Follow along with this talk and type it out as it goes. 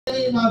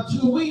name of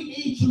Jesus, we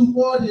need you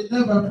more than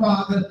ever,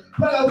 Father.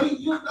 Father,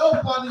 you know,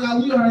 Father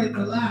God, we are in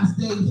the last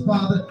days,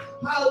 Father.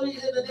 Hallelujah,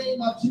 in the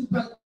name of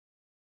Jesus.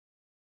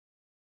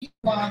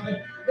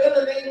 Father, in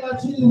the name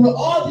of Jesus, with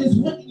all this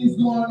wickedness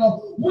going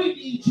on, we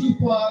need you,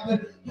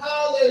 Father.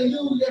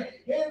 Hallelujah.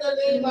 In the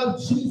name of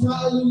Jesus,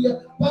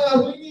 hallelujah.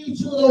 Father, we need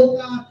you, oh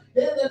God.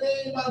 In the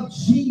name of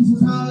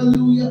Jesus,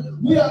 hallelujah.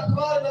 We are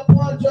calling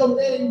upon your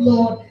name,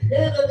 Lord. In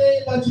the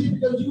name of Jesus,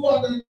 because you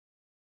are the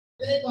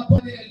name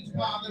of praise,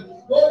 Father.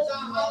 Oh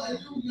God,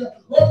 hallelujah.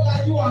 Oh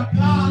God, you are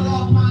God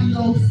all by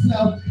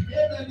yourself.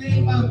 In the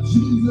name of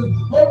Jesus.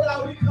 Oh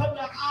God, we come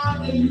to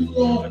honor you,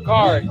 Lord. We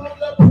come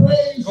to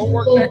praise you,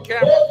 Lord.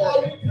 Oh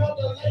God, we come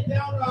to lay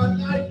down our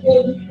life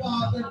for you,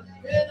 Father.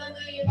 In the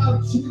name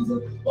of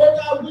Jesus. Oh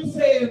God, we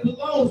say it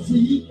belongs to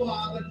you,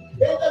 Father.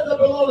 It doesn't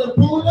belong to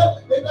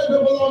Buddha. It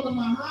doesn't belong to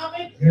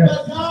Muhammad.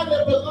 But God,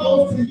 it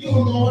belongs to you,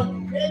 Lord.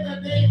 In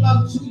the name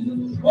of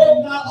Jesus.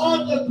 Oh God,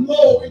 all the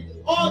glory,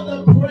 all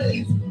the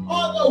praise,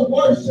 all the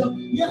worship.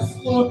 Yes,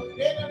 Lord.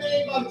 In the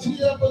name of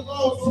Jesus,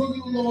 belongs to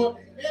you, Lord.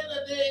 In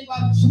the name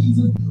of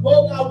Jesus.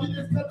 Oh God, we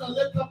just come to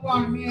lift up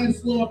our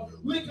hands, Lord.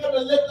 We come to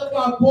lift up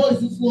our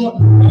voices, Lord.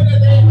 In the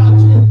name of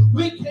Jesus.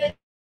 We can't.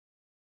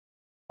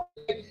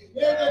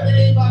 In the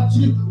name of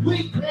Jesus,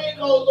 we came,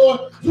 oh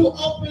Lord, to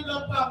open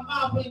up our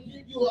mouth and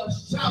give you a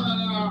shout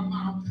out of our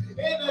mouth.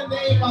 In the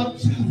name of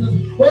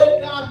Jesus, oh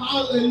God,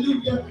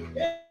 hallelujah.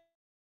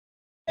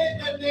 In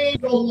the name,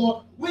 oh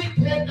Lord, we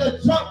came to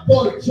jump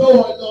for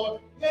joy,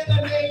 Lord. In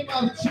the name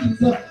of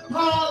Jesus,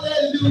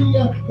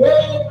 hallelujah.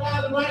 Oh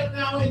God, right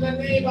now, in the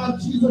name of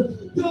Jesus,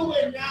 do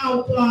it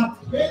now, God.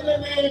 In the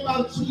name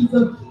of Jesus,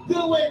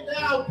 do it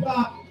now,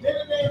 God. In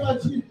the name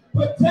of Jesus.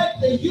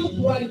 Protect the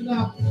youth right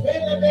now. In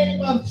the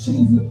name of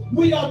Jesus,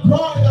 we are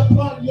calling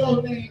upon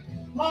your name.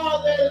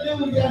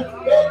 Hallelujah.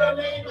 In the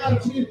name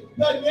of Jesus,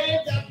 the name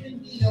that can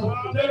heal,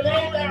 the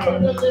name that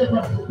can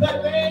deliver,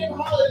 the name,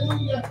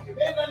 hallelujah, in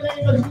the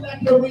name of Jesus that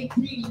can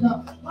redeem,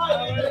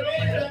 hallelujah, the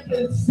name that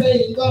can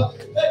save, the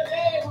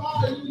name,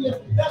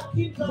 hallelujah, that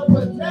keeps us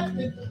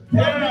protected from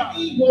the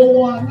evil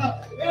one. In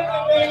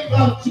the name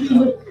of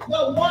Jesus,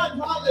 the one,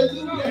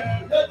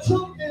 hallelujah, the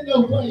truth in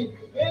the way.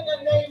 In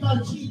the name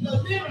of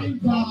Jesus, living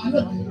God,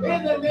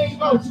 in the name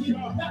of Jesus,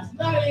 that's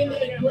not in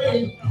that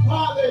grave.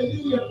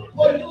 Hallelujah.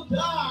 For you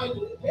died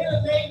in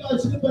the name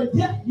of Jesus, but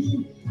yet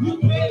you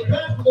came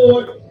back,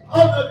 Lord,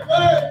 on the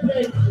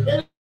third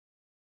day.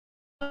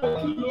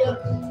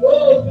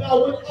 Oh God,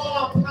 with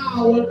all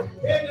power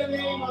in the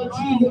name of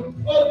Jesus.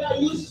 Oh God,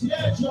 you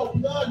shed your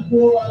blood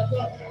for us.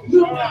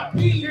 You got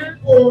beaten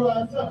for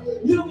us.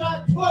 You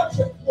got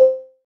tortured for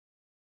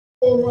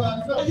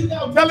us. You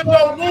got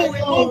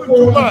moving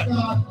too much.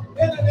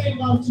 In the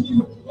name of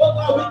Jesus. Oh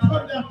God, we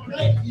come to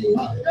thank you. We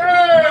come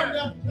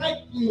to thank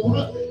you.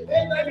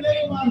 In the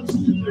name of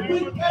Jesus.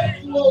 We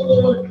thank you, oh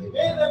Lord. In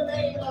the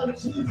name of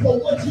Jesus, for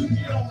what you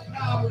did on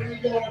Calvary,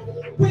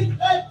 Lord. We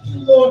thank you,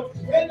 Lord.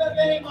 In the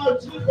name of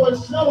Jesus, for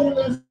showing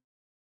us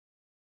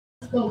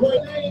the way.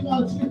 In the name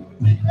of Jesus.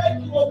 We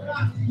thank you, oh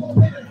God, for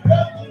putting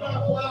breath in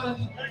our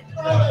body.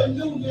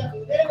 Hallelujah.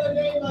 In the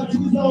name of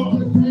Jesus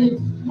on today.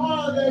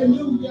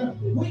 Hallelujah.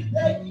 We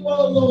thank you,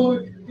 oh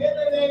Lord. In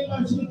the name of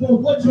Jesus, for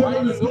what you're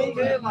going to do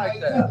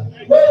like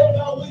that. Well,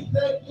 God, we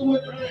thank you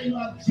in the name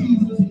of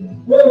Jesus.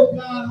 Well,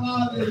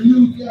 God,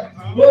 hallelujah.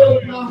 Well,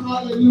 God,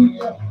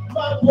 hallelujah.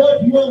 My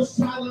voice will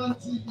shout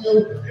unto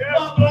you.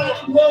 My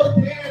body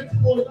will dance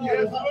for you.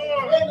 In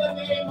the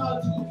name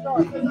of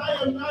Jesus, because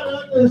I am not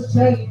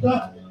unashamed.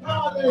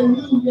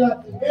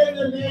 Hallelujah. In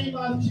the name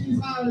of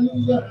Jesus,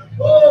 hallelujah.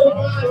 Oh,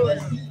 God,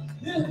 this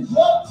is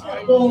your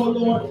temple, oh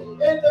Lord. In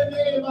the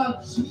name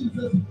of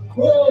Jesus.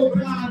 Oh,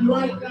 God,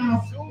 right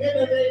now. In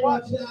the name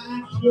of Jesus,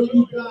 I ask for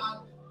you, God.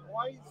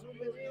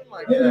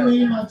 In the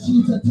name of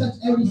Jesus, touch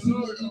every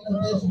single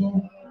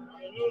individual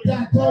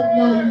that don't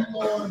know you,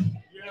 Lord.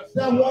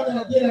 That want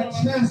to get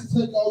a chance to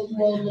know you,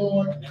 oh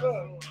Lord.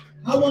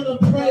 I want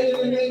to pray in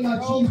the name of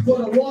Jesus for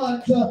the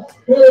ones, oh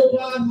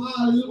God,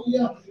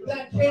 hallelujah,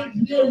 that can't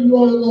hear you,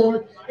 oh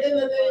Lord. In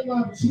the name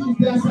of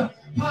Jesus,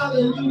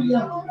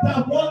 hallelujah,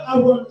 that want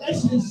a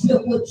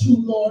relationship with you,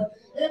 Lord.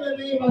 In the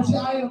name of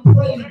Jesus, I am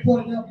praying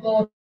for them,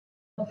 Lord.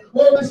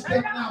 Oh, let's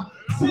get now.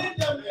 Send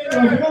them in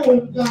a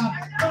room, God.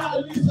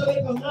 Hallelujah, so they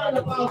can learn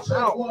about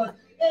your word.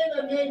 In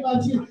the name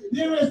of Jesus,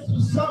 there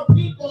is some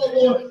people,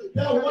 Lord,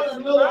 that want to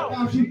know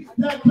about you,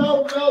 that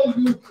don't know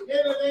you. In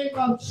the name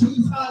of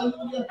Jesus,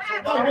 hallelujah,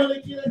 that want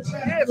to get a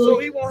chance. So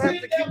he won't have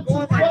to keep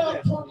going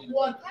like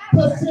 1221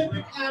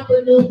 Pacific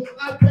Avenue,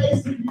 our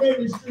basic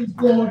ministries,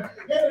 Lord.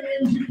 In the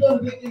name of Jesus,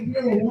 they can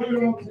hear a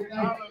word on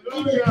tonight.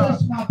 Even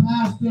touch my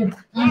pastor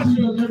as he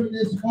deliver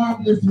this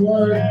marvelous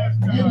word.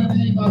 In the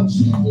name of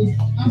Jesus,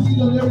 as he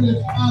deliver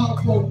this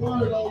powerful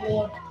word, oh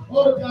Lord.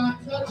 Oh God,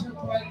 touch him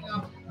right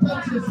now.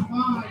 Touch his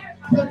mind,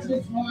 touch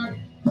his heart,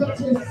 touch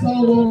his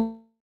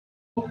soul,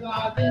 oh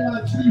God. In the name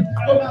of Jesus,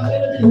 oh God,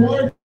 let it be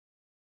word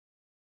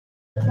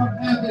from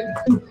heaven.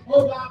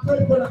 Oh God,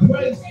 pray for the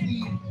praise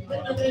team.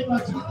 In the name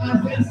of Jesus,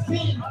 as they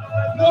sing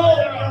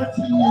glory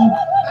unto you,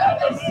 as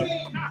they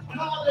sing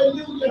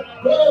hallelujah,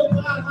 oh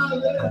God,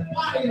 hallelujah,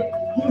 fire,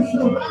 you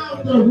surround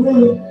the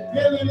room.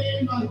 In the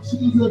name of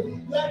Jesus,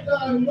 let the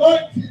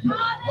anointing,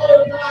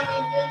 oh God,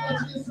 in the name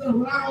of Jesus,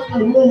 surround the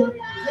room.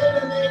 In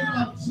the name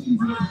of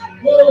Jesus,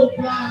 oh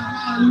God,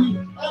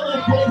 hallelujah,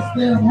 elevate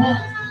their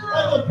hearts.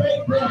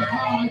 Elevate their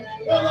hearts,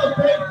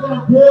 elevate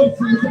their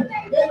voices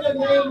in the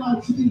name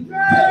of Jesus. Take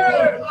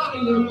them higher,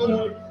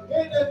 Lord.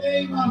 In the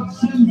name of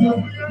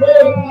Jesus.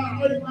 Oh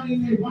God, everybody in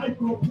their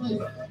rightful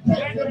place.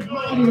 Take them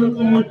higher,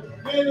 Lord.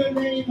 In the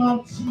name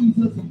of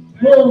Jesus.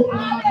 Oh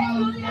God,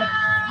 hallelujah.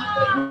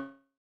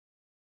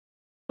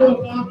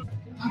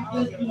 I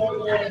thank you, oh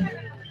Lord.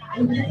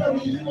 And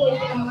because of you, oh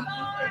God,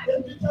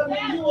 and because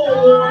of you,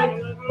 oh Lord,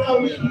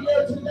 that we're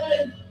here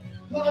today.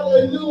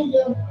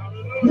 Hallelujah.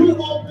 You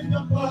opened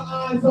up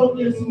our eyes on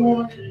this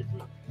morning.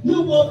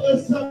 You woke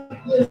us up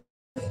this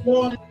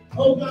morning.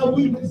 Oh God,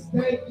 we just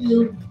thank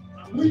you.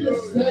 We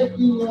just thank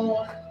you,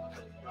 Lord.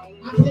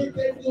 I can't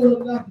thank you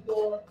enough,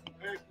 Lord.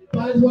 But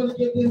I just want to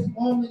get this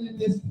moment in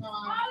this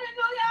time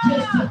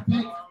just to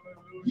thank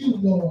you,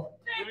 Lord.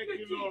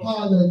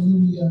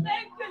 Hallelujah.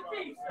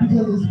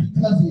 Because it's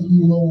because of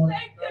you, Lord.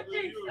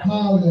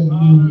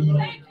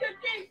 Hallelujah.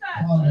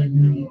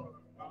 Hallelujah.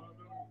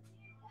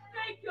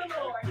 Thank you,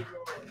 Lord.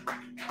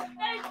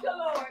 Thank you,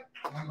 Lord.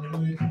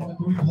 Hallelujah. Come on,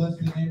 can we bless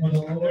the name of the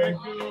Lord?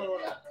 Thank you,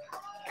 Lord.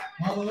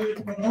 Hallelujah.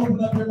 Come on,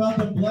 open up your mouth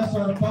and bless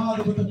our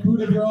Father with the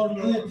fruit of your own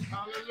lips.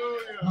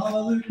 Hallelujah.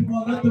 Hallelujah. Come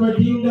on, let the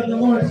redeemed of the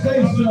Lord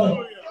say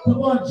so.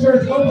 Come on,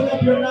 church, open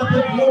up your mouth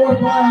and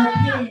glorify our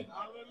King.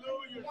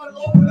 Hallelujah. Come on,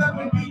 open up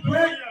and be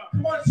great.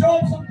 Come on, show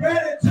him some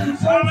gratitude.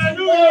 Show him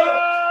some love.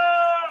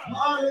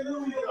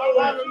 Hallelujah.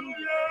 Hallelujah.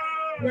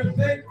 We're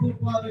thankful,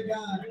 Father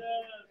God.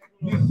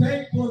 We're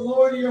thankful,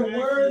 Lord, you're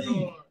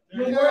worthy.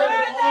 You're worthy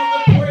of all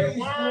the praise,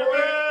 Lord.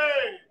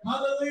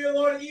 Hallelujah,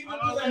 Lord. Even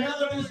to the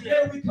hell of this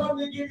day, we come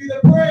to give you the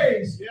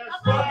praise. Yes,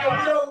 Father,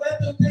 we sir. don't let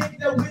the things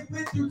that we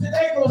went through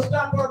today go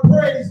stop our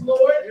praise,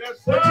 Lord. Yes,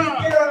 But you sir.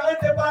 get our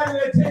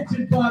undivided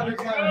attention, Father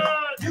God.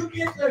 You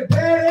get the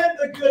bad and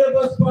the good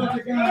of us,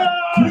 Father God.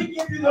 We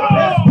give you the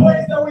best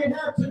praise that we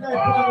have tonight,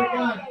 Father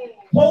God.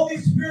 Holy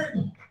Spirit,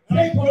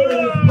 take hold of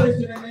this place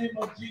in the name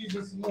of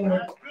Jesus, Lord.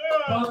 That's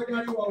good. Father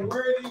God, you are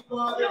worthy,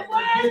 Father, and You're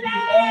we give you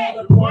all the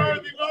You're praise.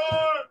 worthy,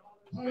 Lord.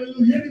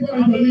 Hallelujah.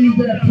 Anybody believe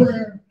that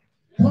prayer?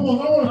 Come on,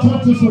 I want to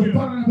talk to some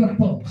fired up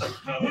folks.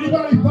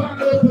 Anybody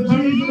fired up for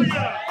Jesus?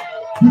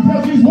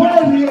 Because he's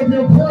worthy of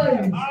your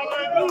praise.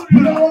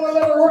 You don't Hallelujah. want to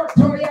let a rock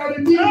turn out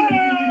immediately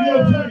in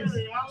your place.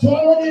 So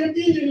I want to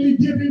immediately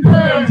give you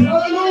praise.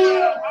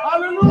 Hallelujah.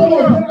 Come on,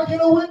 Hallelujah. can I get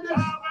a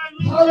witness?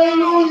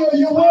 Hallelujah.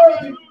 You're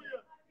worthy.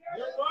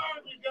 You're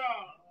worthy,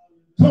 God.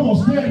 Come on,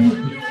 stand with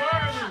me. You're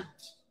worthy.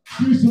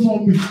 Do some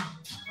on me.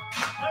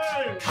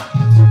 Hey.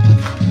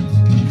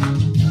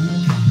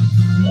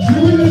 See,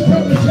 we just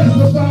come to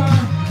testify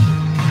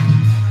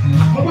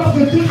about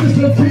the goodness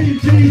of King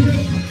Jesus.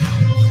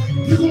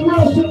 It's a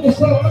real simple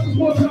song. I just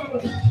want y'all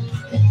to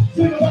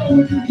sing along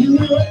with you. You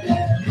will.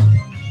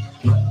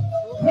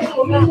 Come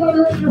on, anybody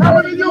ready to How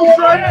many you,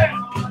 Trey?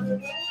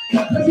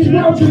 Has he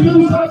brought you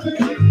new something?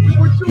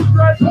 What you,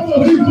 Trey? Come on,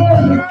 he's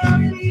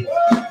worthy.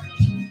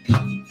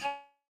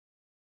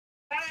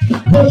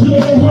 But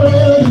you're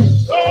worthy.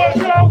 Lord,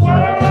 you're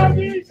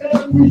worthy.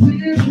 And we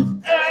give you.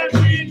 And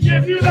we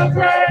give you the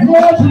praise.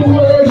 Lord, you're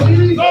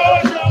worthy.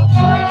 Lord, you're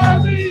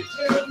worthy.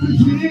 And we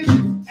give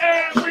you.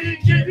 And we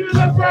give you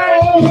the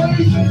praise. Always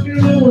take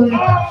it away.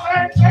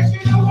 Always take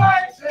it away.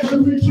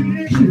 And we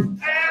give you.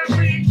 And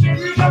we give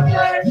you the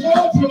praise.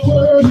 Lord, you're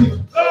worthy.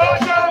 Lord,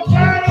 you're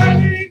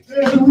worthy.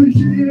 And we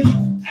give you.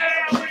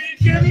 And we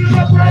give you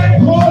the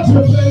praise. Lord,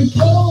 you're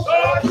faithful.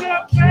 Lord,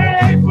 you're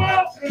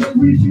faithful.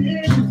 And we give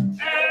you.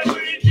 And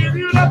we give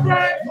you the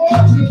praise.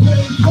 Lord, you're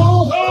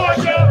faithful. Lord,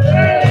 you're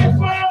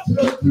faithful.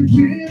 And we give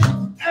you.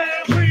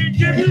 And we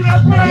give you the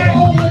praise.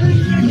 Always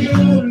take it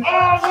away.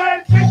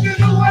 Always take it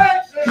away.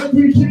 And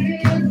we give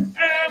you.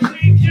 And we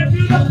give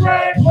you the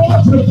praise.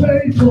 Lord, you're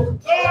faithful.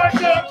 Lord,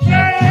 you're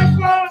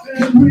faithful.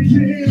 And we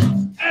give you.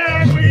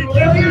 And we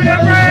give you the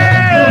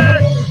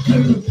praise.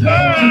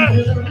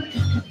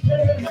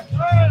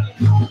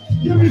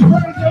 Give me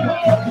praise and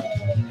hope.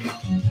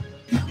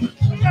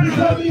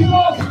 Because he's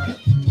awesome.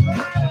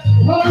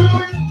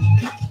 Hallelujah.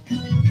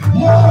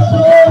 Lord,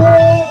 you're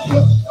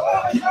awesome.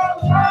 Lord, you're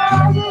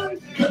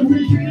worthy. And we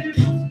give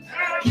you.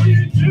 And we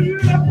give you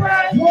the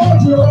praise.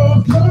 Lord, you're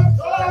awesome.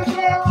 Lord,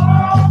 you're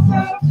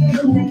awesome.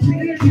 And we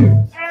give you.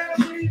 And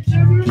we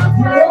give you the You're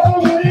praise.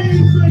 always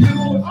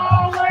faithful.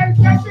 Always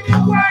take it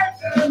away.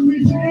 And we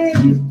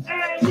give you.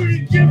 And we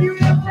give you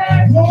the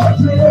praise. Lord,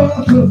 you're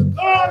awesome.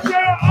 Lord,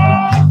 you're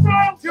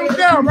awesome. Sit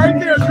down right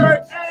there,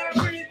 Drake.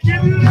 And we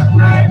give you the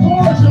praise.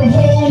 Lord, you're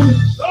holy.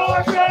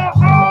 Lord, you're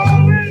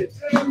holy.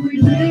 And we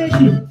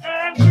give you.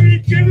 And we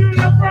give you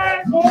the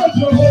praise. Lord,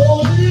 you're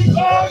holy.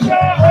 Lord,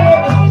 you're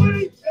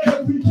holy. And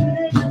we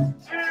give you.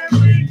 And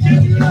we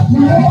give you the We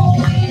praise.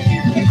 always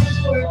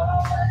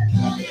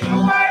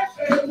Away.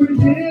 and we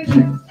give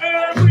you.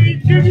 And we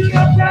give you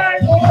the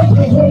praise. Lord,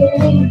 you're holy.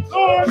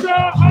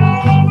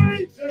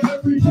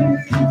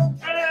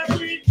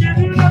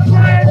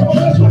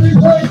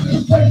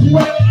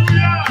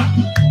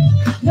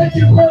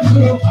 make it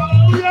personal.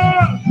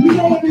 Hallelujah. You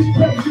know what he's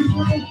brought you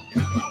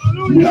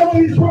through. You know what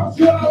he's brought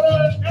you out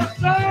of. Yes,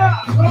 sir.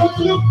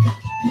 Hallelujah.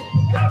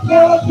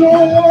 Lord, you're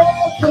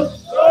awesome.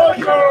 Lord,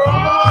 you're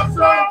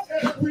awesome.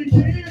 And we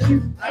give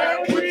you.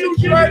 And we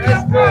give you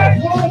the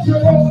praise. Lord,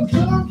 you're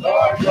awesome.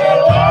 Lord, you're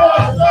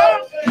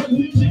awesome. And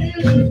we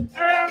give you.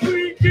 And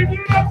we give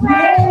you the We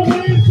praise.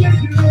 always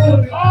take it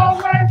on.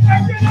 Always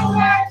taking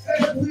away.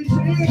 And we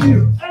give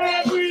you.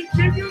 And we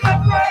give you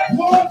the praise.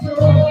 Lord,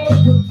 you're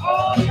awesome.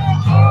 Oh,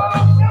 you're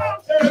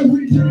awesome. And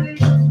we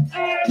give you.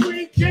 And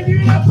we give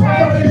you the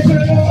Somebody praise.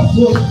 say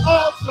awesome.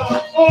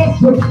 Awesome.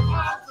 Awesome.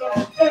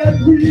 Awesome.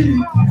 And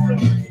we Awesome.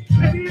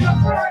 Give you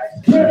the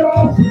praise. say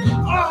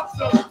awesome.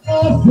 Awesome.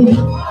 Awesome.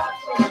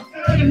 Awesome.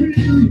 And we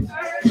And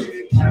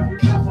we give you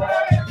the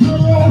praise.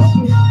 say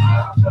awesome.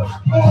 Awesome.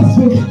 Awesome.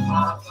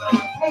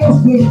 Awesome. Awesome.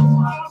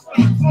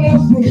 Awesome. Awesome.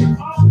 Awesome.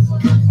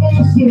 Awesome.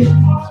 Awesome.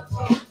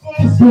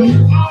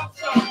 Awesome.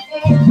 Awesome.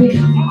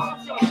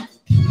 Awesome. Awesome.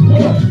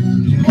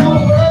 You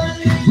are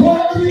worthy,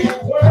 worthy,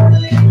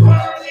 Worthy,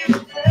 worthy,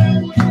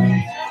 and we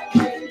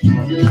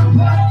give you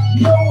praise.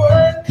 You're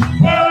worthy,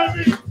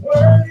 worthy,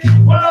 worthy,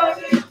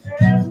 worthy,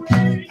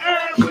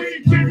 and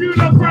we give you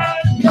the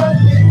praise.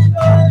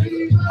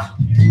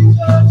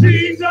 Jesus,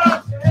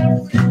 Jesus,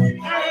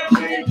 and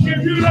we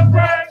give you the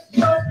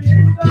praise.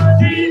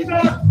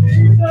 Jesus,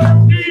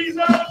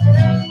 Jesus,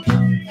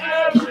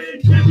 and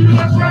we give you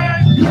the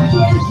praise. you're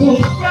faithful,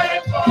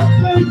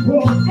 Faithful,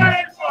 faithful,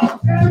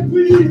 faithful, and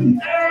we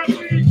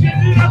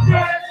give you the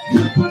praise.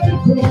 you're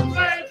faithful,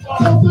 Faithful,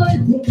 so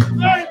faithful,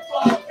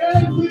 faithful,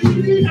 and we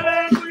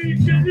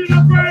give you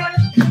the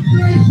praise.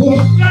 faithful,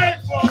 Faithful,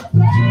 faithful,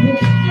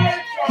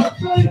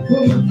 faithful,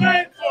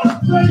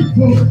 faithful, faithful,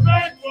 faithful,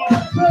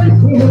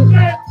 faithful,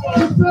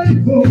 faithful,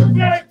 faithful,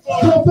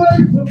 faithful, so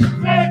faithful.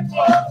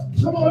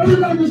 faithful. Come on,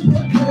 everybody just put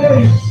your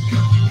hands.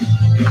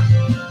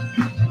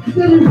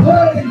 Give you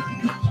praise.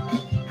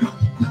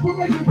 We'll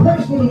make it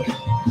personal.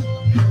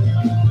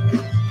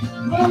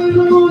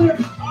 Hallelujah.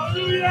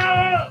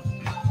 Hallelujah.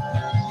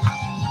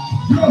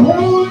 You're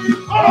holy,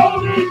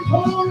 Holy,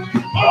 holy,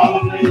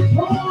 holy,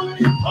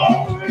 holy,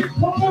 holy,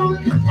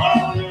 holy.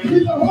 holy,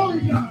 He's a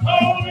holy God.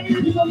 holy,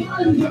 He's a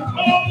mighty God.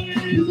 holy,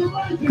 He's a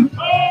righteous.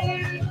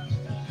 holy.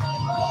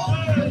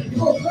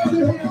 Oh, clap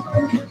your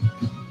hands, baby.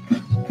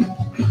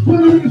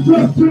 Put it in the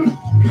trust too.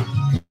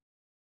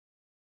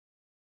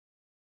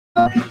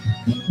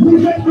 We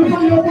make the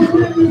money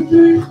over this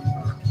thing.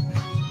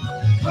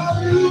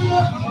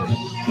 Hallelujah.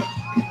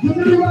 Does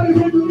anybody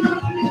want to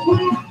live in this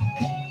room?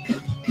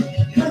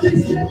 Has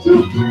he set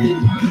you free?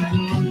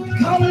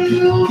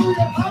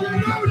 Hallelujah.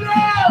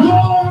 Hallelujah.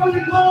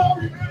 Glory,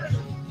 glory.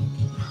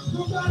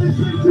 Somebody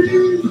say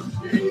Jesus.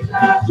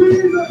 Jesus,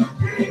 Jesus,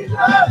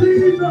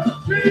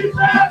 Jesus,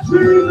 Jesus, Jesus,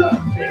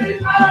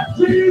 Jesus, Jesus,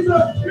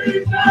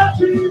 Jesus,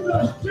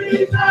 Jesus,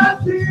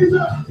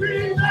 Jesus,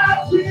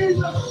 Jesus,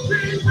 Jesus,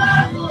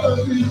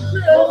 Jesus,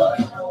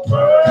 Jesus, worthy,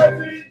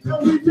 worthy,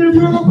 and we give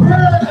you the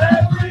praise,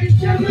 and we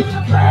give you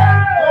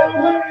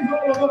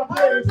the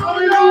praise.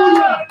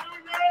 Hallelujah.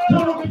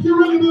 Tell them if you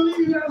really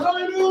believe that.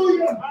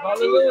 Hallelujah.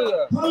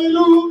 Hallelujah.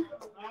 Hallelujah.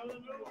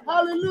 Hallelujah.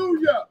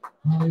 Hallelujah.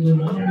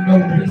 I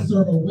know we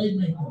serve a way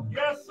maker.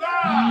 Yes, sir.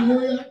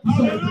 Hallelujah. We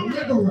serve a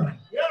deliverer.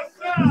 Yes,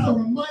 We sir. serve a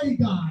mighty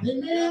God.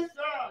 Amen. Yes,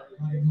 sir.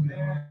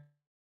 Hallelujah.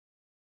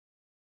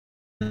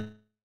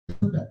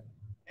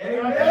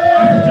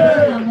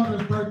 Amen. My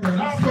mother's birthday.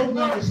 I'm so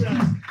glad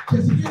that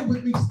she's here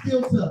with me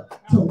still to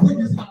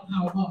witness how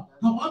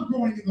I'm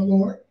growing in the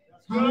Lord.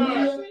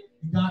 Hallelujah.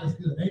 And God is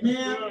good.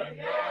 Amen.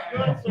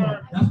 Good,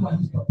 sir. That's why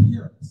he's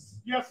prepared us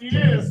Yes, he to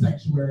the is.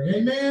 sanctuary.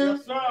 Amen.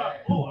 Yes, sir.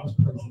 Oh, let's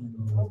praise him,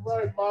 Lord. All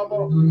right, Mama.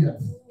 Hallelujah.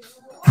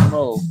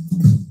 No.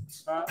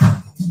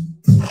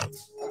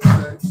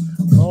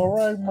 All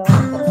right,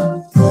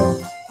 Mama.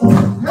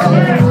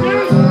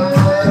 Hallelujah.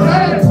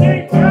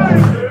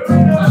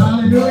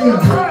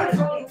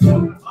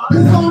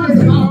 This song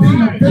is about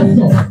being a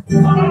vessel.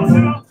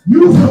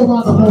 Used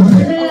by the Lord.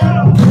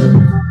 Amen.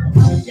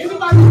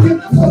 Anybody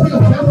get this to be a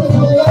vessel of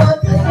the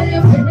Lord?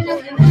 Amen.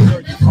 Amen.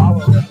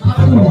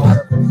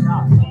 Hallelujah.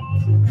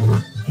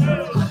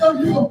 I know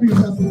you're going to be a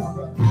vessel, my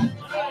brother.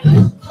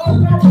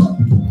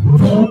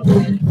 Lord,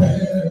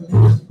 prepare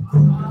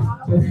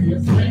to be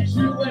a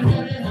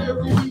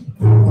sanctuary,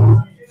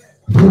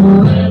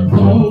 pure and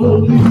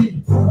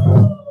holy,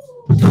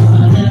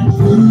 tried and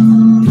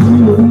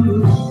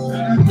true,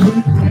 and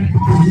good and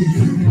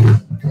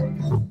clean.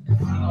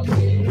 I'll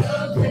be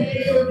a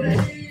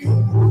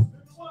living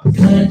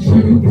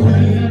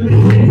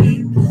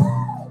sanctuary.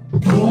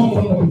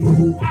 Oh,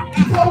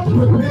 Lord,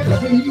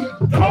 prepare me.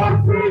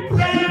 Don't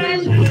prepare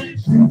me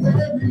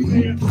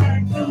Sanctuary.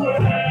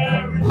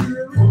 sanctuary.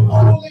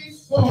 Holy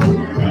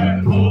Spirit,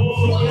 And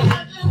holy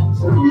tried and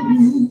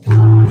true,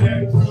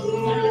 and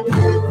true. and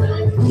good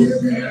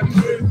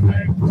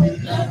and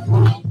clean.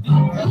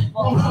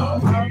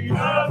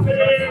 I'll be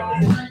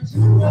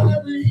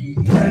a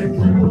living Sanctuary.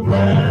 sanctuary.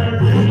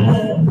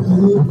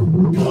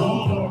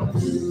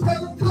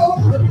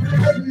 Lord,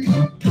 prepare me.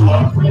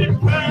 Don't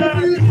prepare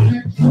me to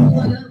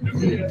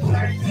be Sanctuary. a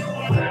sanctuary.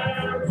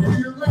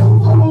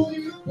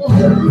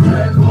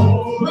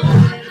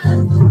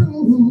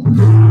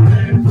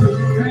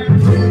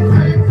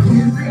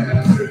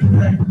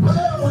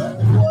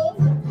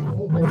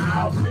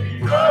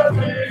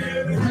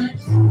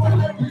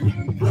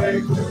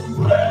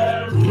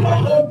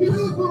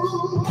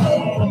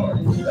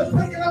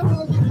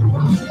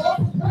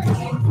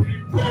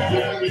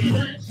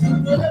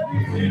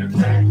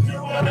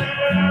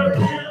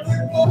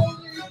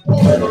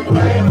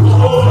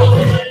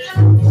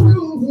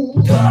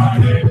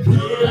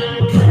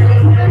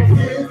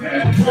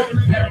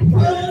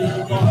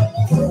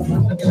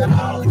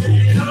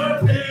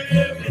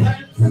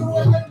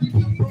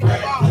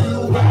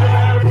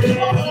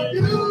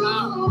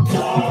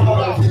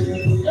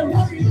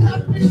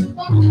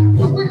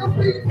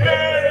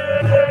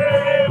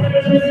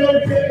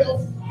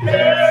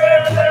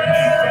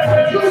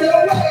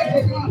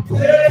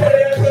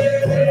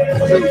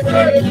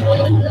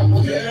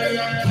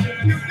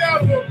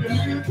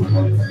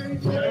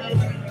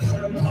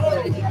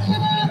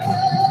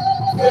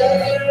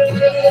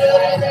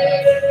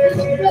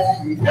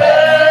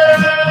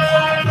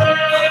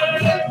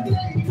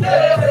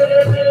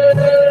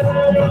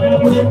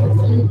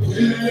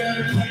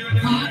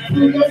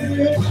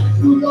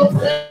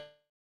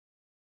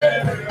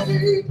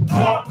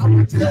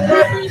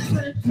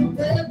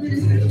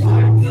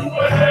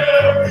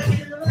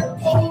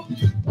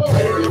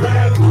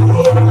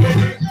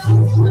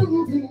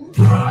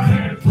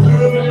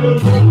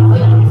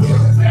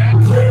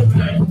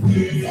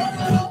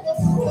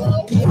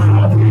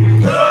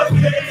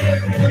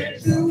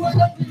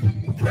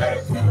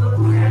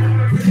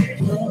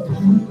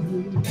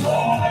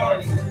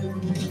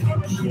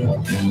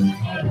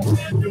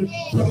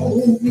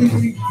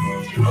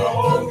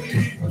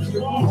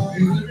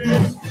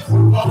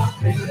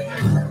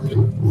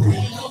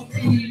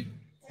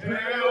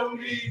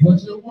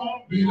 What you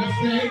want me to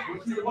say?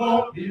 What you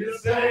want me to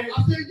say?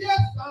 I said yes,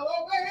 I'll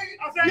obey.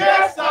 I say,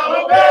 yes,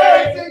 I'll obey.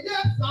 I said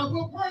yes, I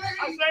will pray.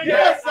 I say,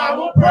 yes, I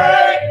will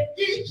pray.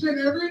 Each and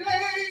every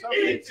day.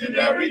 Each and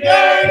every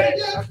day.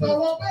 Yes,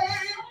 I'll obey.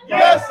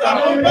 Yes,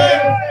 I'll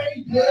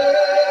obey.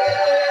 Yeah.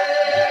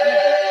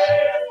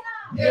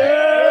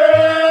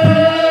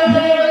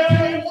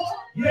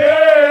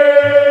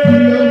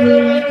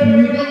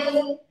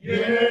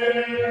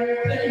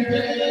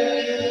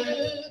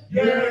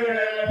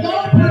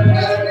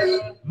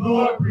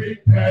 Lord,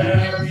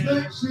 prepare me.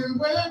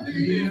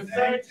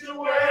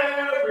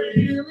 Sanctuary.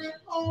 Pure and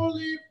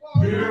holy.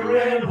 Pure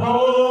and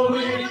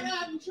holy.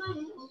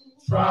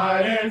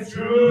 Tried and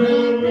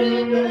true.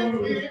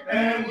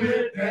 And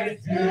with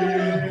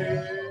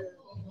thanksgiving,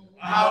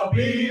 I'll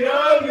be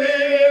a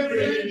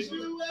living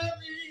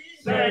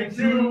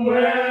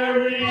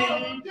sanctuary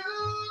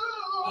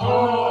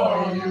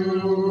for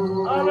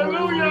you.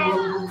 Hallelujah.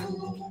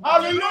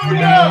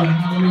 Hallelujah.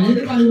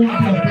 Anybody want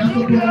to bless the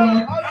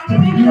Lord? To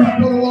be used for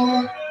the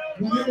Lord?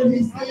 Whatever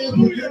he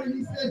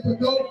says to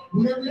go,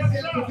 whatever he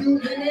says to do,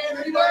 amen.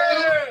 Anybody?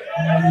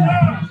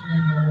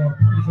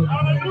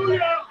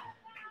 Hallelujah.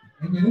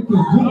 Amen. It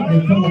feels good to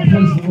come and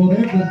praise the Lord.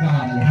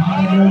 Everybody.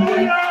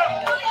 Hallelujah.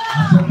 I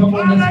said, come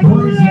on, let's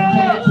praise him.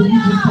 God, so you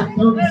just take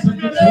 30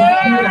 seconds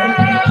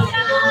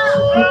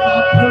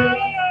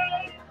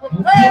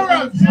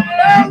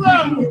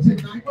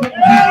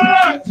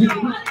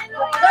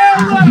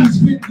He's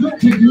been good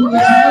to you.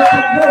 Let's make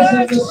a praise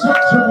in the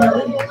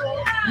sanctuary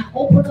and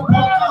open up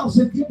our house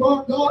and give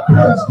our God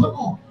praise. Come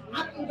on. I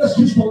need us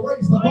just to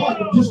raise the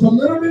volume just a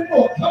little bit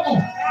more. Come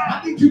on.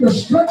 I need you to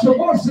stretch your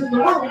voice in the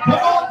room. Come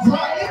on,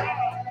 Zion.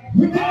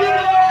 We give you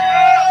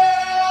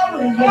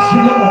glory. Yes,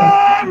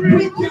 Lord.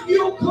 We give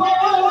you glory.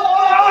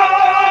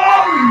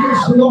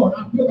 Yes, Lord. I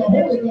feel the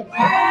Holy Ghost.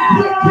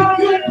 We give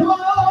you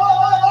glory.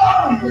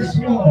 Yes,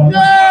 Lord.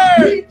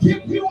 We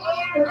give you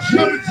honor.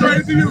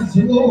 Jesus. Yes,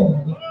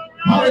 Lord.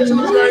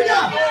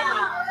 Hallelujah.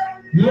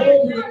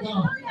 Glory to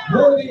God.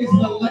 Worthy is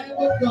the Lamb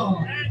of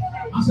God.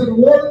 I said,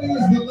 worthy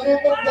is the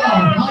Lamb of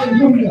God.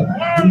 Hallelujah.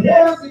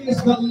 Worthy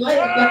is the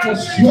Lamb that was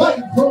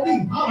slain for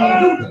me.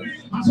 Hallelujah.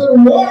 I said,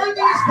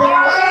 worthy is the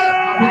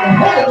Lamb of the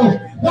Holy Ghost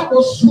that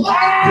was slain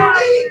for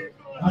me.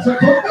 I said,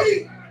 for me.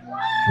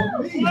 For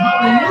me.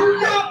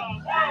 Hallelujah.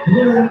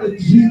 Glory to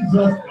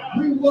Jesus.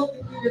 We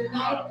welcome you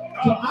tonight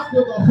to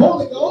after the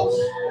Holy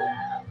Ghost.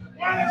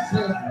 I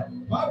said,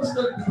 Bible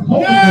study, the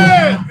Holy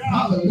Ghost.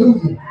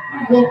 Hallelujah.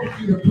 We welcome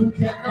you to Boot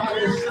Camp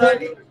Bible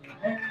Study.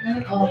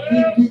 And our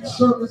midweek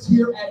service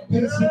here at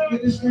Basic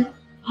Ministry.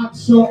 I'm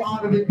so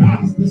honored and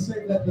pleased to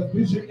say that the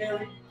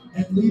visionary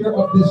and leader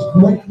of this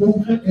great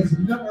movement is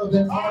none other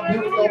than our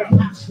very own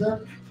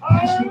pastor.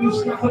 Pastor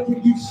Mustafa,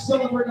 can you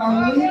celebrate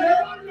our leader?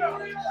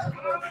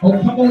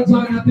 Oh, come on,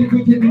 Zion. I think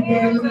we can do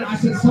better than that. I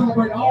said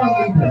celebrate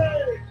our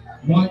leader.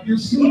 While you're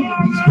sleeping,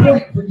 he's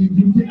praying for you.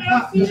 You can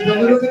clap just a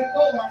little bit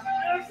more.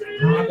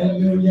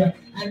 Hallelujah.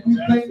 And we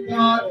thank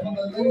God for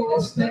the lady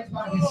that stands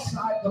by his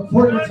side, the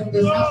fragrance of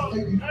this house,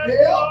 Lady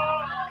Phil.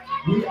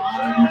 We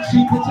honor you,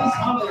 chiefesses.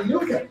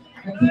 Hallelujah.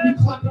 And can you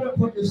clap it up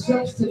for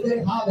yourselves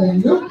today?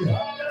 Hallelujah.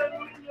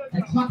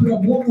 And clap it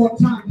up one more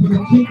time for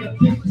the King of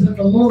Kings and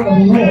the Lord of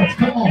Lords.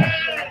 Come on.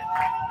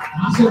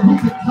 I said we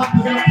can clap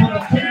it up for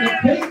the King of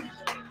Kings.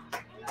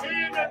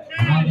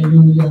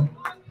 Hallelujah.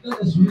 Let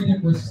us read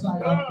and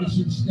recite our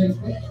mission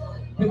statement.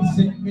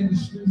 Basic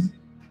Ministries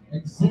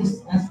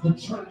exist as the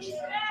church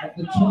of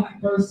the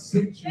 21st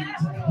century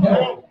to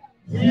help,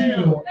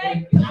 heal,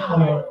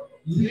 empower,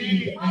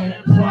 lead,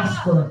 and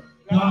prosper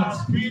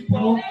God's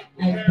people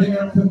and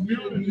their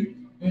community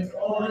in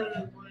order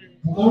to bring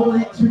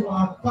glory to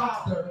our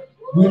Father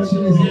which is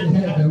in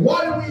heaven.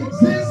 Why do we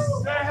exist?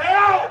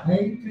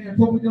 Amen.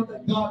 For we know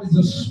that God is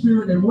a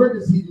spirit, and where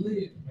does he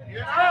live?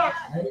 Amen.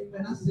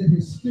 I said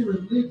his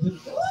spirit lives in the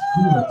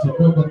spirit, to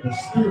know that the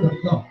spirit of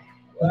God,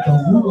 that the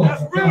ruler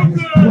of God,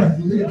 his breath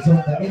lives on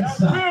the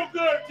inside.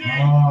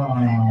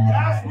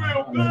 That's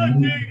real good,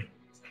 King.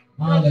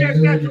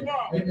 Hallelujah.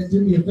 Amen.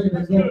 Do me a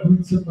favor, go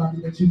greet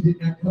somebody that you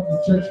did not come to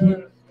church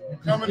with. And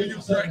just give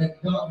them something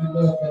that godly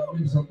love that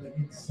lives on the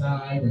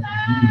inside of you.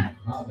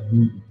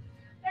 Hallelujah.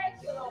 Thank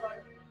you,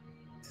 Lord.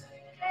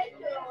 Thank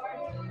you, Lord.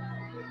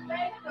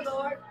 Thank you,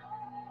 Lord.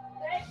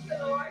 Thank you,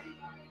 Lord.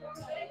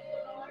 Thank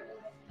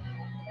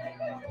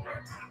you,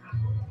 Lord.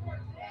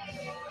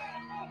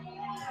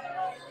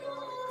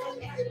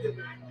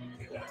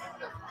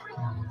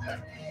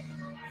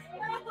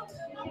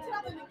 I'm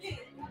telling you again.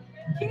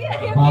 Kia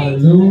hit me.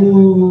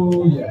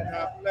 Hallelujah.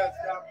 God bless.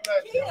 God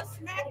bless. Kia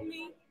smacked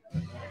me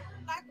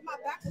like my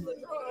back was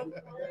a drum.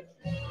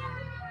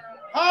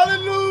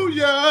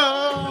 Hallelujah.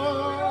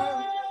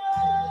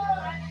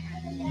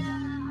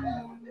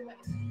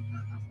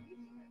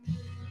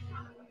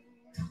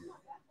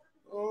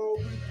 Oh,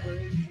 we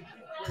praise you,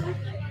 praise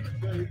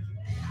you.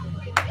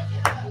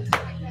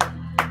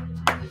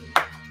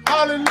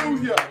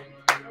 Hallelujah.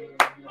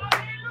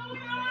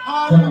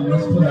 Come on,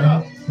 let's put our Hallelujah.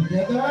 hands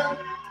together.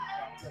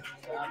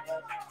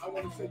 I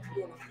want to say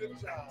you're doing a good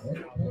job.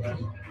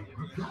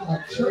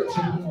 Like church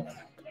in here.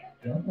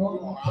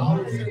 I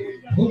always say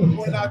we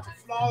point out your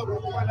flaws, we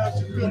point out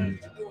your good.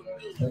 You're doing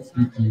good. Thank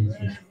you,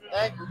 Jesus.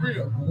 Thank you,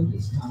 real. I think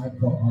it's time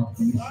for our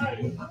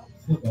music.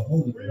 For the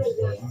Holy Ghost,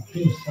 Lord. I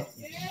feel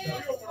something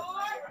stirring.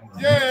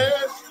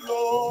 Yes,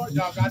 Lord.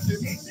 Y'all got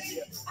this.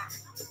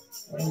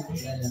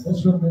 Amen.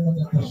 Let's remember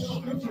that the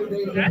scripture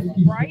day that we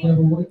keep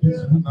together with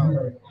this week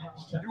here in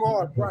Acts chapter You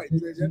are bright, Jay.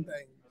 That 15.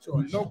 thing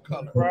showing no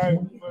color. Right.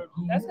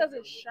 That's because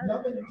it's sharp.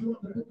 Y'all been enjoying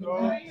the book Go,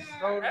 of Acts?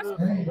 go to the,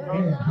 Amen.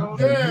 go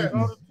to Yeah.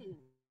 go to two.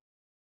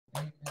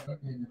 Amen.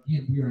 And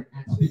again, we are in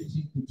Acts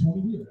 15 through 20.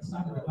 We are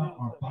excited about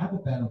our Bible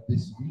battle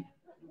this week.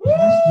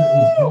 Pastor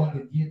is going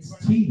against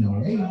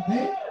Tino.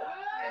 Amen.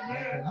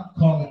 And I'm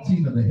calling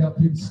Tino to help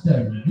him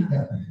study. We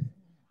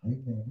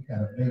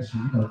gotta make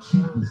sure,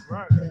 Chief is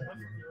competitive.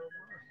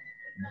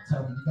 I'm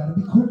telling you, you gotta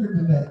be quicker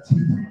than that,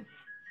 Tino.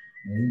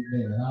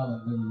 Amen.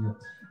 Hallelujah.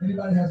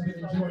 Anybody has been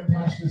enjoying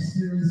Pastor's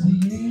series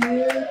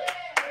here?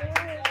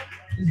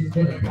 This has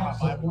been a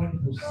awesome,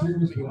 wonderful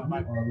series where we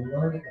are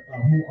learning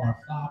about who our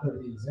Father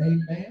is.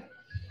 Amen.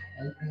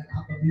 Amen.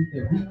 I believe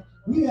that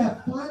we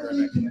have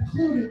finally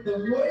concluded the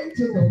way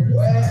to the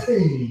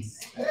wedding.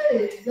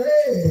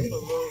 Amen.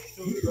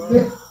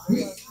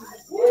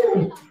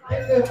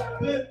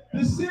 And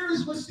the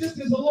series was just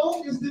as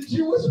long as the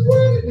Jewish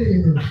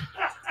wedding is.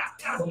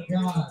 Oh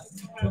God.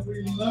 But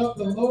we love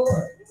the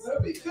Lord.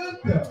 That'd be good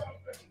though.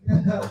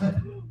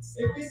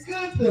 It'd be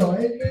good though.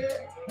 Amen.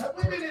 Have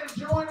we been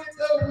enjoying it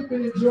though? We've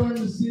been enjoying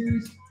the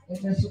series.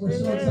 Amen. So we're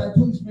so excited.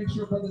 Please make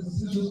sure, brothers and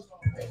sisters,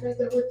 amen,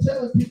 that we're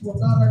telling people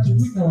about our church.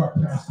 We know our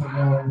pastor,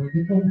 Lord.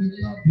 We love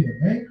him.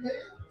 Amen.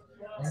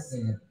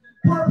 Amen.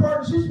 Prayer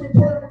partners, who's been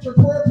praying with your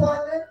prayer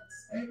partner?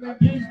 Amen.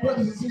 Please,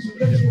 brothers and sisters,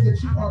 make sure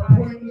that you are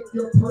praying with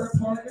your prayer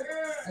partner.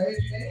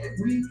 Amen.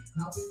 We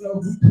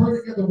pray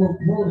together, we'll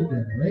grow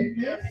together.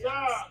 Amen.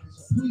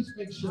 So please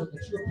make sure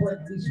that you're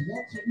praying at least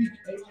once a week.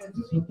 Amen.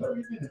 Just for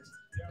 30 minutes.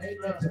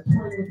 Amen. To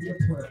pray with your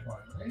prayer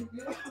partner.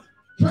 Amen.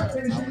 Track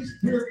Ministries,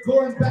 we're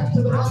going back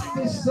to the body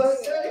this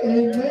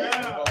Sunday. Amen.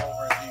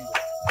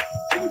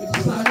 I'm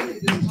excited.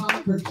 It is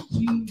time for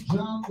Team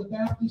John the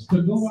Baptist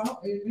to go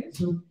out. Amen.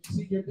 So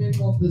see your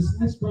name on this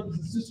list, brothers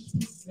and sisters.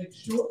 Please make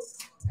sure,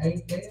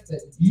 amen,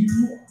 that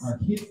you are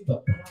hitting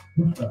the block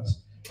with us.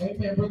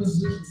 Amen,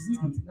 brothers and sisters. We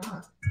do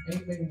not,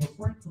 amen,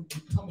 refrain from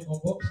you coming on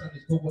both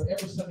Sundays, but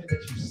whatever Sunday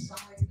that you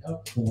signed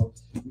up for,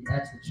 we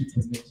ask that you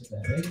commit to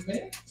that.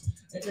 Amen.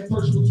 And then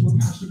first fruits will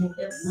pass you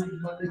every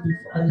Monday through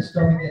Friday,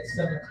 starting at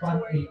 7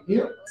 o'clock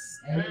a.m.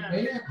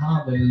 Amen.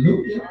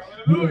 Hallelujah.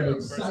 We are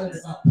excited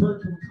about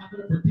Perkins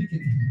Confident for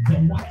Deacon the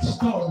White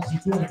Stars.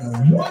 He's doing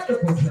a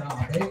wonderful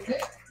job.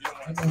 Amen.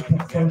 And then from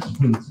first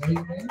fruits.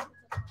 Amen.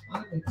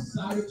 I'm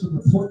excited to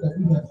report that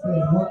we have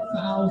fed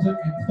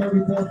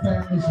 1,034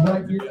 families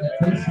right here at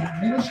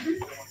Basic Ministry.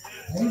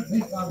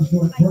 Amen. God is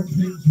doing great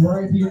things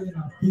right here in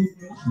our food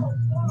ministry.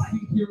 We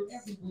feed here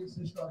every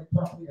Wednesday starting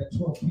properly at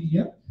 12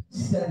 p.m.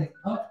 Setting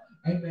up,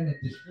 amen, and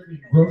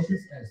distributing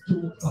groceries at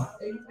 2 o'clock.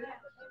 Amen.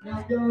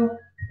 Now, y'all,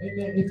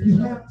 amen, if you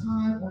have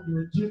time on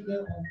your agenda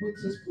on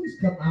Wednesdays, please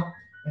come out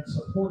and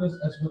support us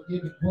as we're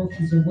giving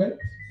groceries away.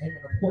 Amen.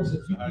 Of course,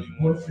 if you need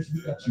groceries,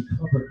 we got you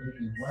covered.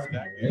 Amen. Right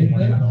here.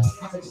 Amen.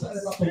 I'm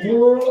excited about the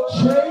World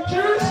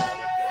Changers.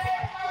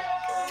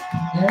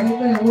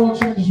 Amen. World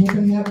Changers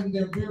will be having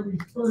their very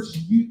first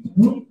youth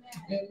group.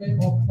 Amen.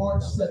 On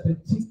March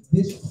 17th,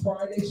 this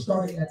Friday,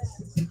 starting at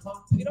 6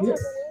 o'clock p.m.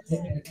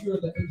 Amen. If you're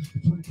the age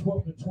between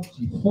 12 and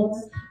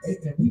 24,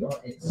 amen, we are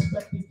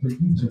expecting for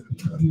you to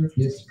be here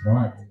this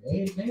Friday.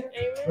 Amen.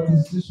 Brothers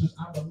and sisters,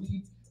 I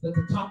believe that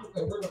the topic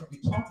that we're going to be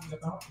talking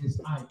about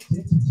is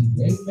identity.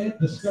 Amen.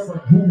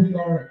 Discovering who we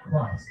are in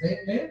Christ.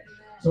 Amen.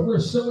 So we're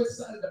so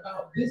excited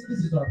about this. This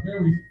is our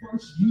very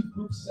first youth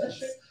group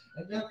session.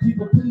 And young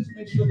people, please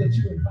make sure that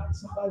you invite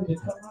somebody to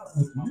come out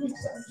with you. You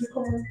excited,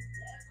 Jakar?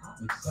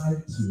 I'm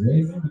excited too.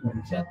 Amen. We're going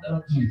to be talking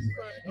about Jesus.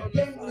 And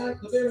game night,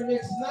 the very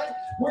next night,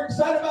 we're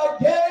excited about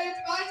game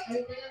night.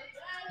 Amen.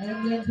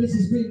 And then this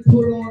is being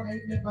put on,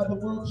 amen, by the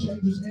World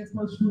Changers and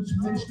First Fruits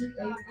Ministry.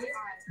 Amen.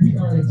 We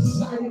are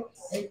excited,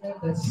 amen,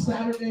 that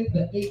Saturday,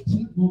 the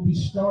 18th, will be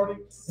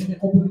starting and then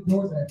opening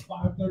doors at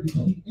 5:30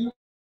 p.m.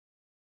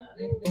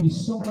 It'll be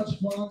so much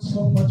fun,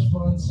 so much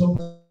fun, so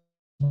much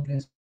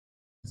fun.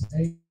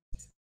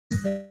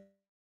 Amen.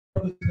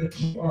 That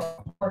you are a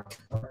part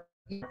of our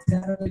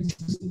Saturday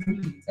system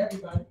meeting.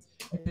 Everybody,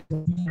 and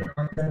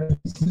our Saturday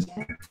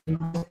system, and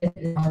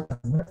our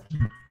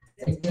direction.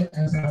 Amen.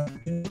 As I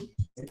do,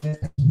 amen.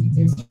 As we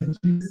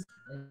introduce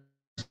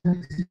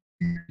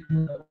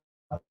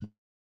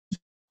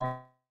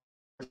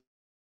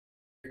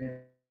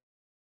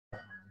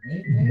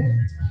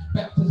amen.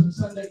 Baptism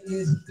Sunday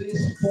is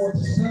this fourth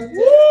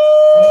Sunday.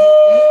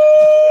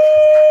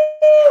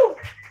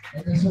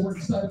 And so we're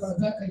excited about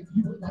that. And if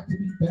you would like to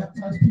be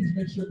baptized, please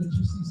make sure that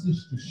you see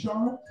Sister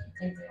Shawn.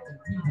 Amen. And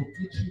we will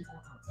get you on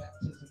our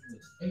baptism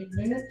list.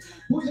 Amen.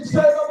 Who's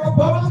excited about my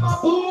Baba and my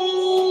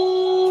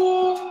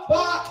Boom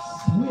Box?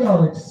 We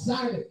are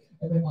excited.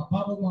 Amen. My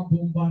Baba and my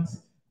Boom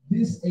Box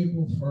this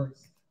April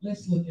 1st.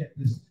 Let's look at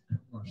this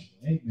commercial.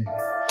 Amen.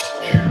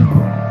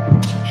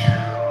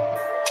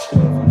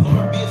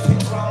 Lord, be a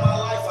fit throughout my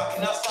life. I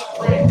cannot stop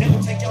praying.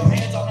 Devil, take your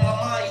hands off my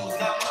mind. You was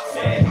not my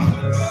fan.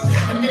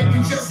 I make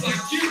you just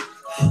like you.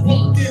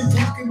 Walk in,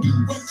 talk, and do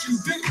what you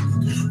do.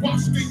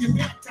 Watch me and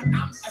back to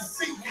I'm a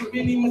secret.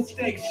 Many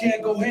mistakes, yeah,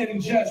 go ahead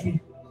and judge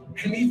me.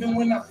 And even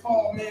when I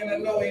fall, man, I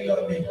know he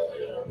love me.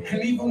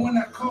 And even when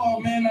I call,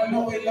 man, I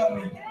know he love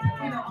me.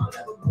 You know, I'll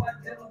never go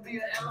out there be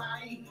an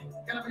L.I.E.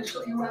 Gotta make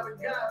sure you have a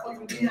God for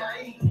you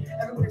D.I.E.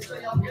 Everybody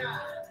say I'm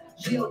God.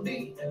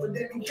 G.O.D. But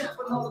they be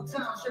capping all the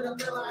time. Shut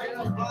up, L.I.E.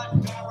 God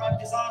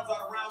wrapped his arms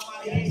out around my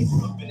head.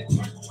 Up in the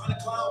church trying to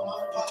climb my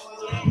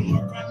leg.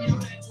 Lord, grab me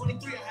out at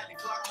 23. I had to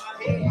clock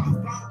my head. I'm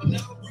blind, but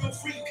now I'm real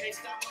free. You can't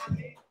stop my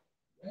head.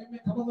 Amen.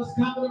 Come on, let's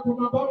clap it up for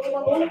my Baba and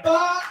my Boom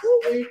Box.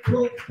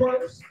 April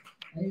 1st.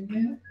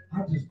 Amen. I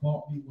just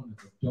bought me one of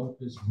the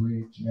dopest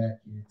red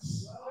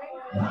jackets.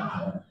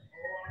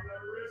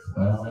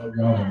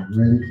 Y'all are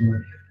ready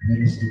for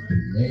ministry.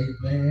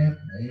 Amen.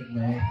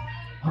 Amen.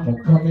 I'm going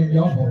to come in.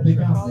 Y'all going to think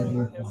I'm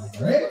never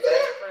ready.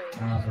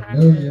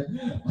 Hallelujah.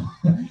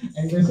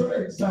 Amen. So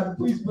very excited.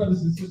 Please,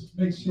 brothers and sisters,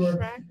 make sure,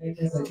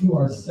 amen, that you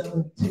are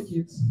selling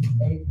tickets,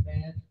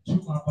 amen, to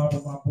my Baba,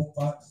 my Boom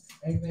Box.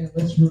 Amen.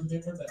 Let's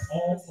remember that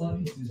all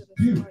money is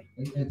due,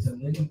 amen, to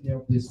Lady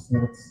Nell this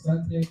fourth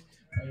Sunday.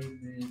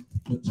 Amen.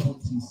 The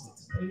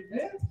 26th.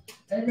 Amen.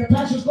 Amen.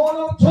 Pastor's going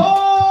on tour.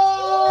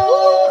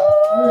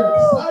 We're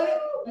excited.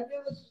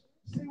 Amen. Let's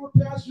see what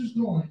Pastor's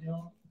doing,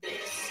 y'all.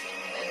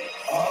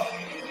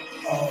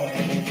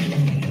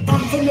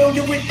 I'm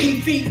familiar with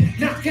TV.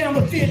 Knock down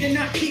the fear and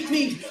not keep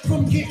me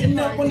from getting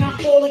up when I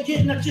fall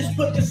again. I just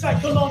put the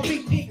cycle on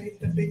repeat.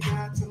 The big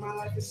guy to my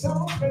life is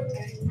so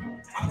pretty.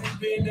 I've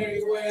been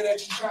everywhere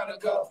that you try to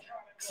go.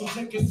 So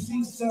take a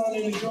seat, son,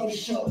 and enjoy the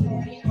show.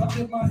 I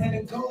dip my head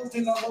in gold,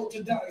 then I hold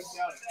the dice.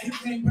 It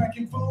came back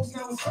and forth,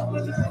 now it's all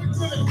night.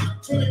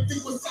 20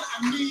 feet was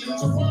I need.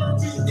 Tomorrow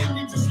be in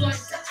me just like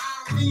the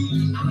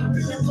ID. I'm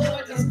feeling good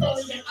like a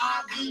stolen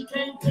ID.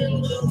 Can't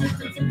tell the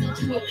difference in what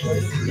you are.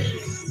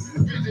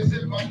 Visions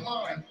in my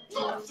mind,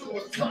 thoughts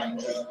suicide.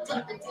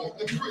 Back and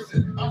forth in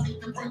prison. I need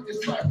to break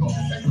this cycle.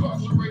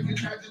 Incarcerated,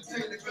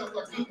 agitated, felt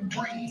I couldn't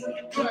breathe.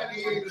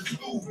 Gladiator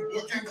school,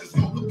 where gangsters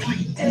know the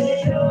bleed.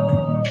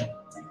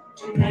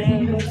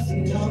 Have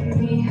mercy on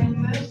me, have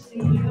mercy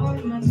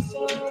on my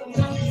soul.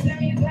 Tell me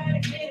you gotta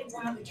get it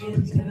while the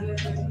get's good.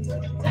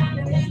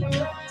 Diamond in the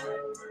rough,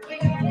 we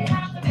got it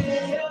out the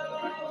video.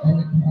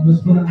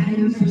 Let's put our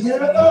hands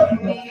together.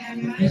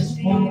 It's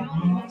on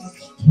our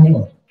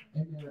tour.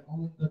 And on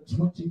the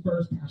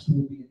 21st, Pastor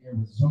will be in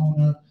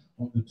Arizona.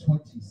 On the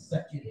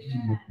 22nd, he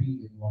will be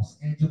in Los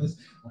Angeles.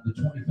 On the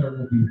 23rd,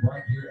 we'll be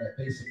right here at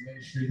Basic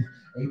Ministries.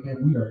 Amen.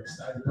 We are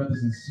excited,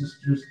 brothers and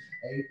sisters.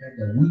 Amen.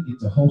 That we get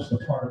to host a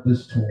part of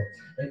this tour.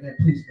 Amen.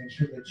 Please make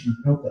sure that you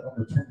know that on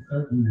the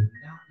 23rd, we will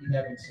not be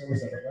having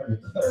service at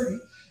 11:30.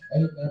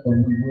 Amen. But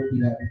we will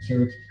be having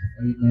church.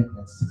 Amen.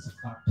 At 6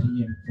 o'clock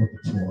p.m. for the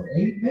tour.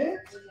 Amen.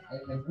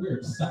 Amen. We're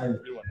excited.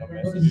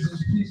 Brothers and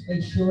sisters, please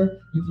make sure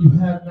if you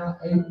have not,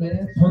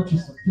 amen,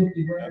 purchase some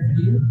filthy rag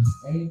here.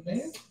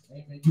 Amen.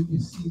 Amen. You can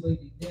see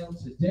Lady Nell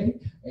today.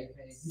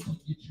 Amen. You can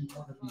get you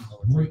one of these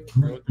great,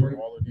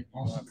 and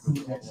awesome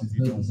crew X's.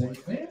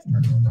 Amen.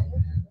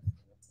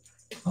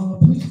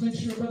 Please Please make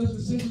sure, brothers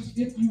and sisters,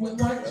 if you would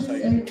like to,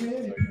 amen, if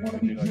you want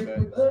to be drink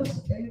with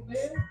us,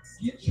 amen,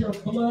 get your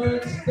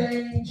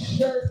blood-stained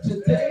shirt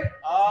today. You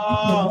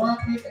can rock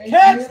it, amen.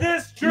 Catch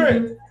this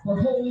trick.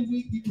 For Holy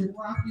Week, you can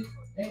rock it,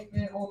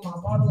 amen, on my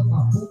bottle and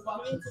my boot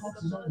box. Your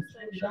cost is only $20.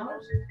 You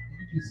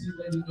can see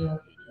Lady Nell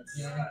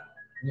again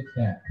with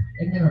that.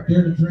 Amen. Our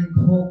Dare to Drink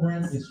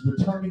program is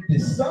returning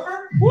this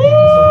summer. Woo! So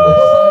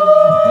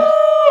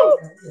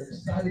we're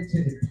excited to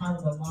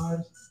empower the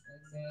lives,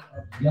 amen,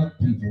 of young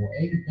people.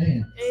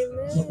 Amen.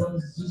 Amen. So,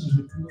 brothers and sisters, if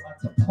you would like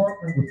to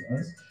partner with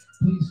us,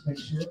 please make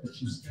sure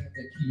that you scan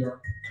the QR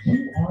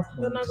They're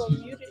code. not gonna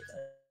mute it.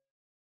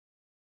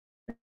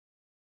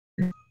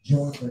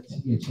 Join the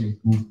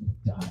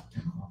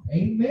THAmovement.com.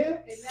 Amen.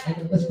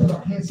 And let's put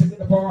our hands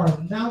together for our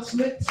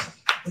announcements.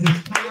 It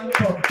is time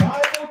for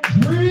Bible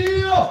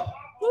drill.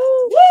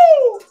 Woo!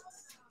 Woo!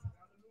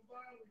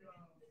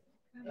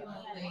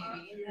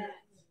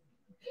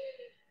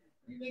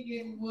 We've been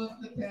getting one for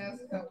the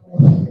past couple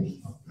of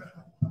weeks.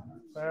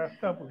 Past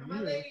couple of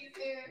years.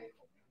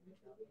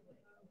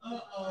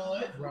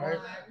 It's Right.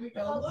 We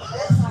go.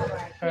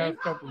 Past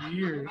couple of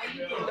years.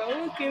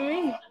 Don't look at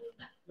me.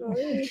 Go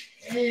ahead.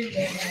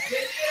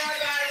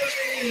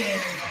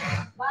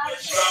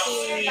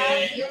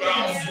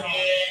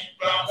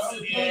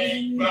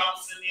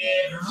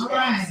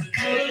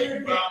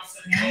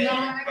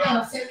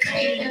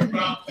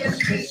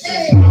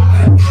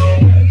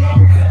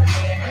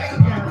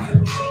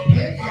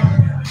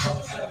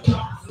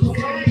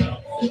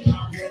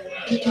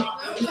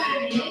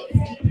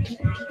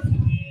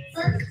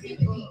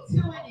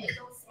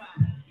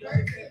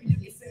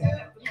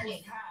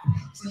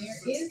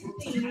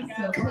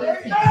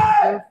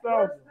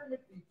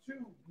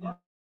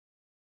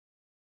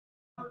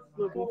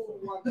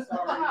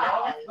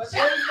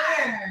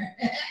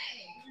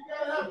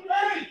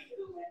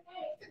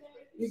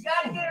 You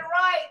gotta get it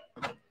right.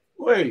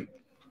 Wait.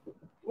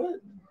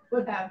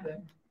 What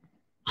happened?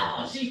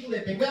 Oh, she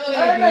flipping.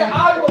 Amen.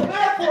 I will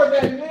therefore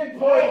then men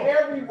point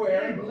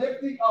everywhere,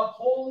 lifting up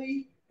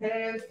holy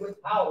hands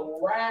without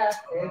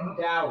wrath and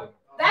doubting.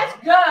 That's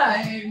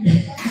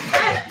good.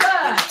 That's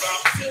good.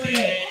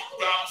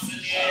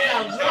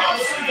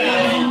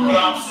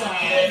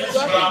 Do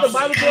I put the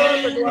Bible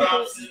globe or do I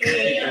put?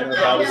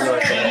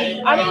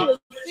 I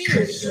need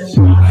to see it.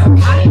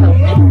 I need to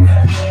win.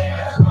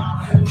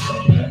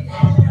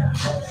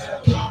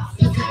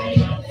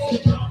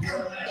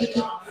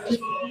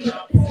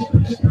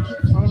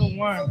 I don't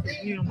want to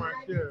see them right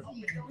there.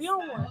 You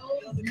don't want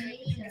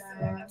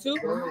two?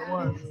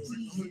 One.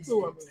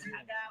 Two of them.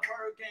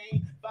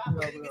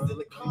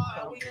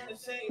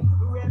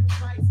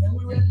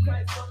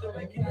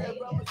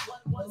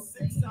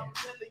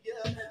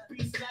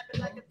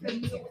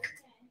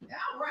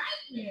 All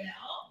right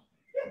now.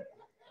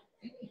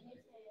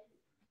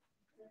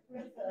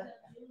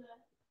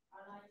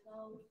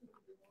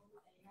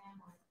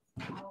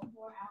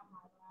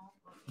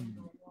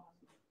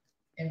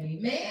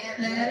 Amen.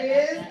 That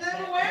is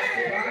the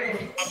word.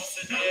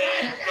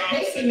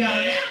 Casey, y'all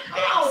now.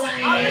 Come on,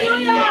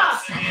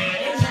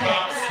 hallelujah.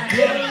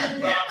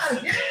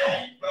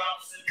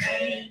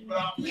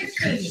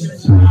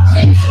 Genesis 1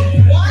 and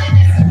 20. 1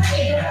 and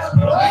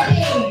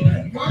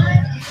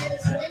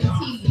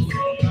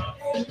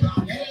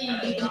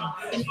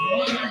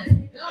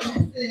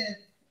 20.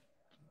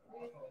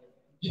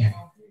 Yes.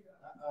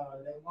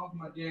 They lost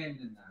my game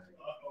tonight.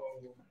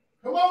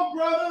 Come on,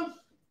 brothers.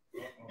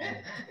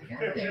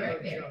 Got it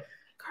right there.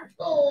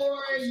 For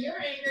your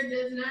anger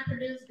does not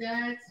produce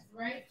God's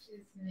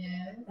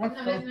righteousness. No,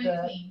 that's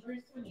 19.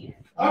 Verse 20.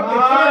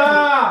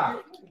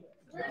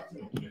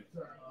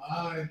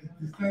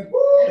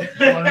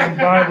 One of them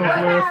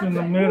Bibles where it's in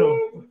the middle.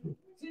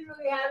 She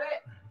really have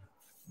it?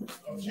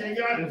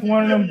 It's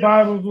one of them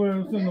Bibles where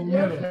it's in the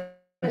middle.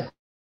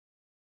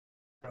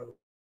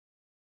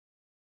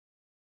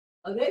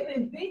 Oh, they've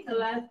been beat the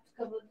last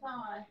couple of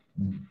times.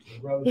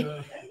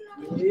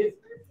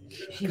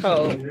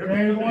 Cold.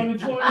 James 1 and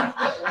 20.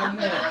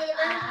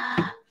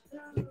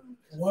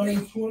 1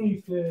 and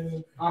 20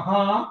 says,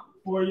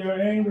 for your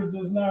anger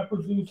does not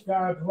produce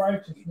God's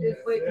righteousness.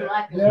 Just wait till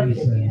I can Therefore- read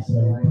it.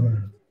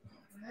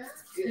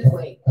 Just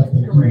wait. That's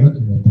Not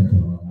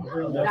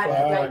why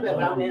right there,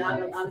 but I mean,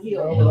 I'm all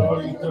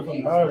healed. these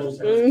different Bibles.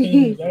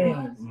 King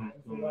James.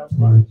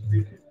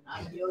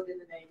 I'm healed in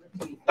the name of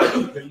Jesus.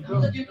 I'm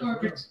looking for a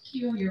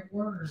peculiar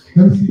word.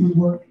 Let me see what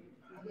work.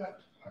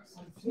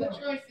 What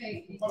Troy say?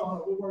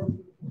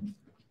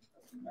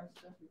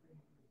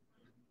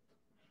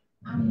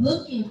 I'm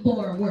looking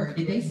for a word.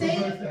 Did they say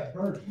it?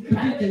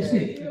 Did they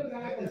say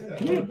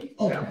it?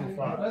 Oh.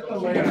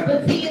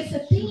 But see, it's a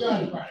theme.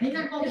 They're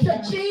not going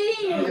to cheat.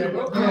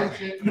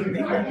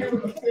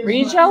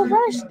 Read your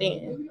verse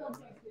then.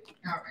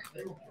 All right.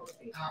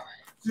 All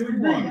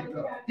right.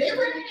 They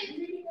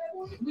ready.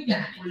 We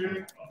got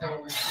it.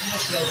 All right.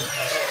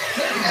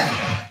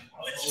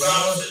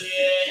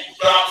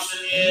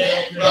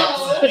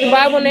 Put the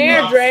Bible in the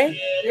air, Dre.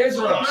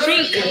 Israel.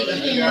 Cheat. 2 and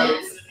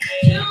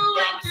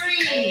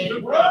 3.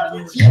 All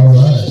right.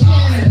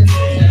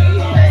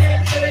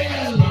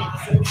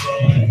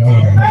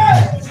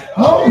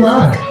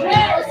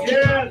 right.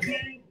 Yeah,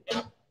 King.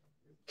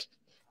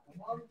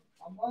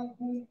 Among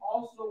whom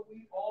also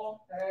we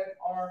all had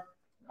our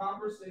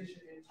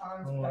conversation in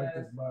times past,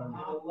 in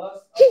the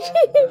lust of our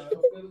flesh,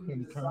 fulfilling the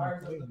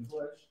desires of the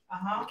flesh,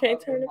 Can't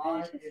of turn the the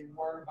mind, pages. and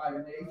were by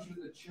nature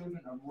the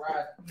children of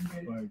wrath,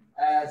 even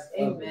as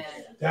others.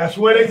 That's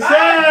what it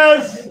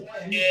says.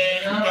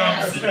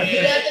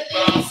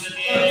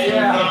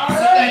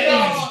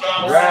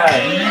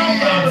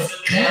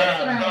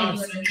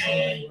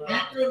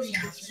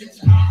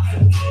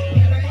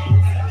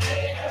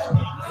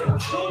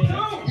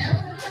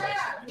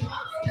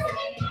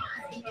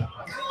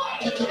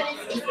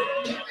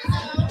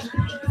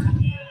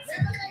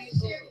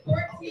 Revelation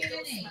 14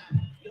 and 8.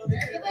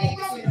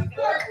 Revelation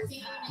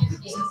 14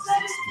 and 8.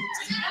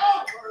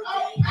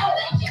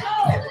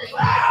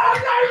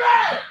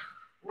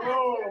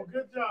 Whoa,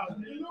 good job.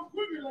 You look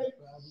quicker, like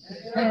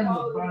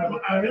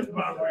this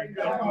Bible ain't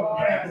good.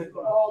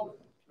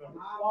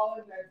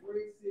 Fallen that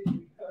great city,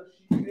 because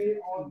she made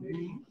all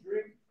nations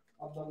drink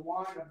of the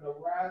wine of the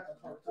wrath of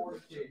her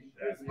fornication.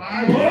 All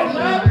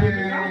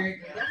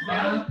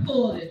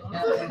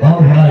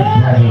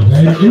right,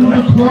 brothers. It was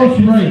a close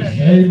race.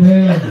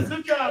 Amen.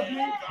 Good job, dude.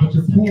 But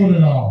you pulled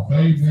it off.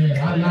 Amen.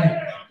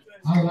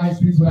 I like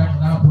people that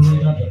can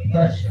operate under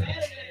pressure.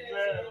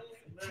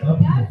 Some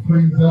people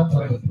freeze up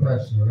under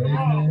pressure.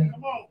 Amen.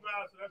 Come on,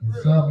 Pastor. And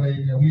That's some,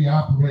 amen, we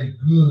operate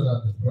good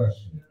under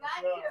pressure.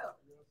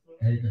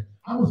 Amen.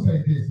 I would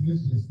say this. This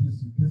is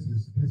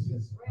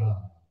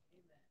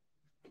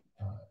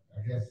I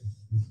guess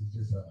this is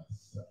just a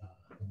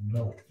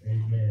note.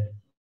 Amen.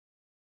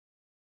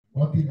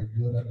 One thing that's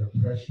good under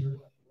pressure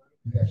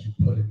is that you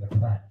put into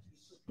practice.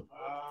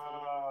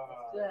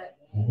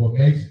 What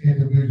makes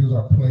individuals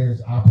or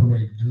players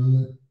operate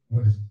good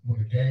when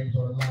the game's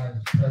on the line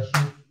is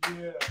pressure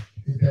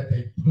is that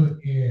they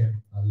put in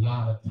a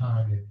lot of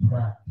time in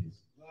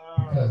practice.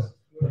 Because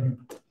when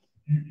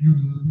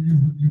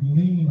you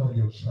lean on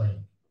your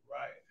training.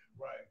 Right.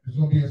 There's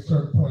gonna be a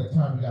certain point in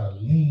time you gotta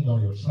lean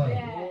on your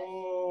training.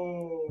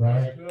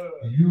 Right?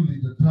 And usually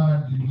the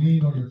time you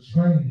lean on your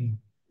training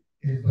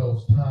is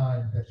those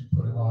times that you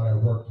put in all that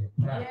work in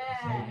practice.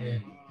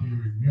 Amen. You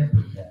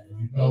remember that. And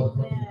you know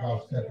the thing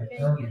about Stephen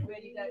Curry.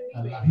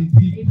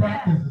 He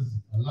practices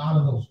a lot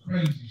of those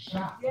crazy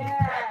shots.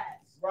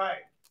 Right.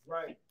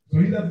 So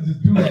he doesn't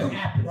just do that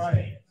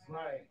happenstance.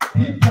 Right.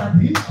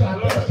 He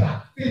shot that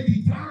shot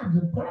 50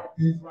 times in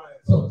practice.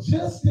 So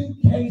just in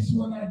case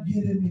when I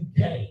get in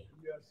the game,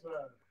 Yes,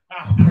 sir.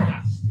 I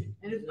practiced it.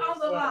 And it's on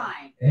the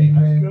line.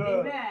 Amen.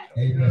 Amen.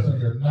 Amen. So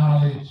your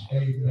knowledge,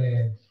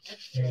 amen,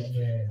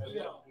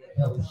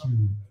 helps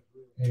you,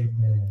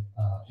 amen,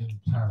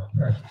 in time of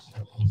pressure.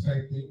 So the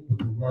same thing with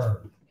the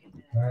word,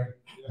 right?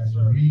 As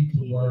you read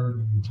the word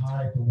and you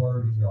hide the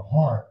word in your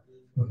heart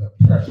when the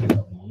pressure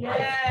of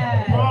life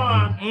comes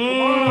upon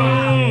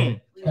you.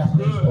 That's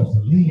what you're supposed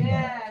to lean on.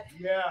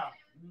 Yeah.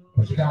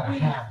 But you gotta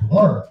have the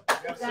word.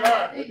 Yes,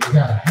 sir. You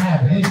gotta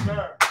have it in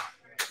you.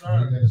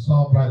 Amen. The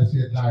songwriter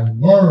said, "Thy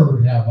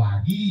word have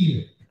I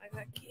hid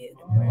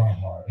in my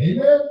heart."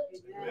 Amen.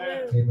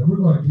 Amen. We're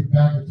going to get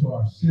back into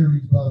our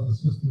series,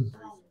 brothers and sisters,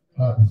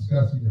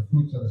 discussing the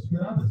fruits of the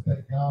Spirit. I just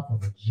thank God for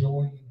the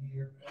joy in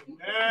here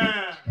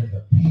and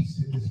the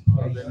peace in this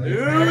place.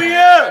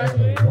 Hallelujah.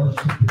 And the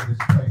worship in this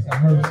place. I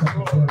heard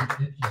something very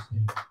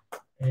interesting.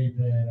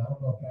 Amen. I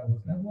don't know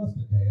if that was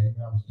the day. Amen.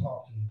 I was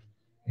talking,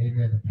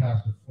 amen, to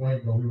Pastor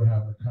Fuego. We were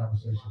having a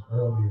conversation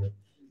earlier.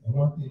 And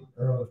one thing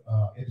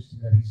interesting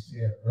that he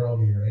said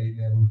earlier,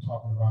 amen, we were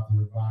talking about the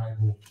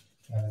revival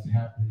that is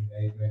happening,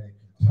 amen,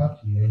 in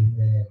Kentucky,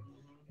 amen.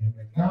 And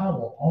God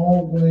will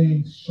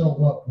always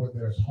show up where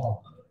there's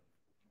hunger.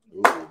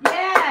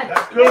 Yes.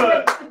 That's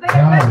good.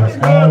 God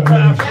will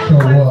always show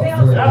up where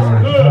there's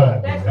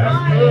hunger. That's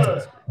Amen.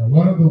 good. And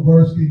one of the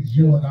worst things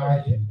you and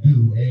I can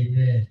do,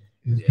 amen,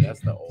 is get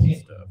that's the old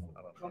content. stuff.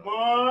 Come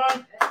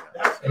on.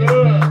 That's good.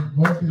 Amen.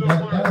 One thing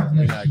that'll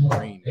mess you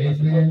up.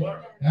 Amen.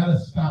 That'll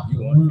stop the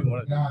move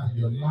of God in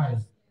your life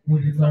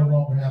when you no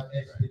longer have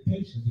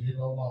expectations and you're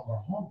no longer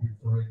hungry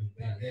for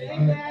anything.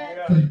 Amen.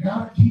 So you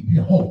gotta keep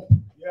your hope.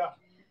 Yeah.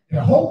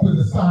 Your hope is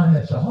a sign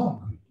that you're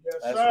hungry. Yes,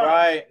 That's sir.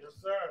 right. Yes,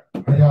 sir.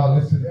 Are y'all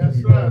listening Yes, to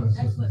me, sir. brothers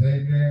and sisters?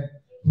 Amen.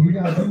 So we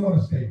want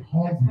to stay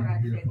hungry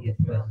here for the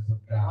presence of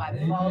God. Why they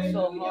fall Amen. so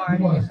We hard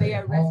want to if stay they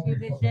are rescue hungry for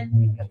the mission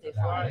move because of they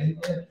God. fall. Amen.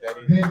 That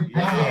is- Then I God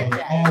said will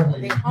that. always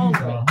They meet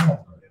hungry. our hunger.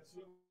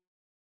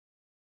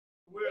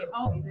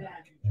 Oh, Amen.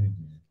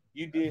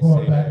 You did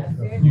Going say back that. to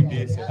the You fruits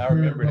did of the say. I Spirit,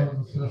 remember that.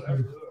 brothers and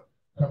sisters,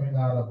 coming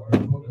out of the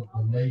book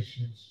of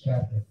Galatians,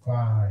 chapter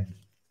 5,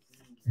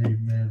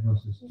 amen,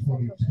 verses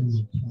 22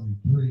 and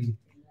 23,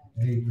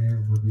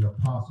 amen, where the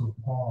Apostle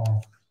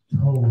Paul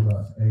told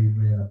us,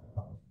 amen,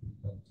 about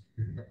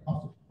the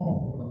Apostle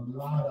Paul wrote a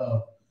lot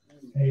of,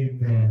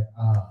 amen,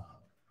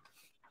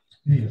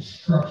 the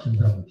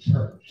instructions of the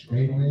church,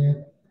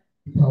 amen.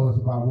 He told us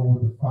about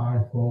what was the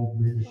fivefold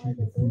ministry,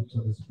 the fruits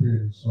of the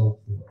Spirit, and so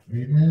forth,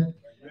 amen.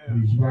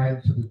 And he's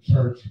writing to the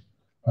church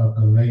of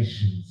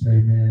Galatians.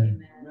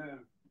 Amen. Amen.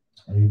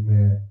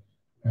 Amen.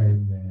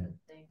 Amen.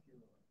 thank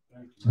you.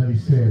 And he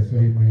says,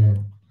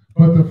 amen.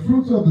 But the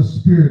fruits of the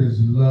Spirit is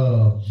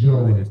love,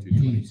 joy,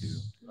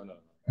 peace.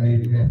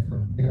 Amen.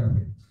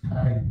 Forbearance,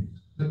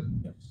 kindness,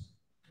 goodness,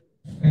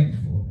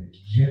 faithfulness,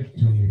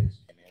 gentleness,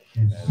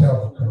 and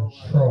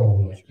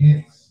self-control.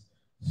 Against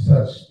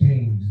such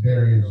things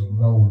there is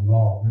no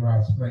law. Remember, I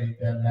explained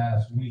that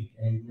last week.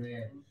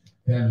 Amen.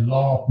 That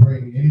law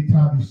brings,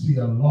 anytime you see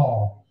a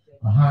law,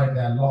 behind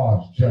that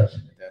law is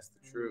judgment. That's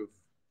the truth.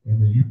 And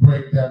when you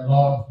break that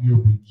law,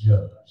 you'll be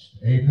judged.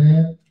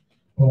 Amen.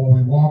 But when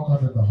we walk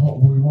under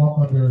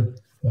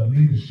the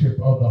leadership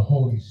of the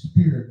Holy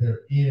Spirit,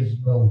 there is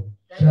no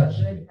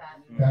judgment.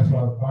 That's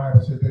why the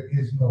Bible says there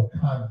is no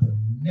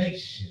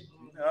condemnation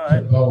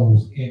to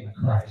those in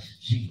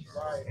Christ Jesus.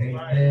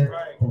 Amen.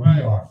 For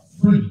we are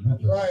free. Who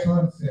the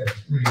Son sets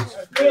free is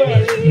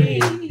free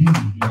indeed.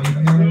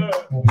 Amen.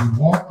 When we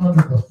walk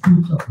under the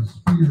fruits of the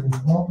Spirit, we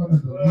walk under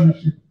the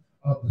leadership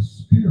of the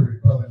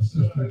Spirit, brothers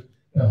and sisters,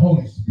 the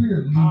Holy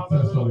Spirit leads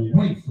us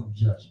away from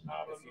judgment.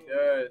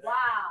 Wow.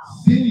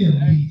 Sin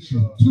leads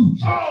you to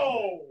judgment.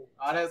 Oh,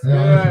 that's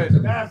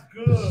good. That's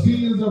good. The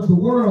sins of the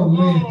world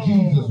led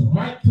Jesus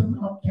right to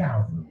Mount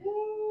Calvary.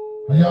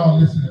 Are y'all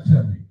listening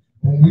to me?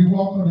 When we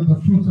walk under the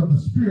fruits of the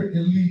Spirit,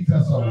 it leads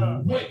us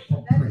away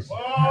from prison.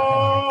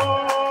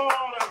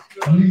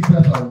 It leads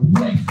us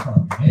away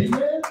from it.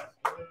 Amen?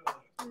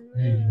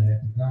 Amen.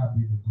 To God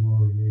be the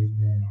glory.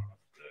 Amen.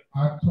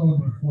 I told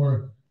you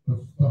before,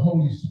 the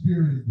Holy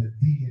Spirit is the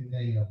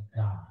DNA of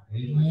God.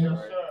 Amen?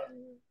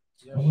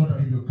 I want to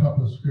give you a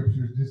couple of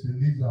scriptures.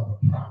 These are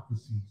the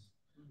prophecies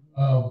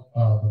of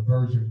the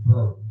virgin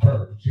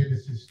birth.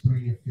 Genesis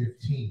 3 and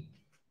 15.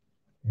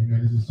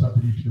 Amen. This is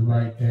something you should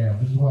write down.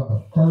 This is one of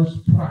the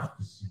first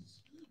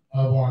prophecies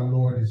of our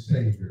Lord and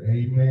Savior.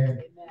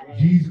 Amen.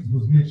 Jesus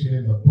was mentioned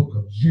in the book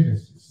of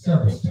Genesis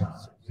several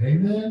times.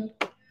 Amen.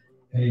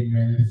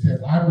 Amen. And it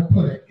says, I will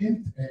put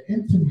an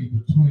enmity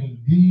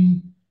between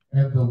thee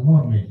and the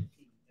woman,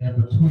 and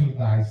between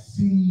thy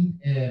seed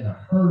and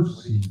her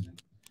seed.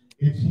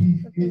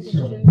 It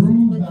shall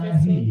bruise thy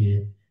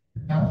head,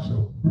 thou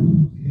shalt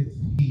bruise its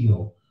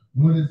heel.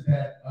 What is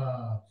that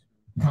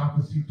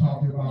prophecy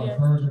talking about? A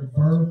virgin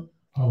birth?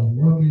 A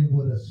woman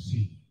with a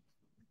seed.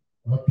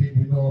 One thing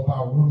we know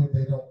about women,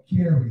 they don't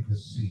carry the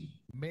seed.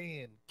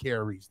 Man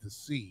carries the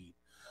seed.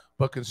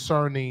 But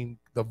concerning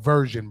the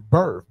virgin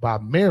birth by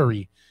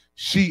Mary,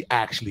 she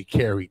actually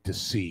carried the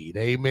seed.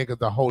 Amen. Because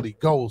the Holy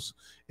Ghost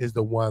is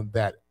the one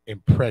that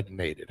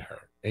impregnated her.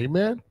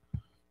 Amen.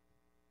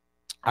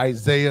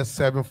 Isaiah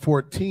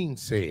 7:14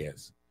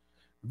 says,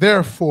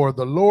 therefore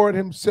the Lord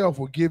himself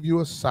will give you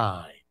a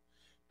sign.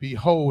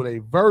 Behold, a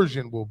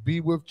virgin will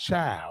be with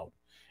child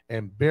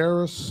and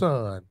bear a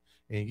son,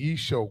 and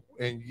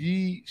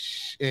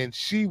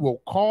she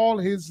will call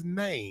his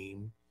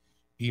name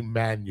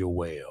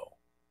Emmanuel.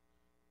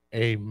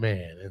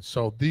 Amen. And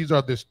so these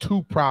are these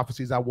two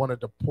prophecies I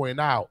wanted to point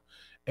out.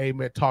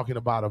 Amen. Talking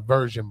about a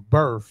virgin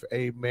birth.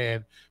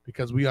 Amen.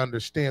 Because we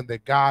understand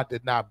that God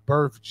did not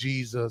birth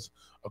Jesus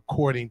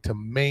according to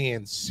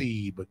man's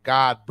seed, but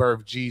God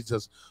birthed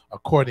Jesus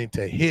according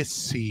to his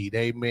seed.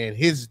 Amen.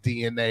 His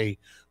DNA,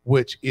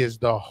 which is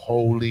the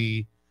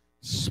Holy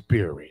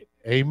Spirit.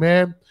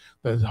 Amen.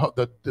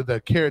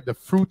 The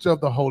fruits of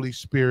the Holy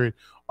Spirit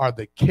are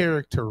the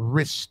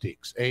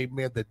characteristics.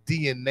 Amen. The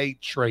DNA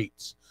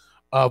traits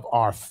of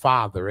our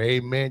Father.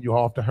 Amen. You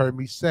often heard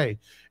me say,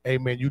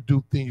 amen, you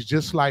do things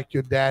just like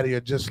your daddy or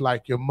just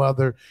like your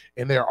mother,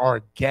 and they're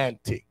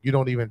organic. You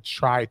don't even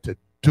try to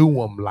do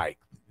them like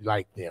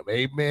them.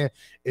 Amen.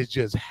 It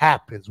just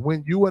happens.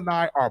 When you and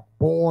I are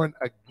born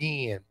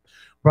again,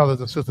 brothers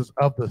and sisters,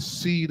 of the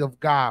seed of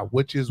God,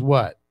 which is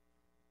what?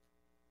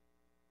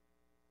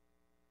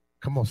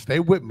 Come on, stay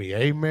with me.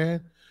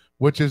 Amen.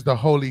 Which is the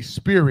Holy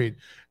Spirit.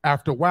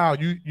 After a while,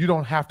 you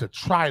don't have to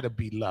try to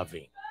be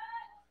loving.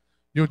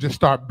 You'll just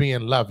start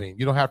being loving.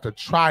 You don't have to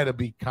try to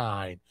be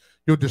kind.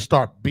 You'll just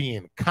start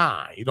being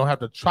kind. You don't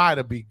have to try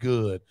to be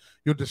good.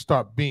 You'll just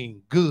start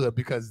being good,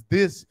 because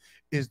this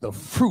is the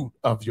fruit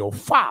of your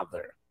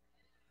Father.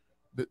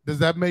 Does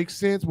that make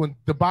sense? When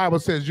the Bible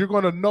says you're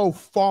going to know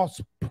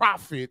false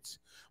prophets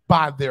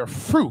by their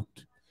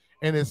fruit,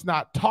 and it's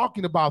not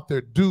talking about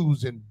their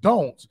do's and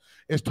don'ts.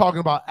 It's talking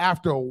about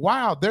after a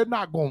while, they're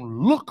not going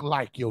to look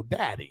like your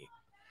daddy.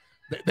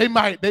 They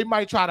might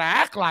try to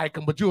act like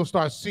him, but you'll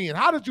start seeing,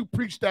 how did you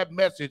preach that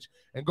message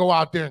and go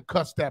out there and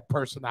cuss that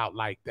person out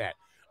like that?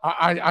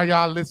 Are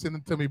y'all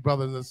listening to me,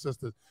 brothers and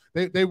sisters?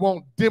 They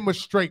won't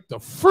demonstrate the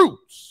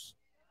fruits.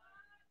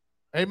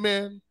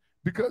 Amen.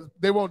 Because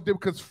they won't,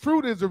 because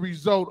fruit is a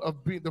result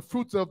of being, the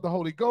fruits of the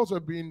Holy Ghost are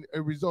being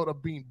a result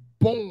of being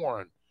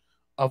born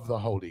of the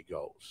Holy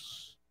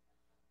Ghost.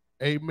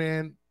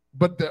 Amen.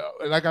 But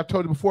like I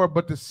told you before,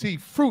 but to see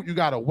fruit, you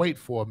got to wait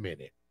for a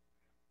minute.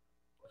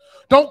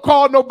 Don't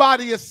call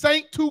nobody a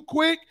saint too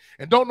quick,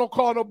 and don't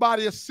call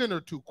nobody a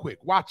sinner too quick.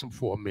 Watch them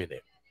for a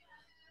minute.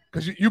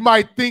 Because you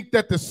might think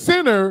that the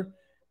sinner,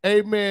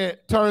 amen,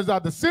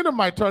 the sinner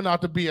might turn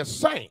out to be a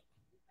saint.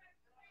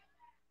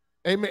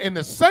 Amen. And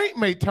the saint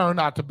may turn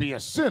out to be a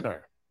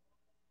sinner.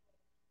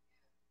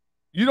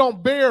 You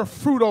don't bear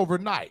fruit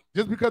overnight.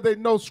 Just because they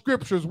know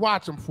scriptures,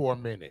 watch them for a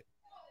minute.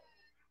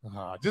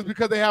 Just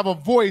because they have a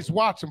voice,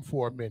 watch them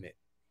for a minute.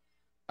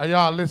 Are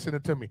y'all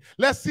listening to me?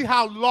 Let's see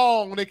how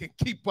long they can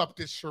keep up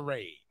this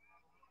charade.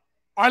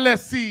 Or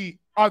let's see,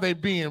 are they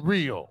being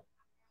real?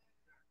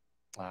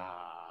 Are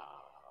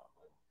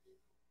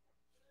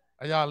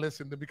y'all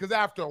listening to me? Because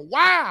after a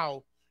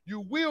while, you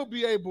will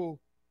be able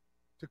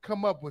to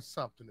come up with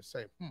something to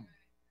say,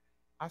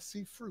 I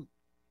see fruit.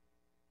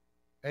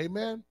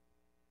 Amen.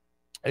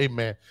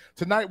 Amen.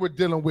 Tonight we're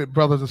dealing with,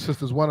 brothers and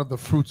sisters, one of the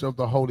fruits of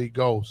the Holy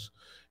Ghost.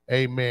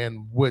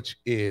 Amen. Which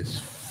is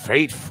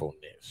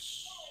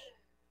faithfulness.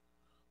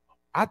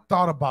 I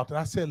thought about that.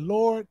 I said,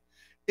 Lord,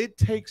 it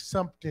takes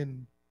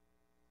something.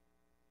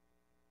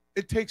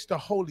 It takes the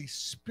Holy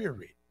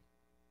Spirit.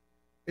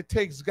 It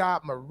takes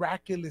God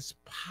miraculous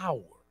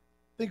power.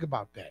 Think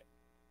about that.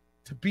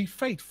 To be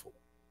faithful.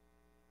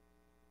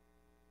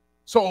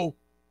 So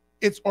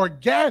it's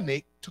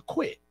organic to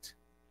quit.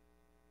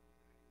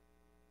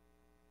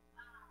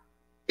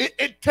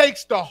 It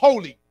takes the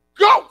Holy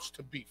Ghost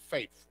to be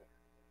faithful.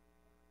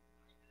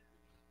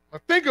 Now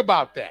think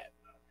about that.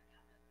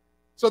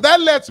 So that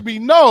lets me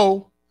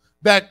know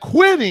that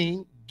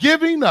quitting,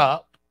 giving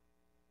up,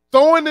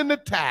 throwing in the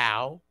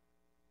towel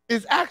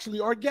is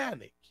actually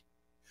organic.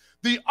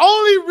 The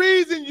only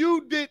reason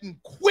you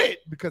didn't quit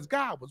because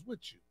God was with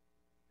you.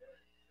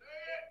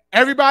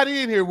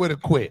 Everybody in here would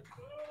have quit.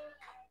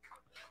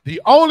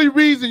 The only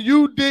reason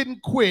you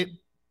didn't quit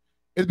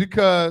is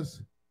because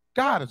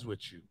God is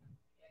with you.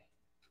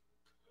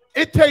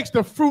 It takes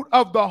the fruit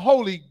of the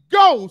Holy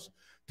Ghost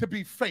to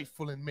be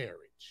faithful in marriage.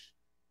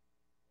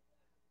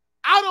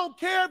 I don't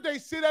care if they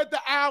sit at the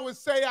hour and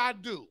say I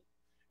do.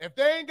 If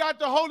they ain't got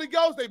the Holy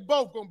Ghost, they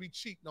both going to be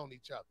cheating on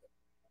each other.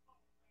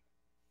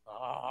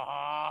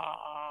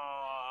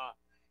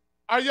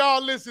 Are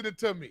y'all listening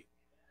to me?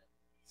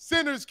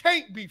 Sinners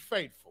can't be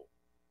faithful.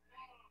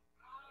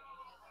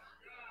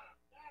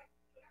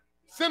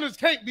 Sinners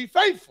can't be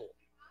faithful.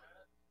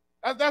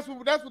 That's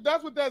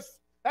what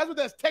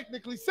that's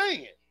technically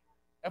saying.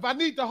 If I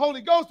need the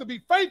Holy Ghost to be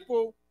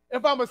faithful,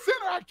 if I'm a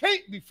sinner, I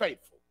can't be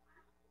faithful.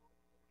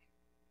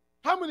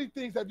 How many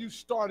things have you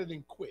started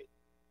and quit?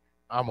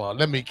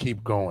 Let me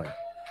keep going.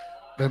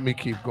 Let me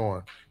keep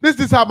going. This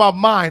is how my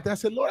mind, I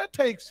said, Lord,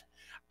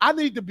 I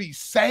need to be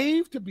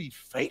saved to be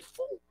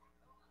faithful.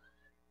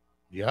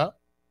 Yeah.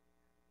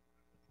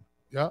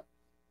 Yeah.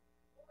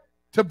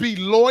 To be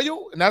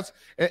loyal. And that's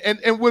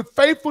and what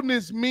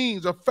faithfulness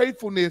means, or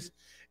faithfulness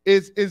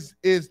is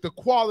the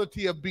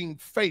quality of being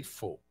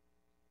faithful.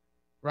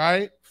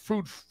 Right?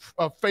 Fruit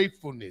of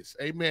faithfulness.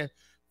 Amen.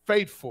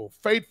 Faithful,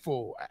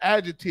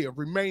 adjective,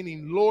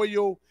 remaining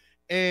loyal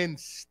and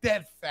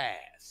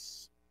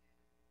steadfast.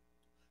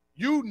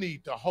 You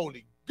need the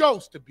Holy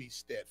Ghost to be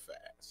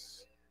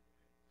steadfast.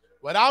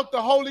 Without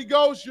the Holy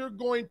Ghost, you're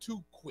going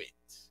to quit.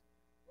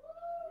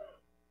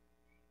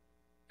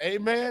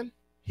 Amen.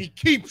 He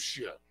keeps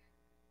you.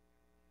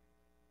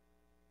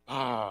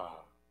 I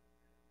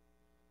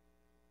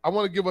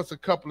want to give us a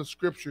couple of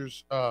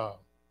scriptures.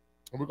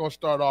 And we're going to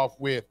start off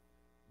with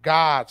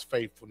God's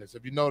faithfulness.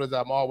 If you notice,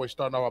 I'm always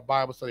starting off our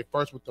Bible study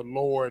first with the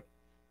Lord,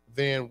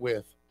 then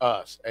with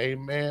us.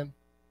 Amen.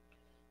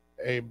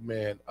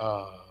 Amen.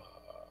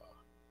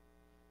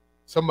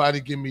 Somebody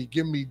give me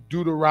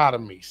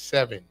Deuteronomy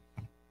 7.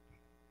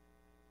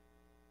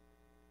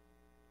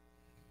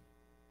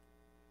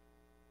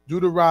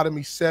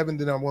 Deuteronomy 7,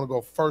 then I want to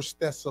go 1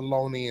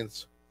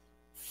 Thessalonians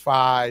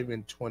 5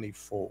 and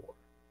 24.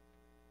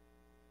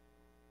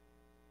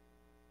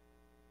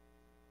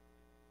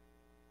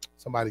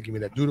 Somebody give me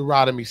that.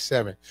 Deuteronomy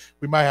 7.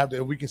 We might have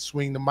to, we can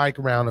swing the mic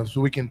around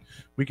so we can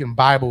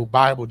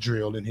Bible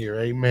drill in here.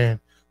 Amen.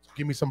 So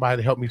give me somebody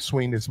to help me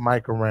swing this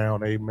mic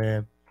around.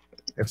 Amen.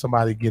 If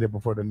somebody get it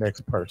before the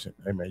next person.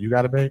 Amen. You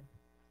got it, babe?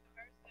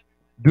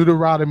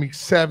 Deuteronomy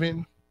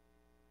 7.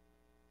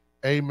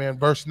 Amen.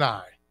 Verse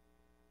 9.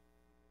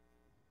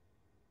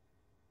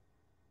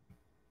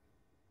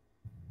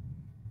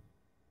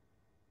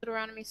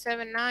 Deuteronomy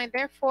 7:9.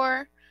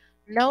 Therefore,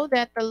 know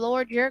that the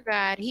Lord your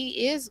God,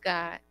 he is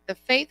God, the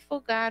faithful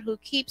God who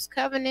keeps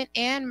covenant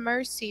and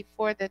mercy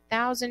for the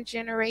 1,000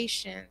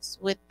 generations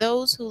with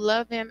those who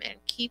love him and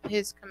keep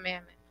his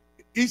commandment.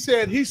 He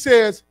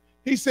says,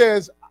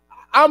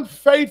 I'm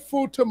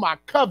faithful to my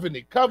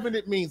covenant.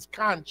 Covenant means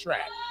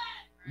contract,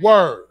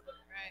 word.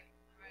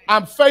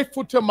 I'm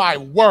faithful to my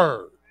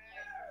word.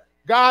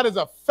 God is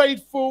a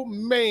faithful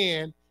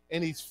man,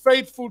 and he's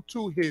faithful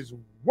to his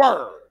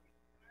word.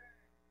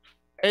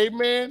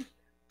 Amen.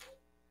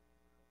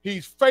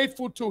 He's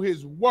faithful to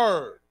his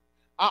word.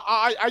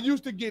 I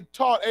used to get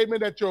taught,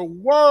 amen, that your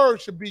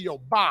word should be your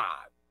bond.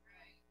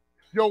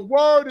 Your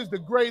word is the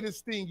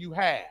greatest thing you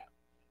have.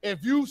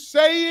 If you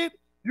say it,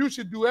 you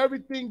should do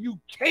everything you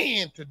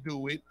can to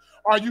do it,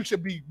 or you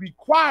should be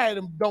quiet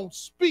and don't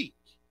speak.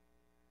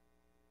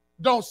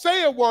 Don't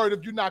say a word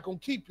if you're not going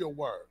to keep your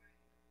word.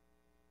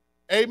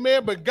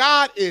 Amen. But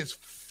God is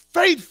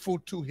faithful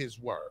to his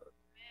word.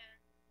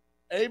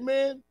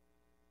 Amen.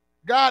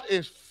 God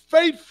is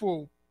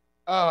faithful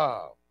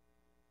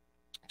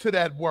to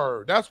that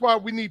word. That's why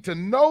we need to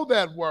know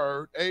that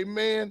word,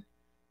 amen,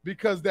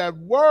 because that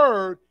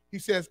word, he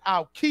says,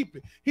 I'll keep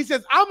it. He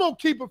says, I'm going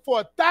to keep it for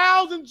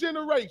 1,000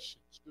 generations.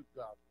 Good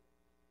God.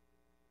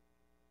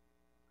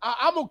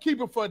 I'm going to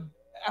keep it for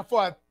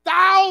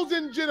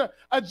 1,000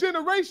 a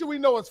generation we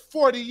know is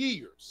 40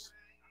 years.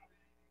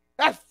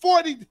 That's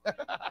 40.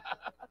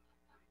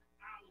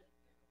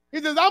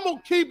 He says, I'm going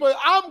to keep it.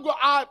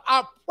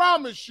 I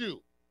promise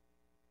you.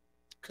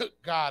 Good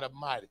God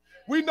Almighty.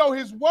 We know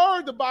his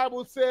word, the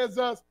Bible says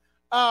us,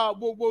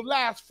 will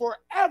last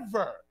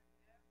forever.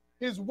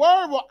 His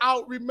word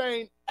will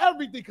remain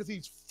everything because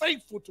he's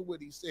faithful to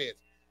what he says.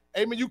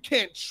 Amen. You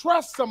can't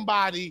trust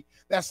somebody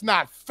that's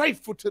not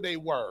faithful to their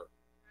word.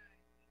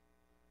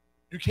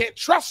 You can't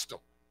trust them.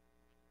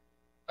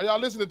 Are y'all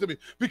listening to me?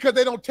 Because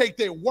they don't take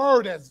their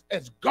word as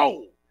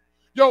gold.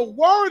 Your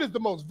word is the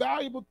most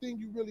valuable thing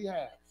you really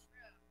have.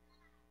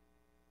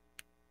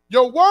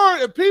 Your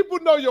word, if people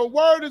know your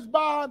word is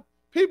bond,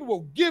 people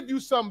will give you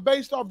something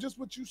based off just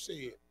what you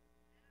said.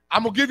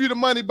 I'm going to give you the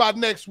money by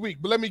next week,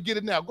 but let me get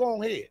it now. Go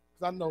on ahead,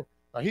 because I know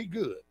he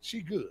good.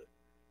 She good.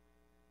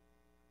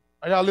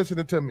 Are y'all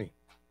listening to me?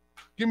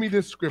 Give me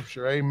this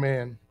scripture,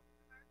 amen.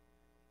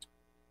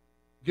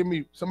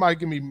 Somebody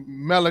give me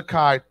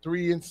Malachi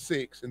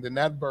 3:6, and then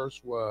that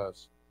verse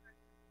was,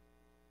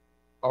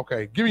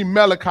 okay, give me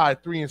Malachi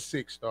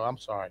 3:6, though. I'm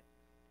sorry.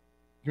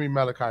 Give me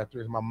Malachi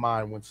 3. My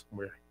mind went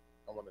somewhere.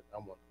 I want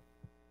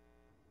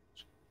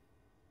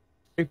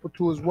faithful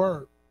to his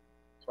word.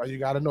 That's why you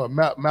got to know it.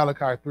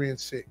 Malachi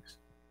 3:6.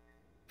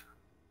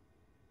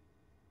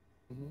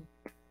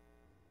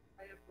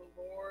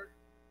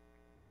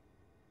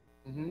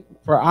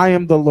 For I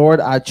am the Lord,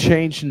 I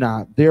change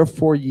not.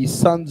 Therefore, ye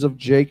sons of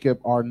Jacob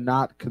are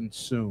not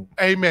consumed.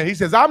 Amen. He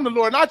says, I'm the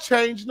Lord, and I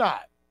change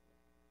not.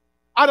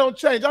 I don't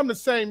change. I'm the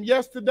same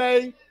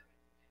yesterday,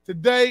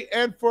 today,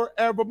 and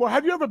forevermore.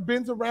 Have you ever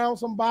been around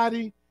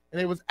somebody and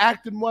they was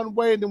acting one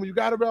way, and then when you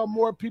got around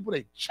more people,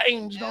 they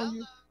changed on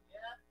you?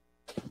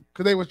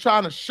 Because they were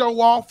trying to show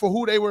off for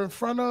who they were in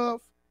front of?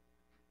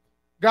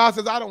 God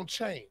says, I don't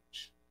change.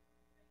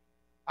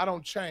 I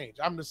don't change.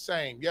 I'm the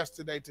same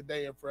yesterday,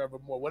 today, and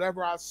forevermore.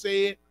 Whatever I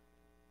said,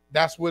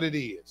 that's what it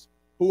is.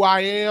 Who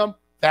I am,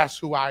 that's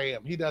who I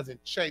am. He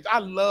doesn't change. I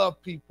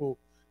love people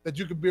that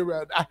you can be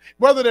around.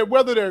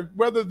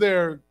 Whether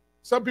they're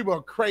some people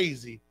are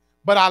crazy,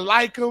 but I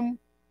like them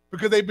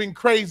because they've been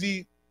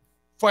crazy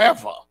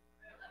forever.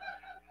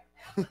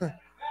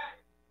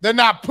 They're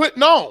not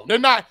putting on.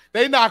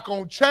 They're not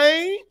gonna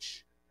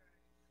change.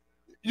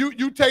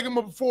 You take them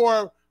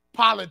before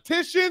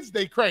politicians,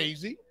 they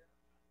crazy.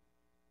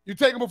 You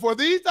take them before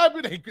these type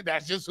of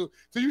that's just who.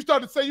 So you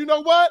start to say, you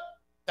know what?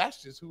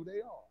 That's just who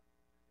they are.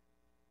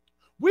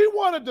 We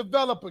want to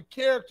develop a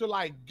character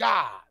like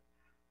God,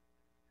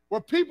 where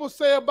people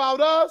say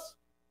about us,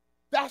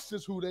 that's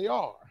just who they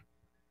are.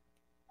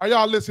 Are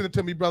y'all listening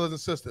to me, brothers and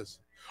sisters?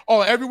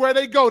 Oh, everywhere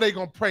they go, they're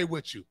going to pray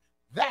with you.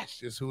 That's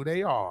just who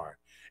they are.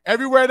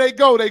 Everywhere they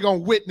go, they're going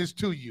to witness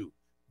to you.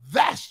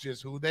 That's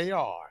just who they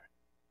are.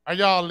 Are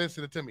y'all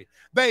listening to me?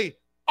 They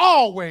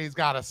always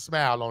got a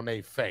smile on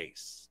their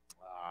face.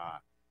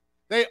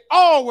 They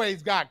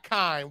always got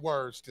kind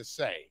words to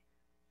say.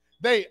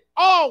 They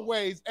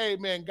always,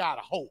 amen, got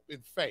hope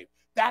and faith.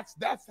 That's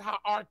how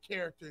our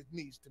character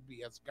needs to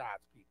be as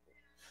God's people.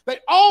 They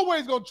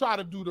always going to try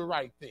to do the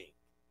right thing.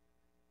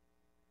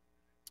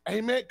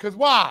 Amen. Because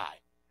why?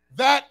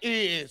 That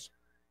is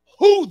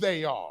who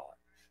they are.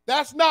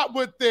 That's not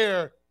what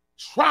they're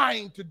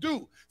trying to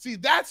do. See,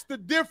 that's the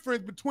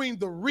difference between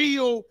the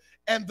real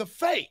and the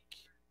fake.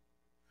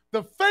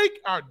 The fake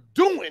are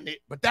doing it,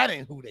 but that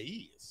ain't who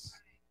they is.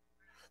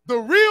 The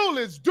real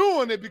is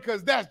doing it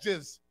because that's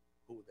just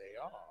who they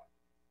are.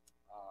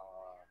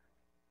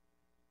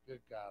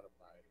 Good God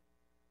Almighty.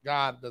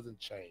 God doesn't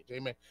change.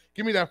 Amen.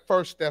 Give me that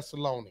 1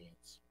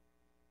 Thessalonians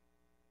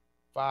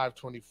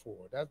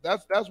 5:24.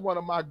 That's one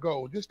of my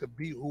goals, just to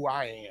be who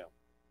I am.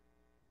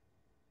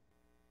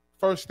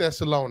 1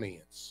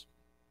 Thessalonians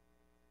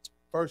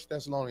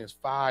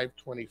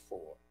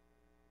 5:24.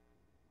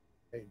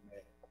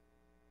 Amen.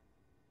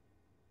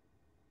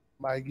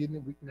 Am I getting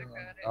it? We can,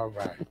 all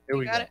right. Here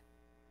we go. Got it.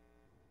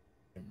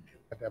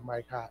 Got that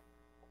mic hot.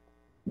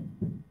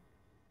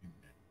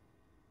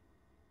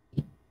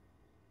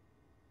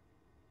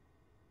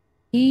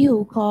 He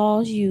who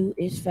calls you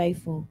is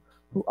faithful,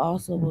 who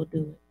also will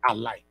do it. I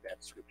like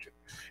that scripture.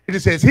 It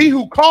just says, he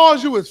who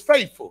calls you is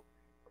faithful,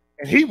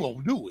 and he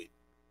will do it.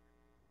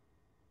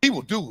 He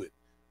will do it.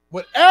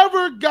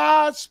 Whatever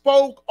God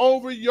spoke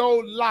over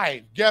your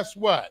life, guess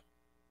what?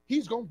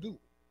 He's going to do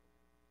it.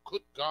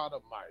 Good God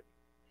Almighty.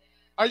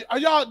 Are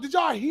y'all, did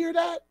y'all hear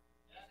that?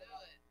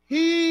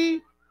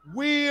 He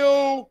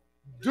will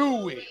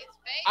do it.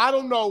 I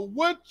don't know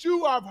what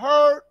you have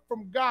heard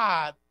from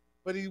God,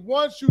 but he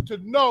wants you to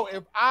know,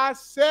 if I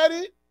said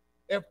it,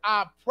 if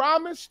I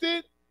promised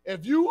it,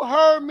 if you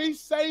heard me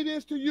say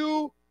this to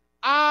you,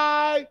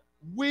 I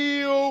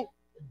will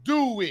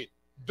do it.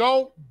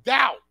 Don't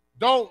doubt.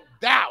 Don't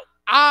doubt.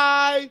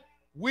 I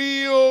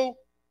will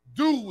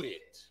do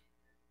it.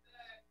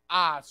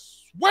 I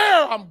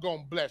swear I'm going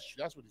to bless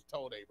you. That's what he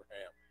told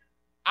Abraham.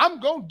 I'm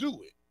going to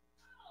do it.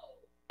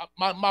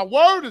 My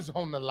word is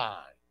on the line.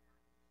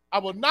 I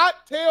will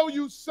not tell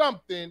you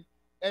something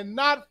and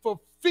not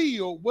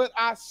fulfill what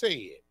I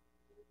said.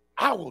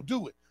 I will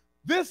do it.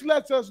 This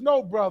lets us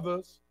know,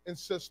 brothers and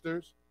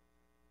sisters,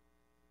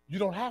 you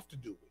don't have to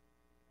do it.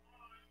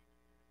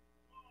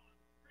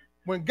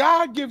 When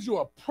God gives you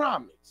a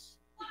promise,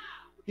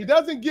 he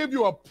doesn't give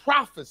you a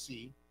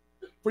prophecy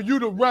for you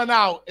to run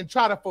out and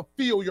try to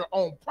fulfill your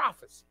own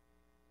prophecy.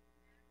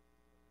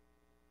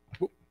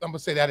 I'm going to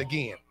say that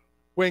again.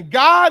 When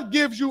God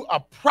gives you a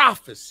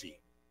prophecy,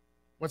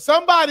 when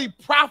somebody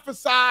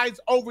prophesies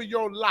over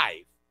your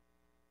life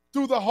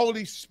through the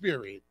Holy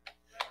Spirit,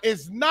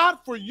 it's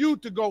not for you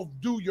to go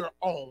do your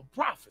own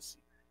prophecy.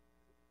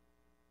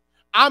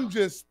 I'm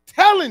just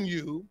telling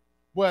you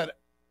what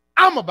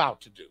I'm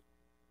about to do.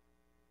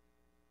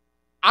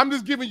 I'm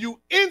just giving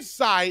you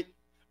insight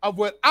of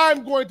what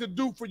I'm going to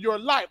do for your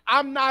life.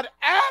 I'm not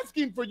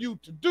asking for you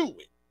to do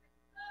it.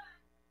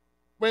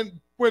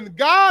 When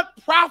God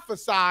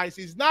prophesies,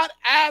 he's not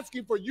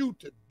asking for you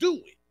to do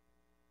it.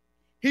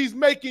 He's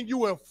making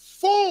you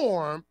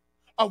informed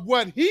of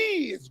what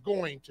he is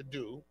going to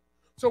do.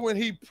 So when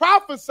he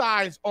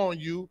prophesies on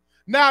you,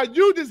 now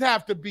you just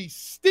have to be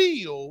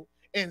still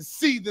and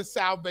see the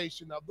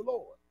salvation of the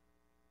Lord.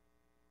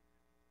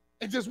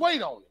 And just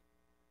wait on it.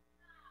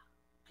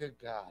 Good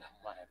God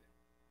Almighty.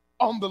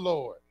 On the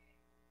Lord.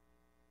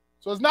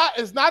 So it's not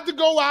to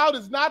go out,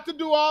 it's not to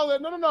do all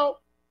that. No.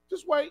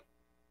 Just wait.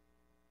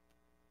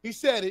 He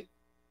said it,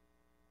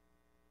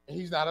 and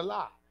he's not a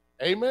lie.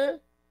 Amen.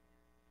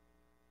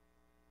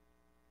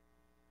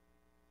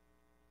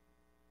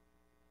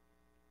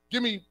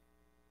 Give me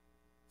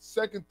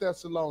 2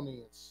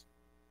 Thessalonians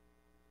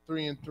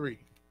 3:3.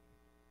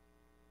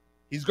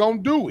 He's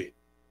going to do it.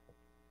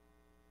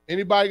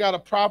 Anybody got a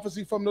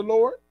prophecy from the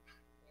Lord?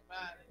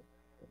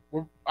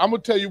 Well, I'm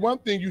going to tell you one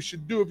thing you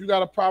should do if you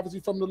got a prophecy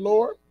from the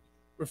Lord.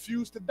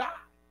 Refuse to die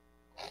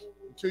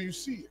until you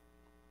see it.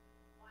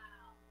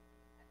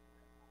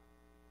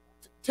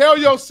 Tell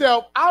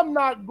yourself, I'm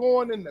not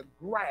going in the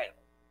ground.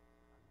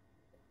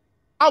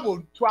 I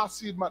will try to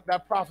see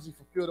that prophecy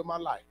fulfilled in my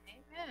life.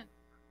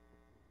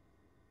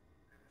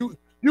 Amen.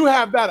 You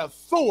have that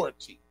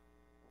authority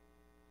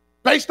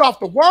based off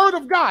the word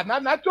of God,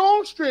 not your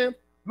own strength.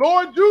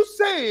 Lord, you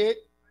said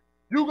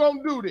you're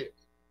going to do this.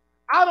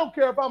 I don't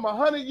care if I'm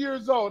 100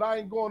 years old. I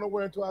ain't going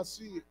nowhere until I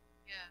see it.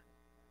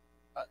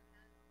 Yeah.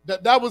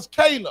 That was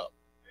Caleb.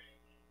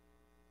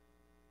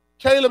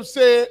 Caleb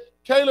said,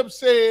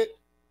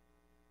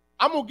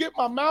 I'm going to get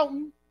my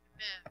mountain.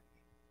 Amen.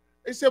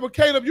 They said, well,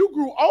 Caleb, you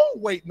grew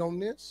old waiting on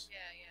this. Yeah.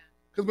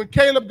 Because when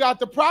Caleb got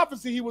the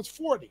prophecy, he was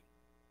 40.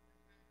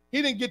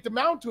 He didn't get the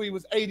mountain until he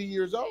was 80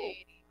 years old.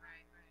 80,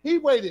 right. He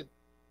waited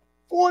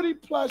 40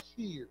 plus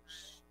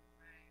years.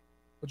 Right.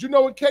 But you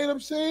know what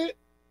Caleb said?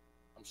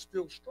 I'm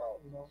still strong,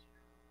 you know.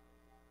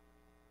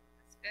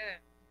 That's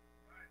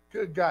good.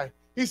 Good guy.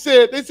 They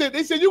said,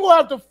 you're going to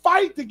have to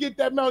fight to get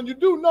that mountain. You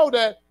do know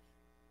that.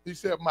 He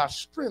said, my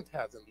strength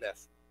hasn't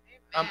left me.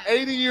 I'm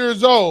 80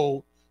 years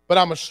old, but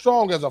I'm as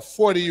strong as a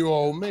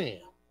 40-year-old man.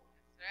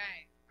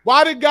 Right.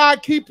 Why did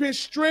God keep his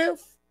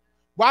strength?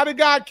 Why did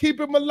God keep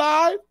him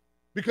alive?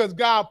 Because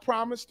God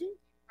promised him.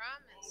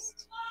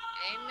 Promised.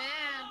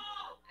 Amen.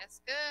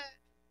 That's good.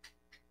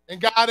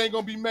 And God ain't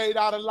going to be made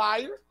out a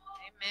liar.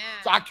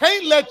 Amen. So I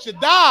can't let you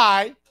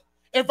die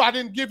if I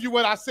didn't give you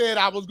what I said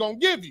I was going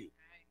to give you.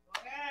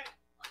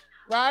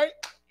 Right?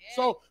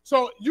 Yeah.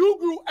 So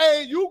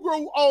you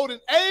grew old in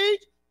age,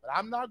 but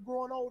I'm not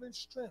growing old in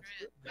strength.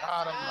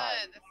 God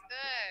Almighty.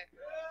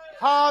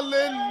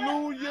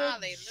 Hallelujah,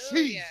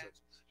 Jesus.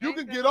 You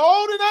can get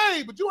old in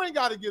age, but you ain't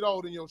got to get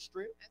old in your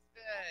strength. That's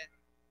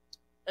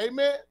good.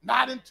 Amen.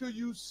 Not until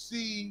you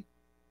see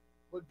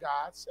what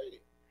God said.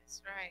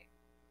 That's right.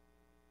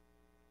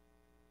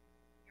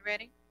 You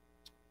ready?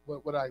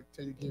 What I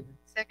tell you, give you?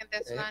 2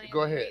 Thessalonians.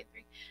 Go ahead.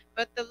 3.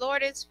 But the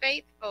Lord is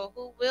faithful,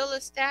 who will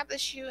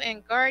establish you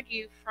and guard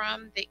you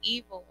from the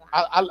evil one.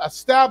 I'll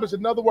establish,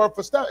 another word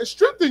for establish,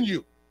 strengthen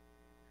you.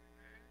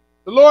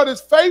 The Lord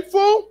is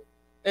faithful,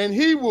 and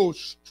he will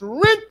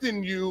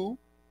strengthen you,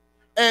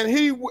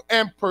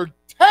 and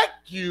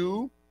protect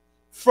you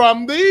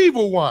from the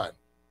evil one.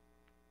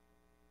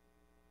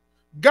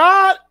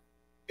 God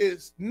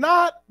is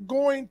not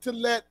going to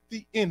let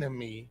the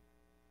enemy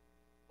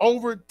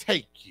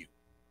overtake you.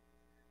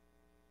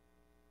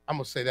 I'm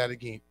going to say that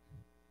again.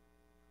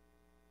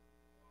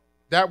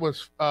 That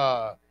was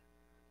 3:3.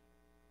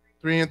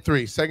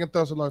 2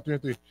 Thessalonians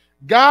 3:3.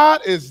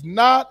 God is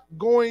not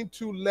going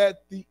to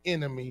let the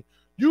enemy.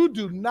 You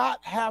do not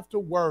have to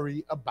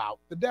worry about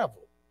the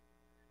devil,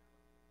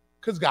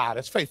 because God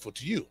is faithful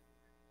to you.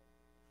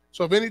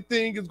 So if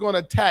anything is going to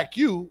attack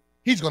you,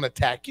 he's going to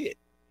attack it.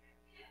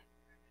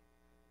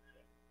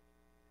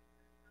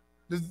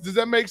 Does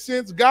that make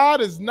sense?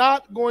 God is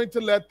not going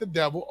to let the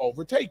devil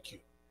overtake you.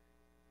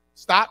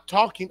 Stop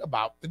talking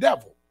about the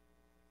devil.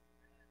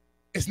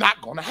 It's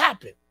not going to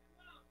happen.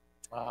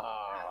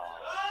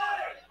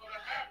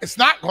 It's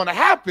not going to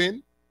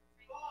happen.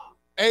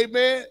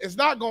 Amen. It's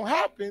not going to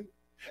happen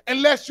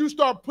unless you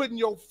start putting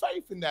your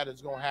faith in that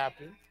it's going to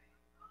happen.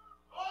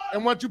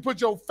 And once you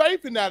put your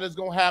faith in that it's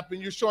going to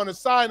happen, you're showing a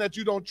sign that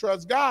you don't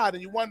trust God,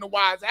 and you wonder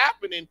why it's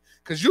happening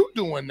because you're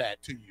doing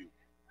that to you.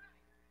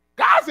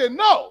 God said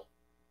no,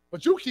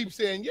 but you keep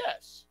saying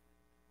yes.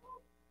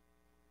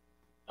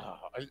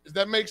 Does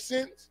that make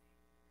sense?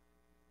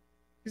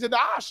 He said,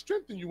 I'll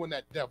strengthen you when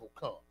that devil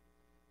comes.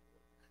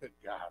 Good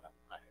God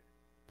Almighty.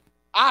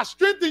 I'll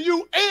strengthen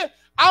you, and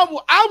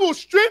I will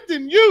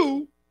strengthen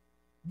you,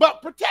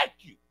 but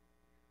protect you.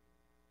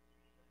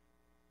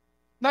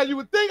 Now, you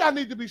would think I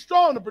need to be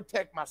strong to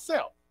protect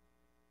myself.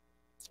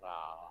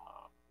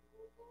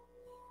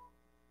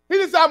 He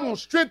says, I'm going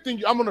to strengthen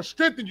you. I'm going to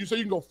strengthen you so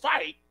you can go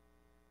fight.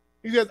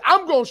 He says,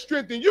 I'm going to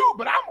strengthen you,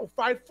 but I'm going to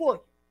fight for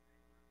you.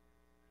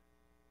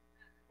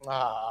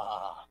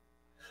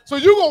 So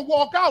you're going to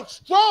walk out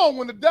strong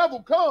when the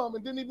devil comes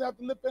and didn't even have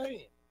to lift a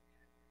hand.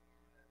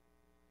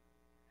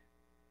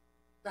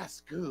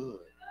 That's good.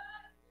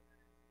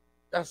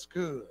 That's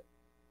good.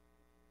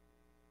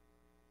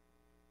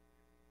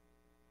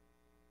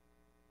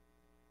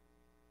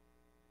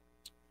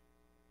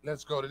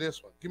 Let's go to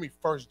this one. Give me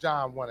 1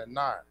 John 1 and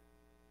 9.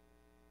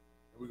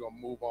 And we're going to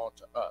move on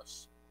to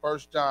us. 1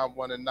 John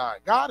 1 and 9.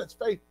 God is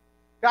faithful.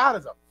 God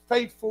is a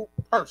faithful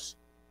person.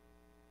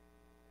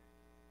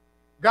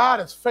 God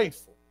is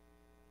faithful.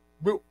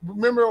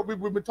 Remember,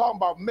 we've been talking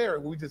about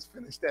marriage. We just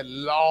finished that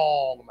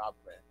long mouth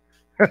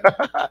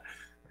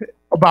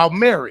about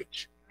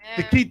marriage. Yeah.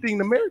 The key thing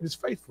to marriage is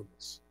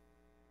faithfulness.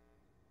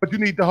 But you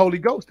need the Holy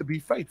Ghost to be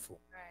faithful.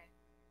 Right.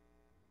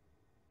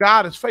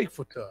 God is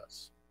faithful to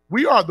us.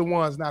 We are the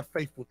ones not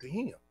faithful to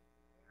him.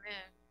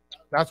 Amen.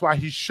 That's why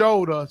he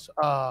showed us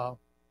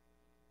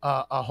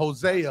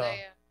Hosea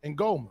and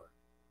Gomer.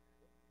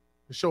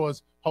 To show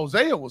us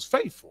Hosea was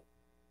faithful.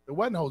 It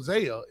wasn't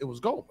Hosea, it was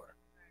Gomer.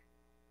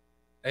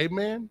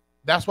 Amen.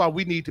 That's why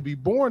we need to be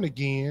born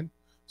again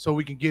so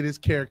we can get his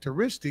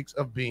characteristics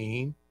of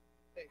being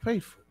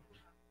faithful.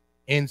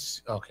 And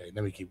okay,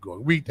 let me keep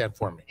going. Read that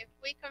for me. If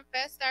we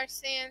confess our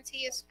sins, he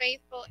is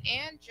faithful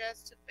and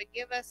just to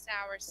forgive us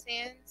our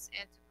sins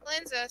and to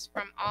cleanse us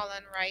from all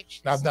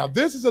unrighteousness. Now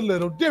this is a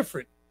little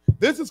different.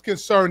 This is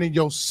concerning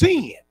your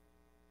sin.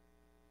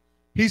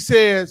 He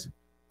says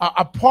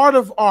a part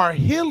of our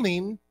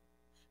healing,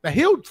 now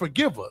he'll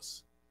forgive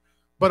us,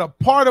 but a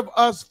part of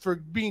us for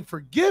being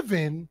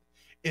forgiven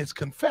is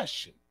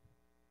confession.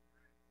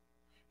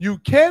 You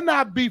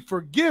cannot be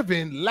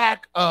forgiven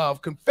lack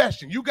of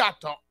confession. You got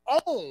to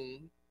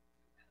own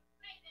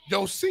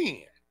your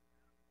sin.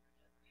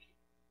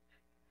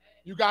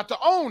 You got to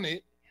own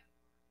it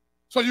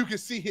so you can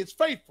see his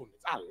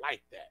faithfulness. I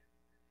like that.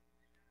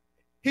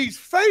 He's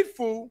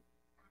faithful.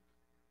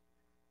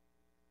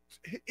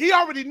 He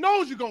already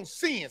knows you're going to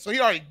sin, so he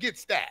already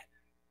gets that.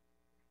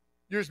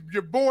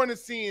 You're born in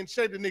sin,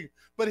 shaped in nigga.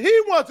 But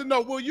he wants to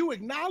know, will you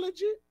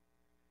acknowledge it?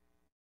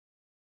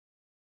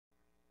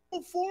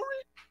 For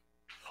it?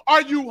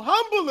 Are you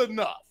humble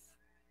enough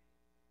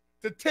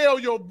to tell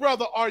your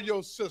brother or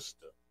your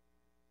sister?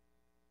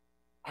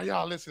 Are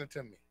y'all listening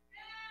to me?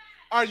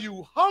 Are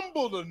you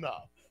humble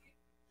enough?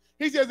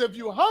 He says, if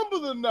you're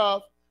humble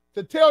enough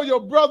to tell your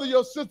brother,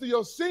 your sister,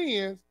 your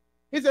sins,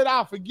 he said,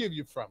 I'll forgive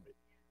you from it.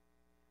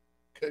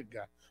 Good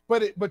God.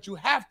 But you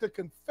have to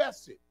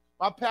confess it.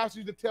 My pastor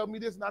used to tell me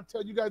this, and I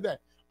tell you guys that.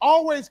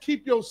 Always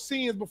keep your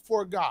sins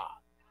before God.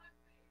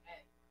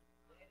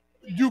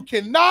 You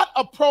cannot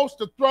approach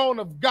the throne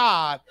of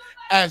God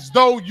as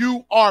though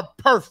you are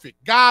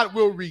perfect. God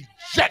will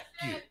reject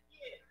you.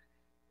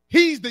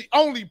 He's the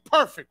only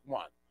perfect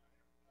one.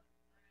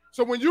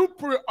 So when you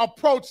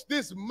approach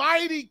this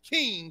mighty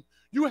king,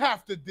 you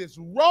have to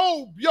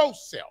disrobe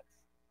yourself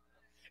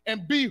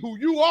and be who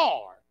you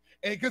are.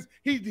 And because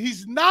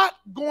he's not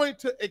going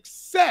to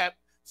accept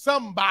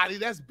somebody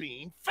that's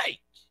being fake.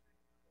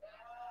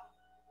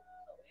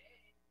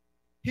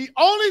 He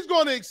only is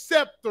going to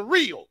accept the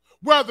real.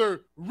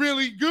 Whether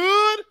really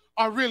good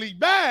or really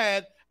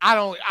bad,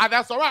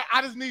 that's all right.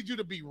 I just need you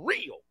to be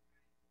real.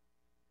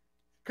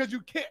 Because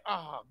you can't,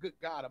 good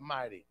God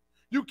Almighty.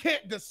 You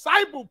can't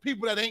disciple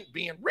people that ain't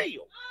being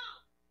real.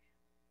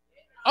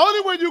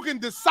 Only way you can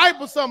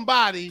disciple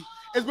somebody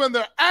is when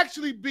they're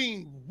actually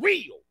being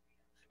real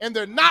and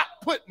they're not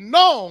putting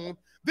on,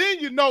 then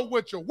you know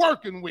what you're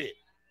working with.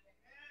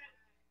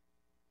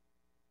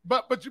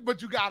 But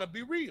you got to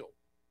be real.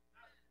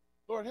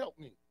 Lord, help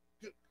me.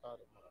 Good God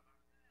Almighty.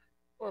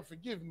 Lord,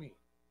 forgive me.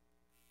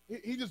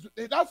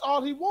 That's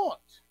all he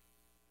wants.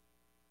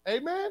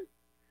 Amen.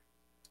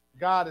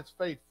 God is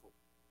faithful.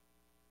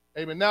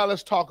 Amen. Now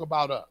let's talk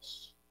about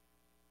us.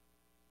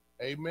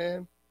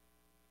 Amen.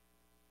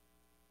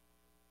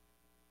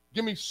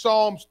 Give me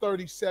Psalms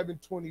 37,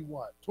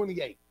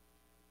 28.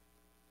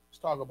 Let's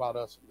talk about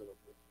us a little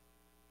bit.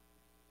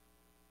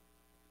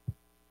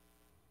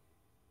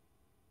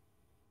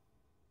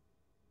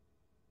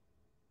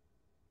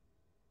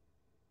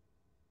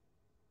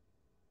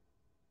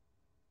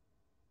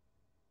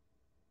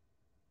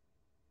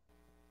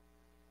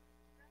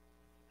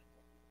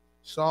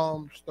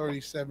 Psalms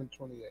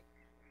 37:28.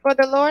 For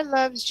the Lord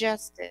loves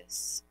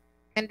justice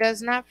and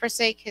does not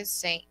forsake his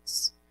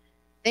saints.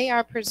 They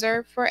are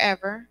preserved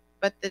forever,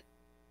 but the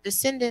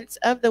descendants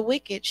of the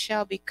wicked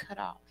shall be cut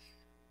off.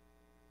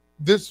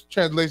 This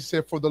translation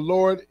said, for the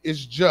Lord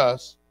is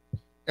just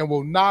and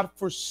will not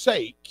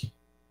forsake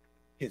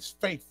his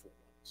faithful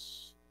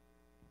ones.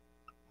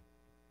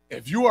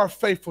 If you are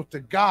faithful to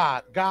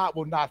God, God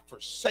will not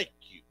forsake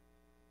you.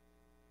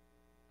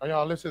 Are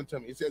y'all listening to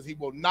me? It says he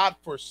will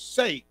not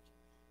forsake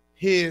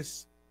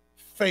his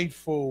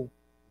faithful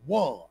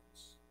ones.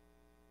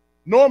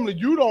 Normally,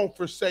 you don't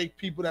forsake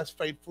people that's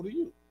faithful to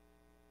you.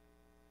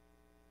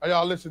 Are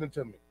y'all listening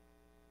to me?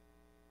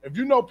 If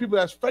you know people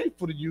that's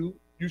faithful to you,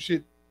 you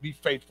should be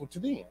faithful to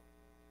them.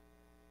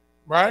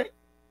 Right? It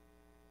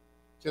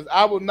says,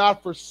 I will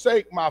not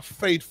forsake my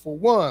faithful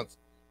ones.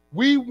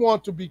 We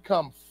want to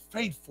become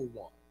faithful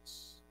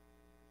ones.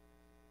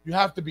 You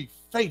have to be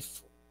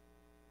faithful.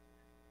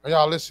 Are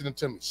y'all listening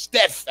to me?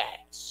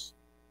 Steadfast.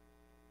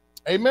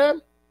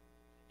 Amen?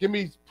 Give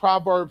me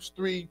Proverbs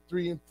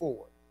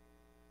 3:3-4.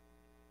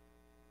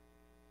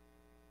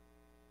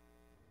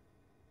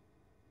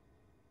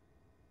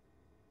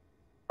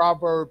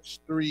 Proverbs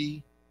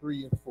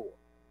 3:3-4.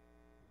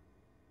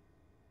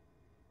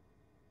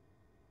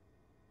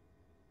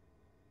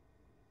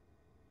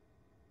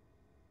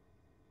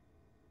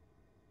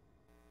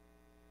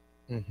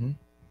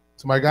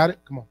 Somebody got it?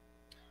 Come on.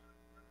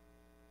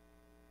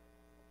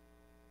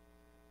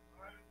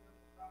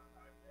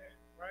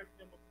 Write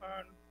them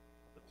upon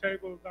the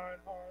table of thine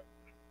heart.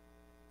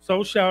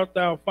 So shalt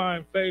thou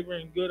find favor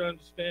and good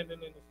understanding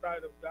in the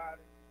sight of God.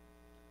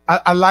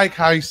 I like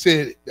how he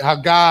said, how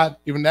God,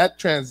 even that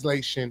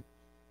translation,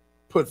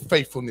 put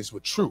faithfulness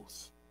with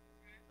truth.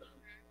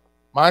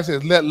 Mine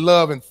says, let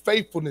love and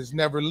faithfulness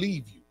never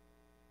leave you.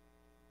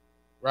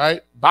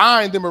 Right?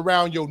 Bind them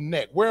around your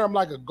neck. Wear them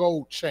like a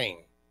gold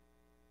chain.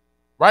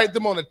 Write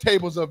them on the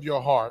tables of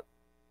your heart.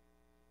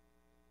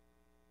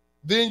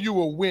 Then you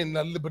will win.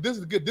 But this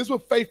is good. This is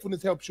what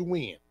faithfulness helps you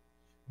win.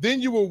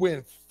 Then you will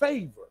win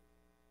favor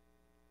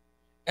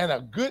and a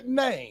good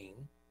name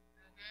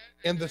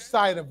in the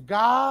sight of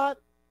God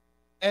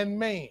and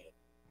man.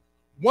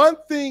 One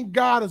thing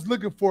God is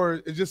looking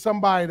for is just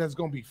somebody that's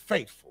going to be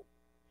faithful.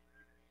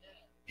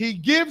 He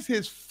gives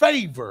his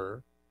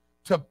favor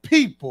to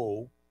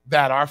people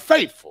that are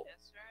faithful.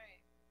 That's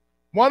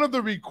right. One of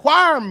the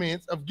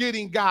requirements of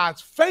getting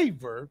God's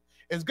favor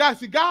is God.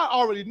 See, God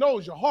already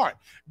knows your heart.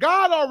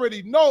 God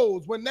already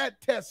knows when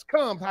that test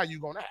comes how you're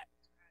going to act.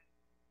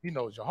 He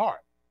knows your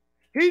heart.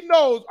 He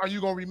knows, are you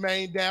going to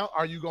remain down?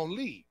 Are you going to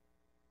leave?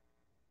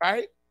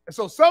 Right? And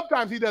so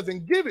sometimes he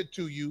doesn't give it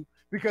to you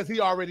because he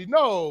already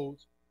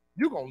knows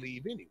you're going to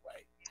leave anyway.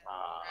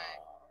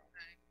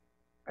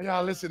 Are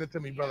y'all listening to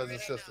me, brothers and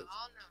sisters?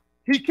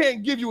 He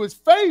can't give you his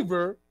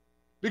favor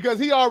because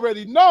he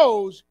already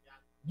knows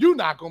you're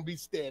not going to be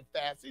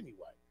steadfast anyway.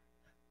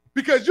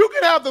 Because you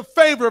can have the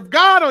favor of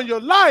God on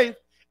your life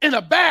in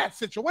a bad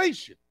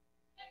situation.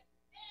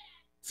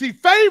 See,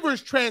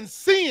 favors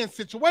transcend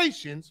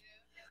situations.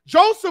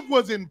 Joseph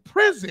was in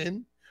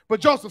prison, but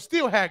Joseph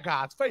still had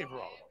God's favor on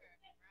him.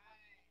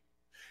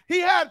 He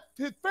had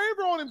his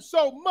favor on him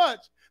so much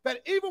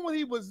that even when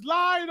he was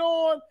lied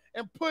on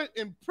and put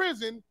in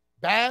prison,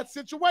 bad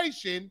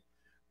situation,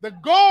 the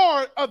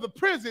guard of the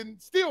prison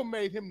still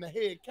made him the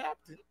head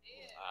captain.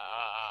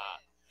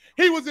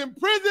 He was in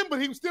prison,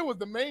 but he still was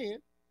the man.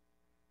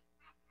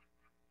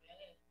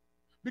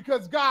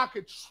 Because God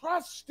could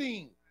trust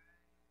him.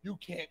 You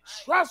can't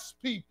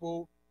trust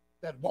people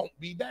that won't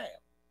be down.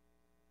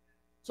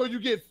 So you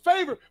get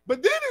favor,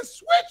 but then it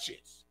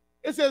switches.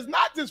 It says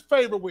not just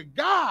favor with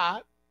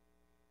God,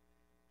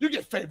 you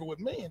get favor with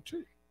man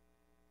too.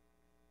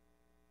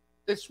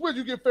 It switches,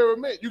 you get favor with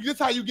man. This is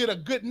how you get a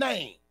good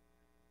name.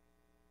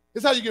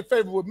 This is how you get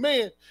favor with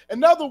man.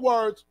 In other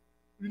words,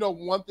 you know,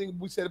 one thing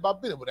we said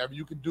about business, whatever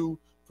you can do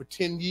for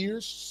 10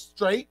 years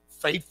straight,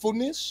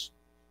 faithfulness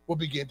will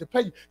begin to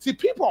pay you. See,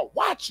 people are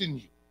watching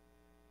you.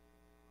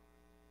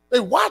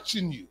 They're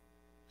watching you.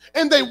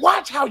 And they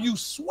watch how you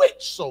switch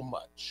so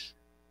much.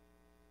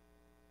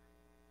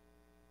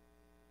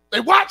 They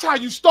watch how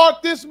you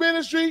start this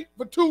ministry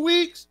for 2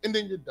 weeks and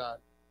then you're done.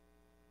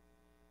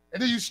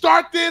 And then you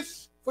start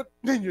this,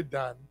 then you're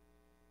done.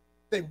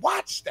 They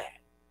watch that.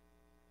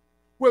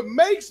 What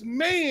makes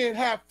man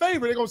have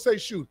favor, they're going to say,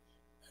 shoot,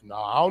 no,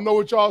 I don't know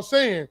what y'all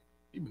saying.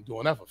 He's been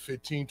doing that for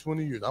 15,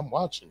 20 years. I'm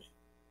watching it.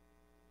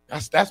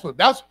 That's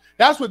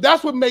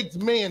what makes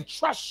man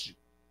trust you.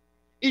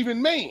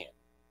 Even man.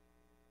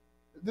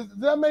 Does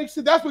that make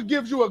sense? That's what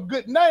gives you a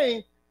good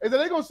name, is that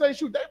they're going to say,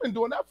 shoot, they've been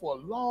doing that for a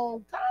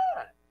long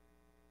time.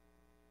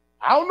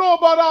 I don't know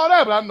about all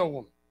that, but I know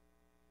them.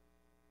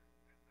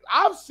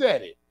 I've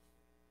said it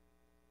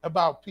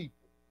about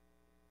people.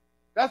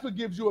 That's what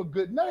gives you a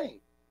good name,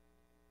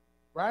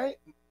 right?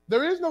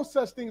 There is no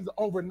such thing as an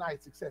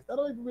overnight success. That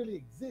don't even really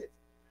exist.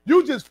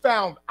 You just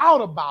found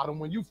out about them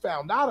when you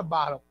found out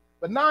about them.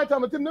 But 9 times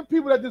out of 10, them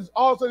people that just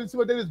all of a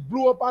sudden they just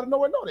blew up out of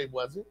nowhere, no, they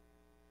wasn't.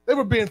 They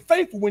were being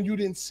faithful when you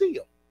didn't see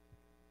them.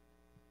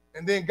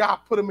 And then God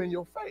put them in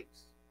your face.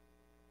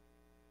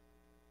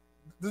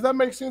 Does that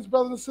make sense,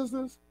 brothers and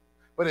sisters?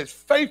 But it's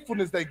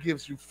faithfulness that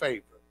gives you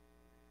favor.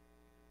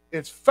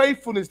 It's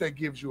faithfulness that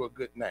gives you a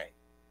good name.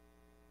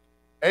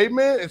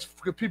 Amen? It's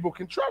because people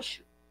can trust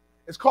you.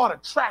 It's called a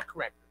track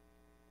record.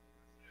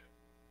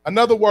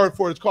 Another word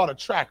for it is called a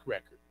track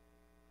record.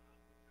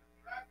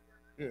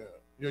 Yeah,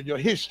 your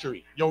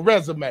history, your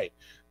resume.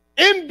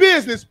 In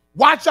business,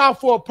 watch out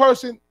for a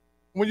person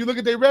when you look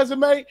at their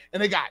resume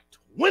and they got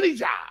 20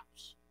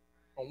 jobs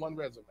on one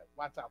resume.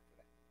 Watch out for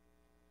that.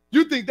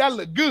 You think that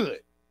look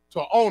good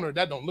to an owner,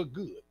 that don't look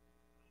good.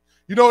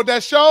 You know what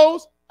that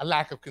shows? A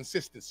lack of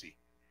consistency.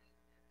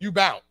 You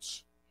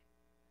bounce.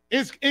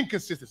 It's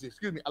inconsistency,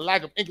 excuse me, a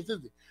lack of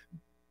inconsistency.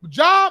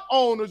 Job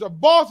owners or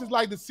bosses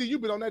like to see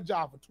you've been on that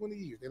job for 20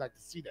 years. They like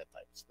to see that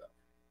type of stuff.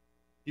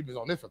 He was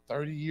on this for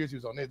 30 years. He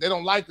was on this. They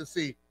don't like to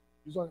see,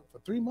 he was on it for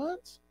 3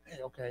 months?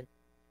 Hey, okay.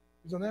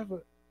 He's on that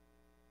for,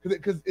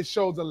 because it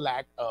shows a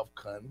lack of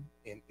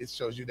and it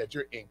shows you that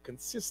you're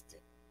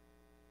inconsistent.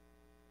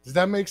 Does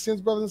that make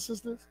sense, brothers and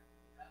sisters?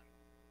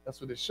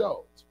 That's what it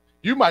shows.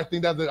 You might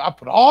think that I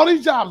put all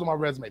these jobs on my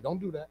resume. Don't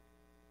do that.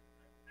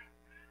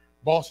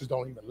 Bosses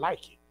don't even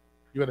like it.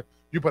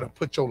 You better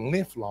put your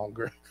length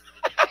longer.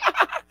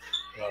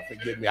 Well,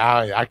 forgive me.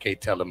 I can't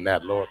tell them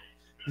that, Lord.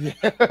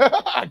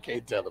 I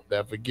can't tell them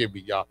that. Forgive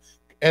me, y'all.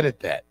 Edit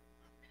that.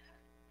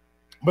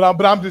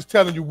 But I'm just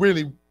telling you,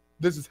 really,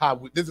 this is how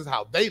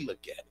they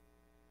look at it.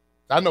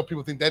 I know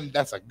people think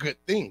that's a good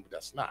thing, but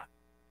that's not.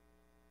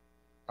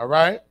 All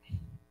right.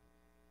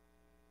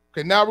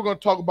 Okay. Now we're going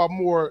to talk about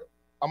more.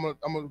 I'm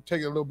gonna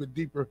take it a little bit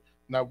deeper.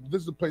 Now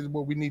this is the place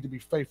where we need to be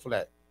faithful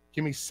at.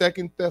 Give me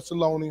 2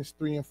 Thessalonians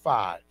 3 and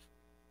 5.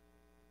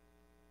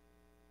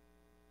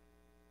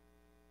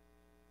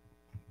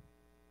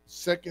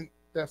 2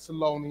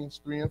 Thessalonians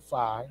 3 and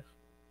 5.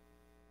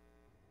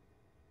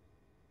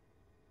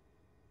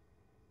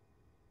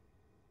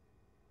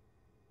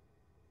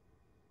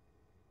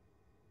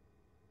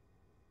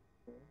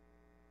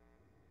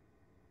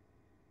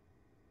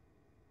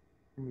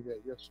 Give me that,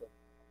 yes, sir.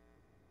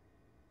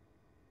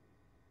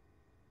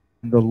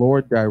 The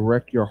Lord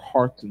direct your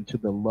hearts into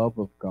the love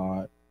of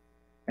God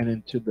and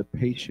into the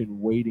patient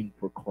waiting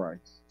for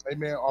Christ.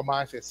 Amen. Our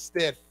mind says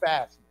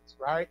steadfastness,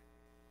 right?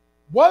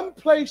 One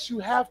place you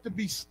have to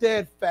be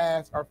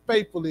steadfast or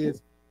faithful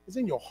is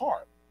in your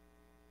heart.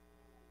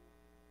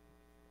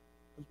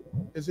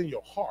 It's in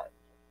your heart,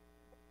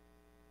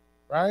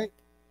 right?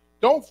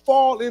 Don't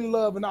fall in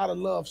love and out of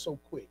love so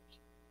quick.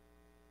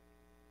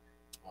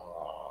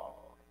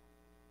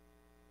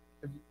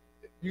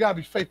 You got to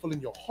be faithful in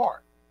your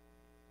heart,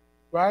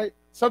 right?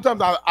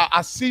 Sometimes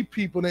I see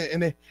people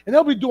and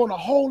they'll be doing a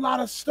whole lot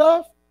of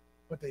stuff,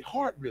 but their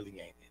heart really ain't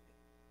in it.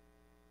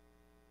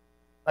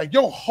 Like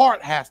your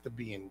heart has to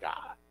be in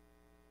God,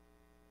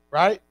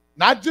 right?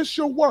 Not just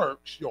your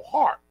works, your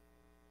heart.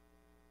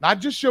 Not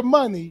just your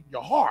money,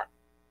 your heart.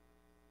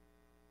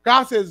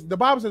 God says, the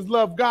Bible says,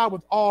 love God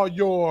with all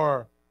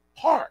your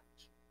heart.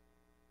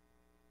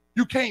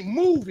 You can't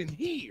move in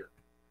here.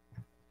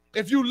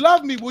 If you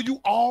love me, will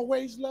you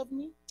always love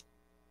me?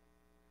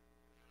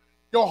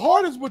 Your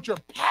heart is what you're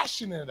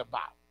passionate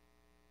about.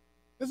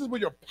 This is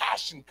where your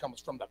passion comes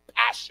from, the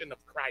passion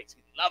of Christ.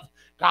 He loved,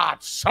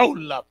 God so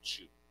loved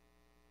you.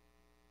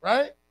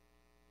 Right?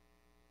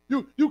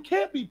 You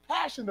can't be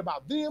passionate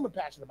about them and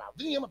passionate about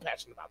them and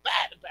passionate about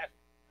that and passionate.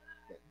 You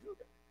can't do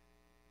that.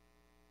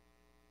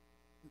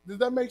 Does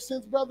that make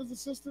sense, brothers and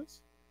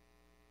sisters?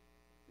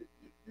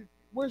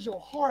 Where's your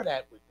heart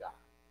at with God?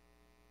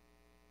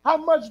 How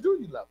much do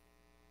you love him?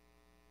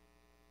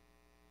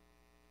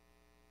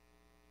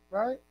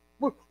 Right?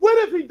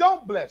 What if he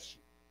don't bless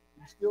you?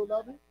 You still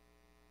love him?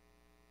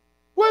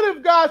 What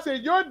if God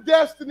said your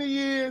destiny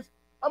is,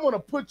 I'm going to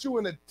put you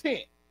in a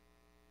tent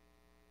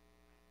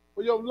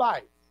for your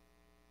life?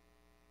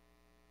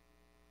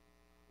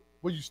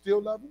 Will you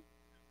still love him?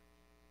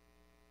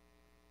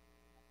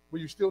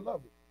 Will you still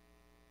love him?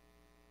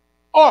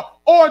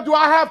 Or do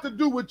I have to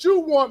do what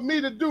you want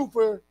me to do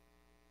do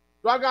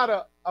I got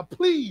to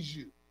please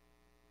you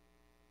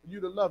for you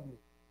to love me?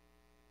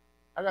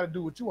 I got to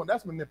do what you want.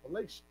 That's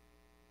manipulation.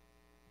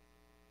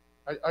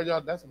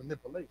 Y'all, that's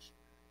manipulation.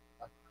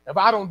 If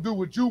I don't do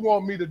what you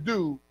want me to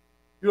do,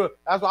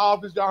 that's why all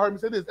this, y'all heard me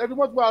say this. Every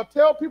once in a while,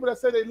 tell people that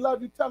say they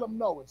love you, tell them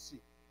no and see.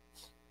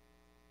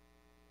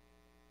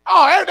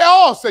 Oh, they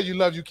all say you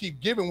love you, keep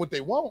giving what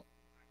they want.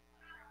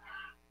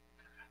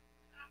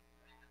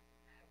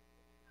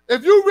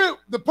 If you really,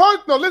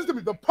 listen to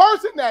me, the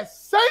person that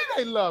say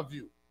they love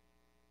you,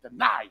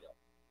 deny them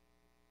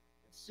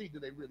and see do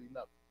they really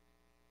love you.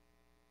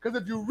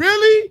 Because if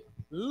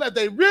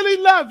they really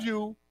love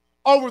you,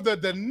 over the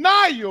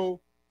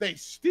denial, they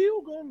still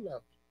gonna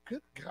love you.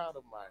 Good God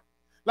Almighty.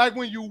 Like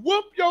when you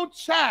whoop your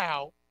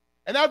child,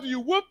 and after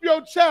you whoop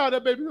your child,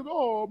 that baby goes,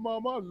 oh,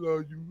 Mom, I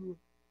love you.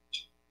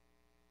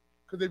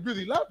 Because they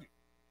really love you,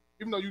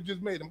 even though you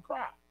just made them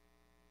cry.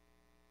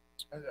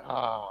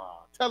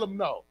 Tell them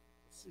no.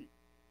 Let's see.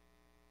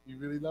 You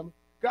really love me?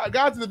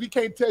 God says if he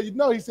can't tell you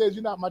no, he says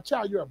you're not my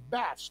child, you're a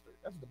bastard.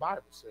 That's what the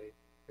Bible says.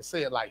 can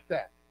say it like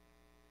that.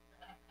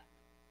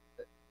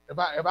 If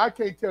I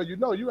can't tell you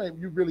no, you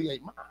really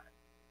ain't mine.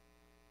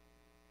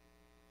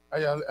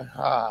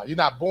 You're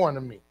not born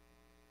to me.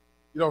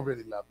 You don't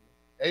really love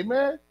me.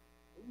 Amen.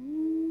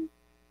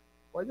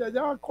 Well,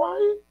 y'all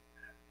quiet.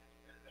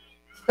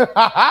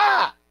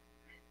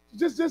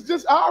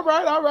 just all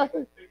right.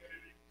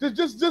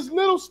 Just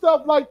little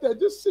stuff like that.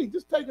 Just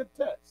take a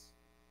test.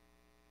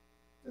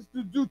 Just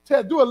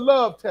do a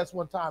love test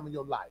one time in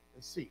your life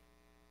and see.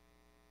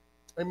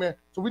 Amen.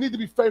 So we need to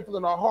be faithful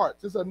in our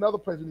hearts. This is another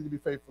place we need to be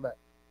faithful at.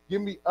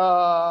 Give me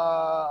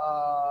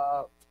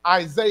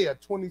Isaiah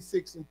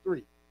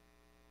 26:3.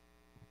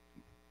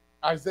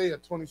 Isaiah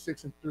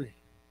 26:3.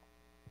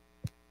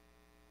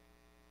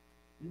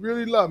 You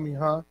really love me,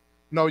 huh?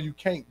 No, you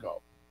can't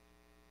go.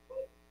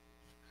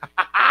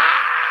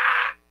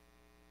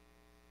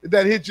 Did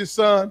that hit your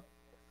son?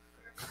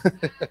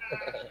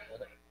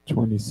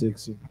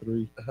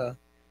 26:3.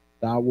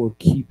 Thou wilt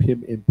keep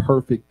him in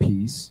perfect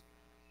peace,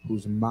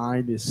 whose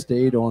mind is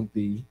stayed on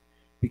thee,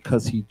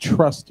 because he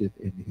trusteth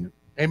in him.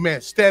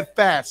 Amen.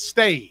 Steadfast,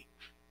 stay.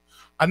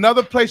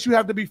 Another place you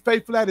have to be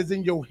faithful at is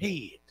in your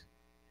head.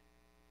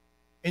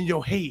 In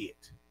your head. You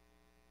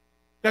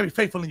gotta be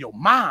faithful in your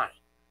mind.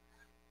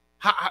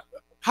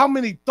 How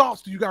many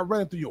thoughts do you got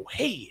running through your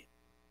head? You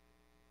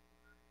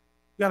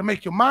gotta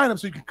make your mind up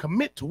so you can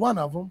commit to one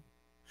of them.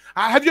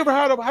 Have you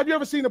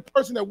ever seen a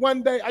person that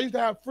one day, I used to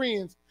have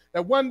friends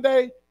that one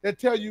day they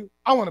tell you,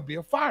 I want to be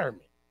a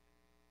fireman.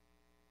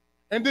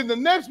 And then the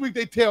next week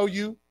they tell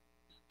you,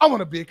 I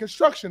want to be a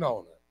construction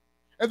owner.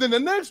 And then the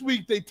next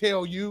week they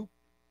tell you,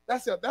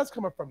 that's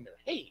coming from their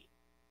head.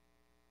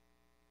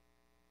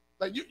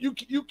 Like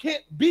you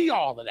can't be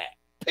all of that.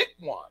 Pick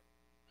one.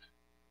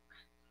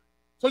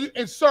 So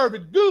and serve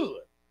it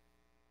good.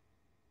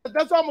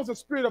 That's almost a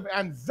spirit of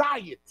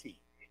anxiety.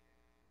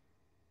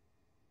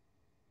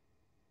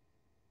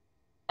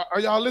 Are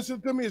y'all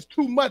listening to me? It's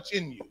too much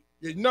in you.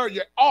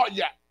 You're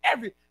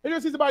ever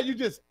see somebody, you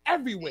just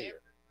everywhere.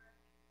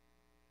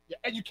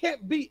 And you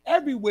can't be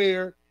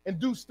everywhere and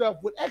do stuff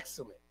with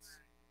excellence.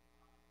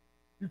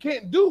 You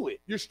can't do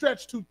it. You're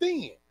stretched too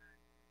thin.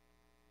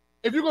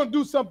 If you're going to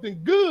do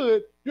something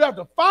good, you have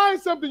to find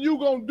something you're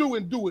going to do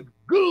and do it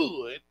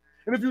good.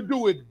 And if you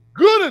do it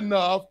good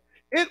enough,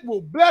 it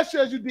will bless you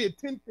as you did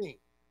 10 things.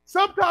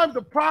 Sometimes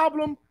the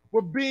problem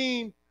with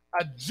being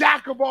a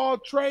jack of all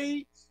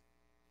trades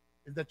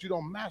is that you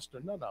don't master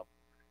none of them.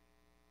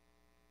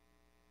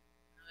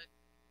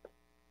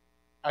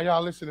 Are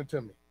y'all listening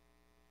to me?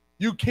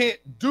 You can't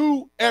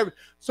do every.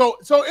 So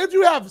if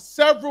you have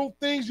several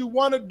things you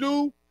want to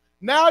do,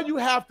 now you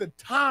have to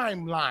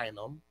timeline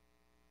them,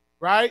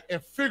 right?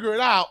 And figure it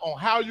out on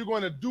how you're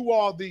going to do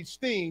all these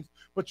things,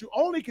 but you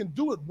only can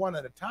do it one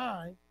at a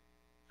time.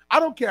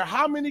 I don't care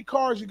how many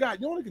cars you got.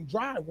 You only can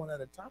drive one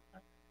at a time.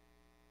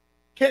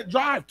 Can't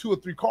drive 2 or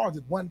 3 cars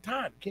at one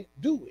time. You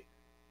can't do it.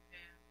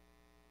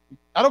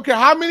 I don't care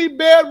how many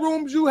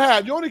bedrooms you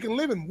have. You only can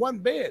live in one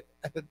bed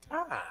at a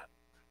time.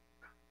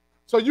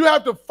 So you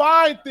have to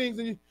find things,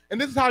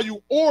 and this is how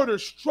you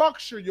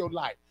structure your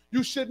life.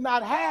 You should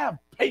not have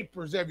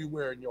papers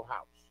everywhere in your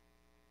house.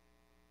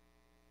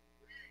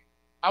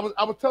 I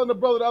was telling the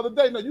brother the other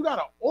day, no, you got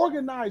to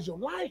organize your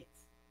life.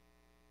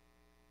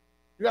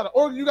 You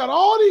got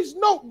all these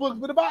notebooks,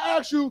 but if I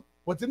ask you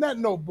what's in that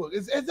notebook,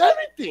 it's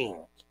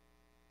everything.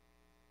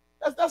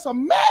 That's a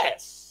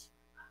mess.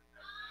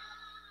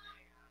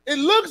 It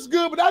looks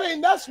good, but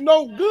that's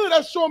no good.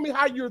 That's showing me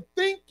how you're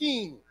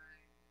thinking.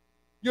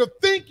 Your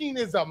thinking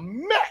is a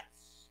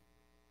mess.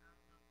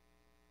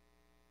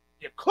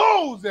 Your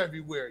clothes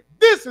everywhere.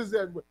 This is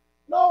everywhere.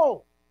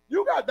 No,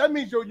 that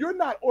means you're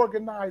not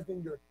organized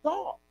in your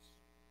thoughts.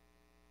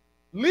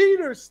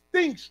 Leaders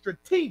think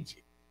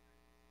strategic.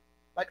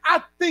 Like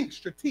I think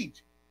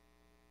strategic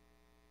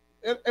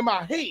in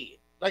my head.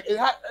 Like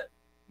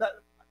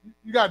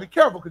you gotta be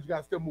careful because you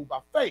gotta still move by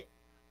faith.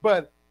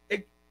 But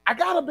I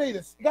gotta be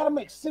this. It gotta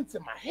make sense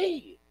in my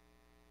head.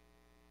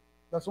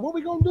 Now, so what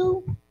we gonna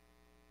do?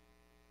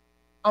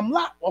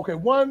 Okay,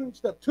 1,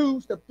 step 2,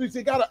 step 3. So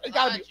it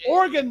gotta be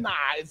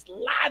organized,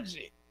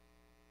 logic.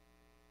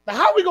 Now,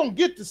 how are we gonna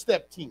get to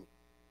step 10?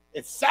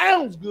 It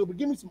sounds good, but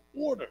give me some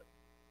order,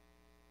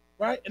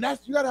 right? And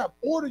you gotta have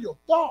order your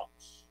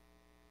thoughts.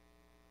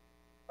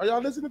 Are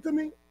y'all listening to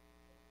me?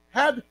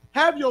 Have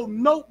your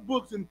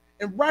notebooks and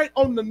write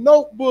on the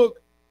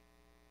notebook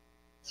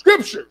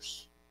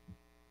scriptures,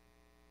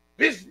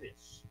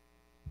 business.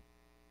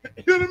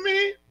 You know what I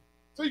mean?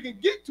 So you can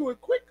get to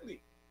it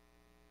quickly.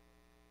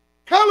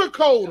 Color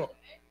code them.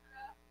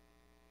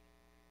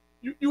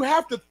 You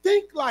have to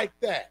think like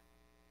that,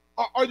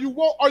 or you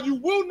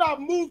will not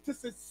move to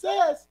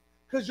success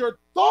because your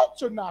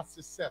thoughts are not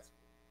successful.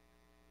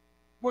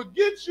 What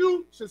gets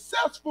you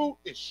successful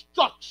is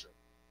structure,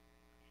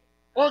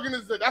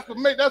 organization.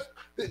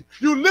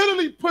 You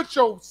literally put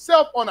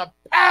yourself on a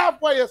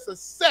pathway of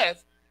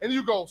success, and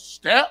you go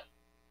step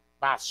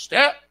by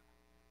step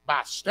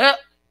by step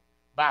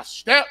by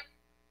step.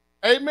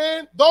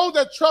 Amen. Those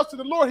that trust in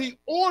the Lord, He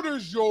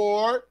orders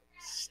your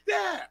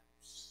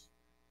steps.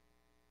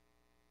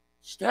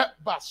 Step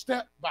by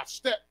step by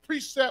step,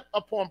 precept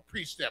upon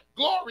precept,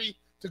 glory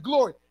to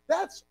glory.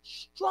 That's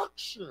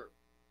structure.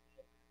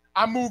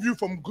 I move you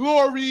from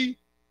glory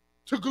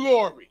to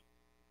glory.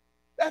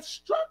 That's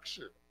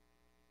structure.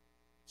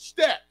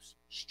 Steps,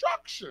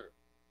 structure.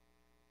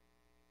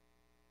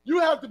 You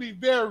have to be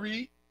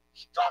very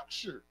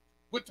structured.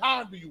 What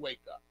time do you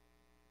wake up?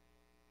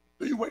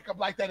 Do you wake up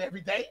like that every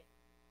day?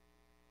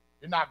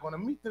 You're not going to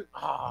meet the, good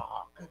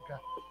God.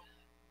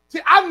 See,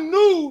 I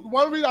knew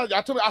one reason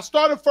I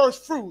started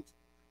first fruits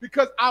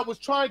because I was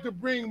trying to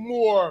bring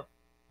more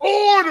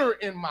order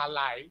in my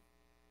life,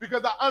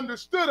 because I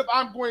understood if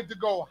I'm going to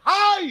go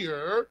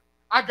higher,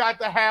 I got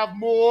to have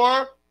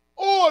more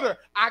order.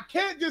 I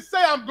can't just say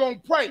I'm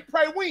going to pray.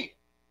 Pray when?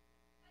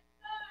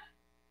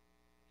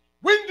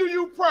 When do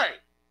you pray?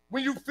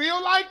 When you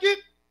feel like it?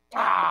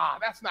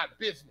 That's not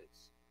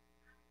business.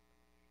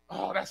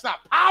 Oh, that's not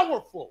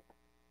powerful.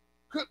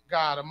 Good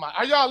God Almighty.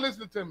 Are y'all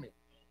listening to me?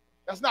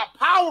 That's not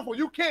powerful.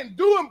 You can't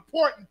do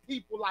important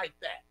people like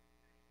that.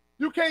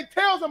 You can't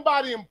tell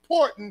somebody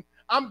important,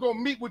 I'm going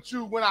to meet with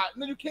you when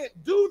no, you can't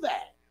do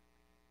that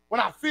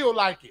when I feel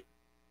like it.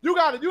 You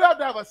have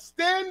to have a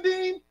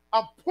standing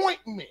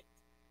appointment.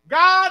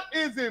 God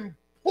is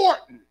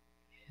important.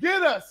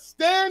 Get a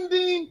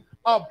standing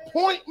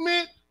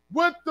appointment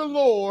with the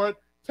Lord.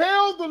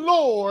 Tell the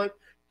Lord,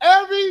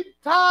 every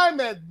time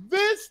at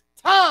this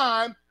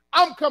time,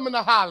 I'm coming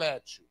to holler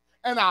at you.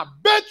 And I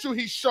bet you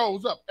he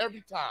shows up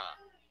every time.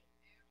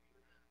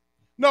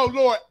 No,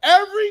 Lord,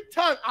 every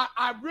time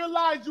I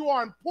realize you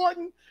are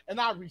important and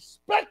I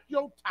respect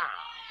your time.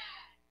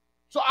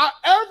 So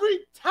every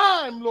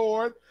time,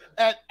 Lord,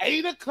 at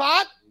 8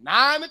 o'clock,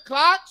 9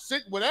 o'clock,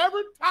 6, whatever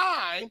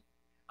time,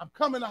 I'm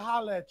coming to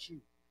holler at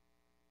you.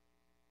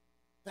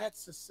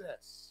 That's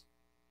success.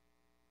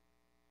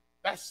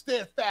 That's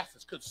steadfast,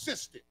 it's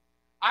consistent.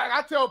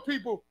 I tell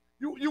people,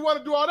 you want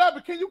to do all that,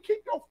 but can you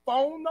keep your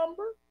phone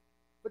number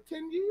for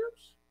 10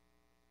 years?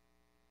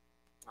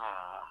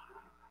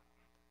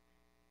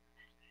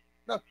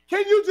 Now,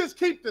 can you just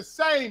keep the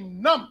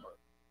same number?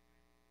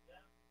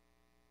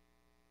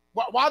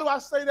 Why do I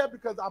say that?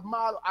 Because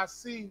I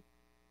see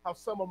how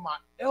some of my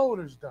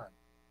elders did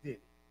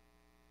it.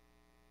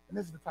 And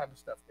this is the type of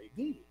stuff they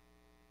did.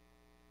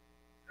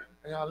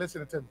 And y'all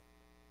listening to me.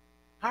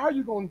 How are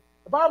you going to,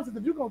 the Bible says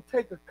if you're going to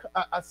take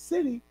a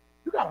city,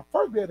 you got to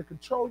first be able to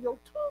control your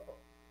tongue.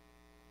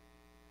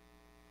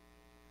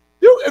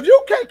 If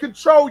you can't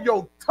control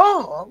your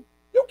tongue,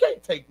 you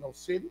can't take no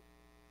city.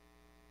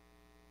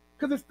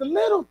 Because it's the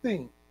little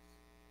things.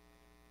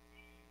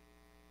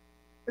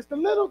 It's the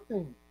little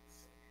things.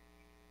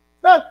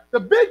 Now, the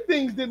big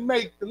things didn't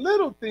make the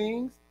little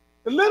things.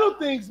 The little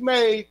things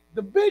made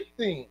the big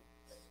things.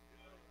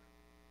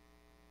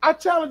 I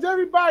challenge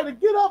everybody to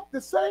get up the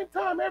same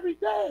time every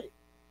day.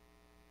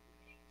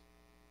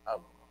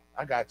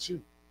 I got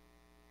you.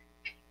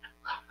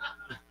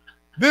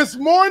 This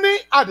morning,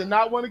 I did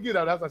not want to get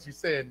up. That's why she's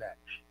saying that.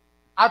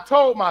 I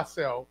told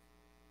myself,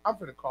 I'm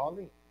going to call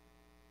in.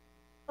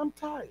 I'm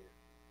tired.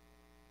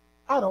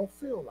 I don't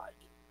feel like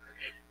it.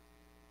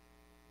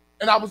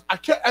 And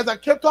as I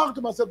kept talking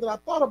to myself, then I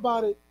thought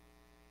about it.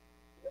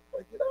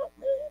 Get up,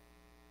 man.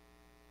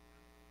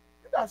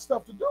 You got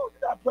stuff to do. You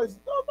got places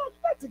to go. You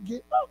got to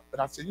get up.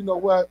 And I said, you know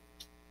what?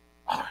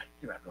 All right,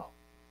 here I go.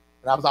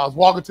 And I was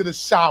walking to the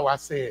shower. I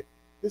said,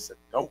 this is a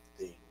dope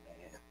thing,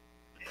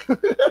 man.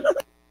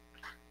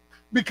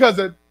 because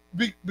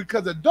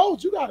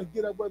adults, you got to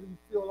get up whether you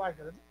feel like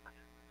it or not.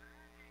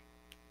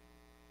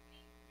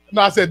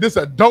 No, I said, this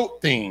is a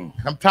dope thing.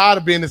 I'm tired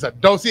of being this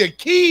adult. See, a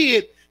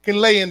kid can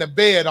lay in the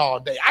bed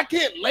all day. I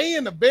can't lay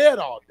in the bed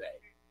all day.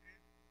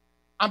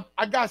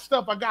 I got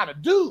stuff I got to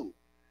do.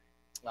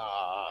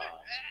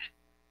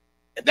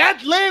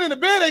 That laying in the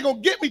bed ain't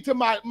going to get me to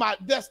my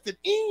destined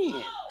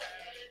end.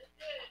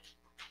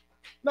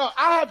 No,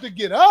 I have to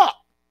get up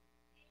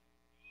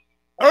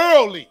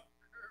early.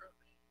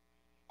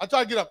 I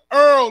try to get up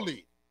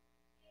early.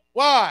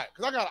 Why?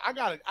 Because I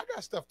got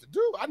stuff to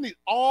do. I need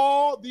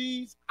all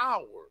these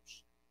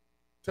hours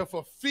to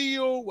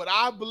fulfill what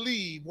I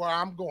believe where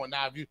I'm going.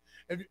 Now,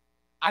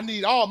 I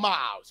need all my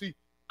hours. See,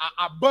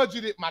 I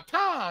budgeted my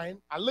time.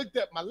 I looked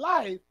at my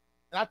life,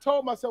 and I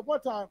told myself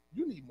one time,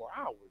 you need more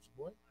hours,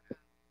 boy.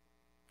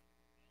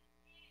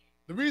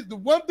 The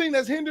one thing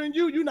that's hindering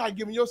you, you're not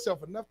giving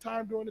yourself enough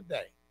time during the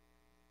day.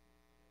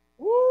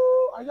 Woo,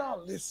 are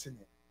y'all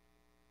listening?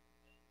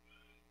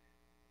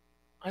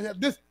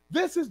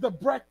 This is the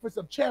breakfast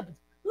of champions.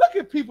 Look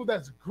at people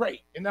that's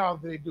great in all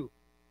they do.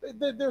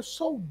 They're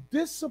so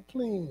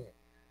disciplined.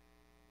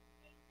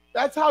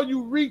 That's how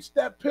you reach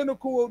that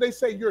pinnacle. They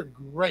say you're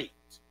great.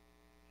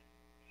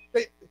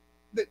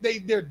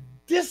 They're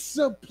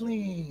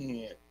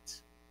disciplined.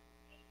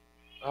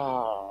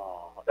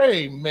 Oh,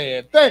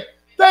 amen.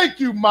 Thank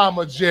you,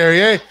 Mama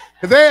Jerry.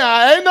 Because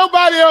ain't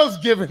nobody else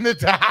giving it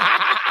to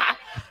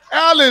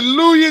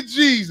Hallelujah,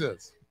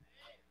 Jesus.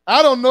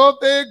 I don't know if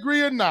they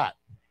agree or not.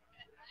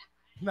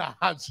 Nah,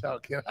 I'm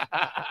joking.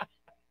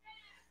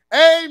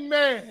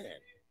 Amen.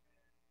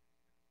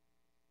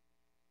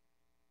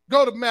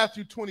 Go to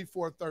Matthew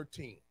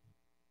 24:13.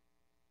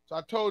 So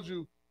I told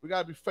you we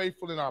got to be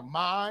faithful in our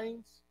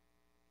minds.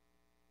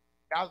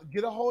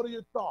 Get a hold of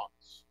your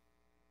thoughts.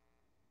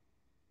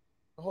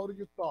 Get a hold of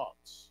your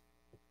thoughts.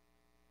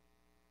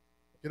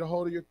 Get a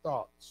hold of your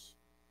thoughts.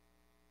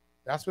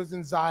 That's what's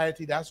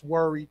anxiety. That's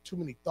worry. Too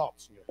many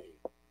thoughts in your head.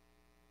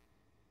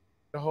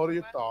 Get a hold of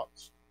your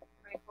thoughts.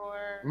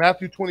 24.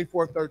 Matthew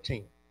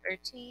 24:13.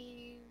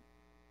 13.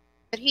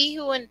 But he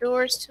who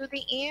endures to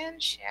the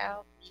end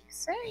shall be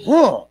saved.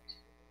 Huh.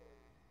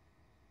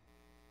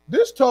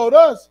 This told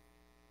us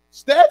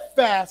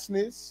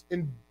steadfastness,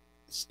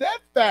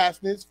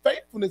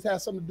 faithfulness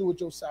has something to do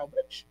with your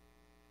salvation.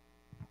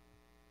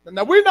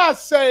 Now, we're not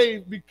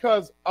saved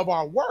because of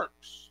our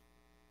works.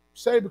 We're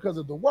saved because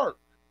of the work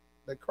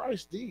that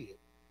Christ did.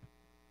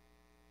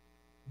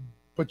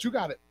 But you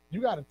gotta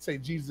say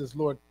Jesus,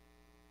 Lord,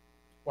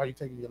 while you're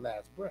taking your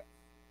last breath.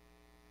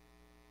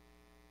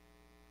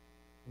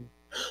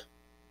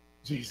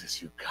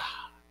 Jesus, you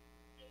God.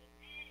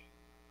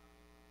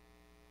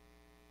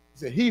 He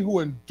said, he who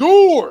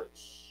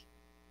endures,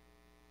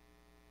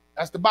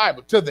 that's the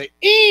Bible, to the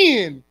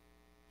end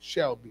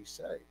shall be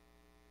saved.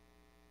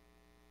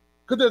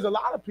 Because there's a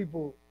lot of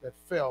people that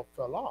fell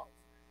off.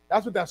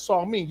 That's what that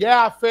song means.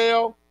 Yeah, I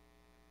fell.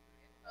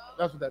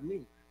 That's what that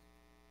means.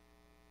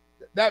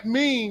 That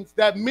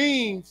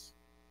means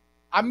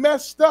I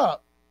messed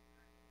up,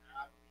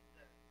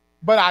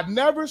 but I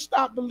never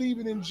stopped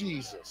believing in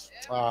Jesus.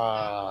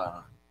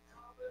 I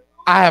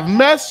have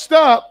messed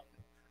up.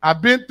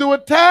 I've been through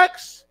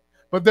attacks,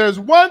 but there's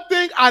one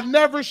thing I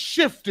never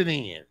shifted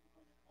in.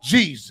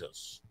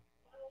 Jesus.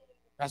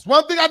 That's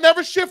one thing I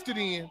never shifted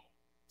in.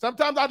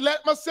 Sometimes I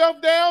let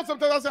myself down.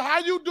 Sometimes I say, how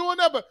you doing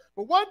that? But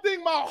one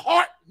thing my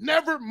heart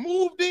never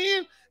moved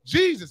in,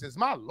 Jesus is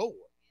my Lord.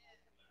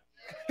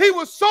 He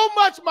was so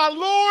much my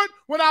Lord,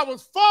 when I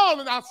was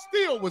falling, I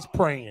still was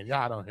praying.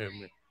 Y'all don't hear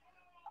me.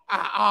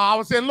 I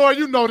was saying, Lord,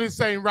 you know this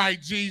ain't right,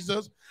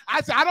 Jesus.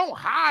 I said, I don't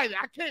hide it.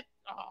 I can't.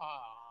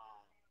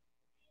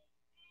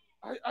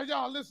 Are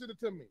y'all listening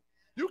to me?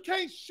 You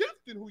can't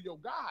shift in who your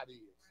God is.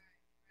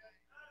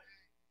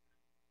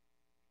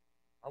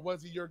 Or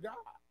was he your God?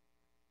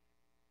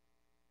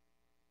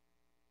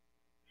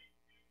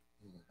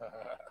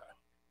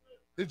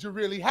 Did you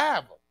really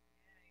have him?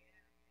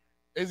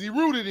 Is he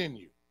rooted in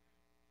you?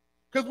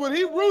 Because when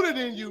he rooted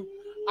in you,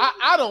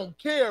 I don't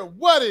care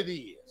what it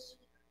is.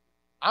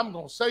 I'm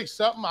going to say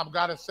something. I'm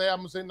going to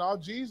say, no,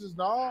 Jesus,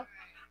 no.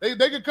 They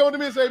could come to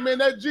me and say, man,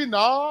 that G,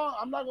 no,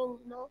 I'm not going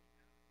to,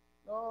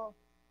 no.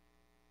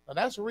 Now,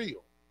 that's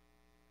real.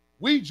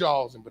 We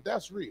jawsing, but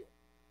that's real.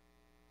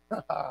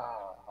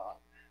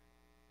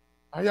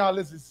 Are y'all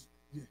listening?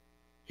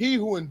 He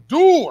who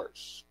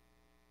endures.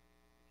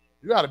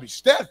 You got to be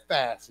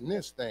steadfast in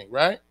this thing,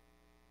 right?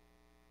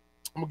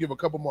 I'm going to give a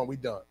couple more. We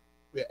done.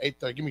 We're at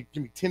 8:30.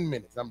 Give me 10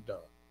 minutes. I'm done.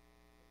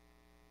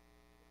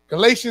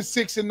 Galatians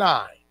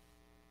 6:9.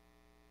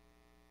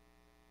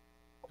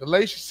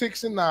 Galatians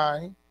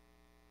 6:9.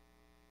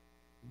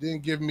 Then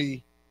give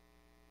me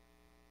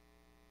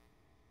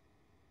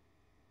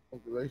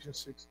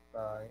Galatians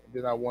 6:9. And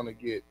then I want to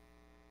get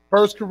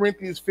 1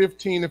 Corinthians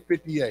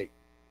 15:58.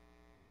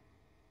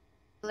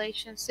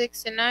 Galatians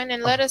 6:9,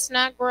 and let us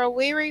not grow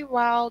weary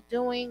while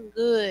doing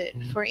good,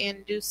 for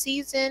in due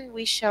season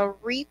we shall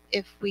reap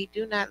if we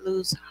do not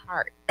lose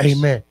heart.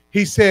 Amen.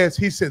 He said,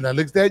 now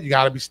look at that, you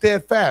got to be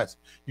steadfast.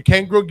 You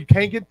can't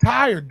get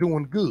tired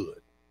doing good.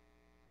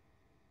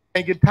 You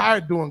can't get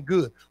tired doing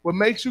good. What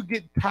makes you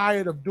get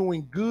tired of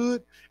doing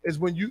good is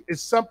when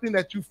it's something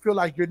that you feel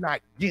like you're not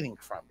getting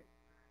from it.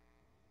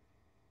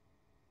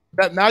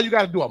 That now you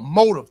got to do a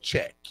motive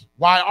check.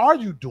 Why are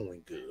you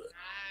doing good?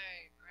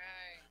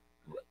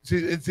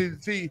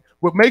 See,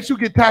 what makes you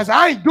get tired,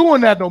 I ain't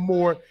doing that no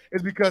more,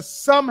 is because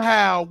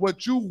somehow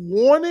what you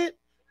wanted,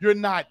 you're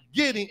not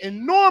getting.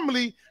 And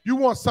normally you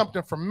want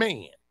something from man.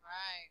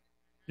 Right.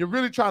 You're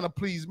really trying to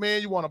please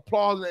man. You want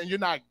applause and you're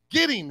not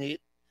getting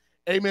it.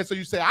 Amen. So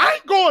you say, I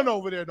ain't going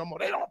over there no more.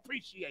 They don't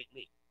appreciate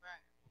me.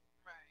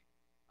 Right.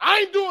 I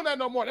ain't doing that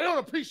no more. They don't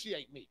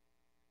appreciate me.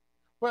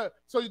 But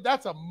so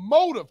that's a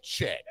motive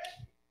check.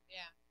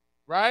 Yeah.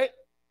 Right?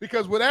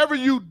 Because whatever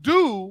you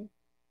do,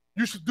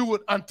 you should do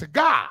it unto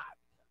God.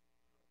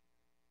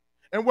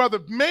 And whether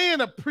men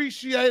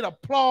appreciate,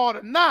 applaud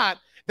or not,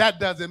 that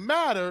doesn't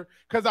matter,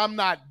 because I'm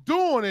not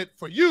doing it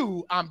for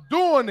you. I'm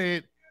doing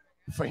it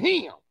for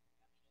him.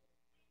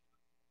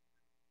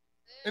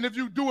 And if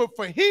you do it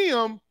for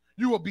him,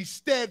 you will be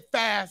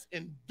steadfast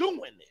in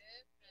doing it.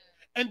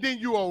 And then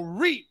you will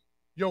reap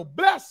your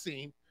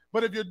blessing.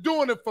 But if you're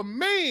doing it for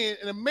man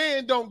and a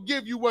man don't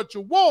give you what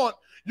you want,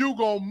 you're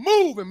going to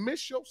move and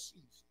miss your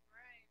season.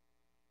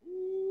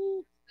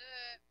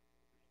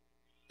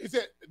 He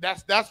said,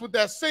 that's what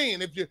that's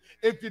saying.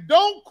 If you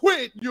don't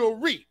quit, you'll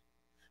reap.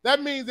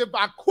 That means if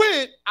I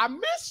quit, I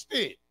missed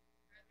it.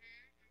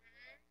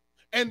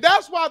 And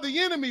that's why the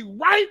enemy,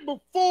 right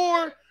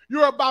before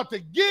you're about to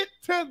get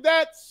to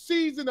that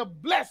season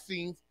of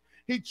blessings,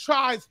 he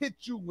tries to hit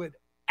you with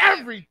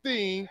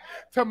everything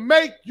to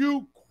make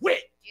you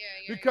quit.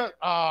 Because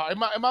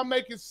am I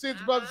making sense,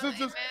 brothers and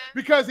sisters?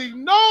 Because he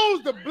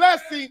knows the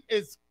blessing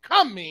is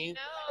coming,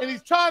 and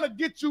he's trying to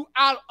get you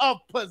out of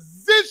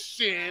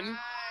position,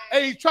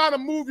 and he's trying to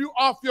move you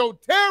off your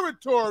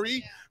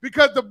territory,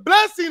 because the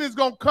blessing is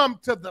going to come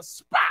to the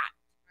spot.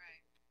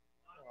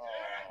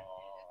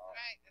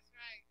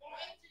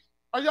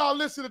 Are y'all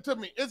listening to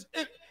me?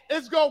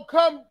 It's going to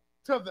come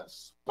to the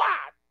spot.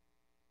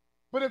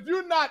 But if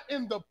you're not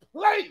in the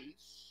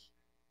place,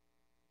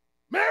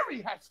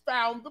 Mary has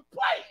found the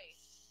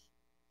place.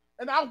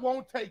 And I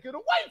won't take it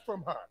away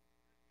from her.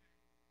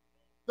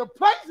 The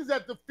place is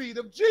at the feet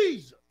of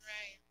Jesus.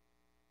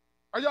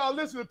 Are y'all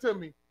listening to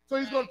me? So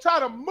he's going to try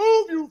to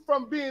move you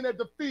from being at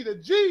the feet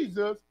of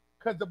Jesus,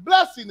 because the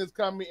blessing is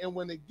coming, and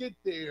when they get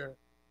there,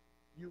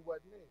 you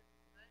wasn't there.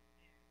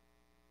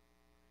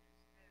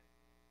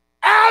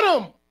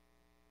 Adam,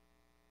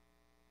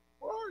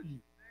 where are you?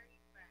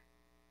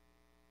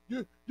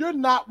 You're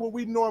not where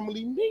we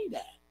normally meet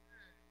at.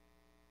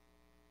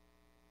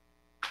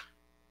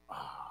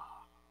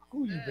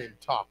 Who you been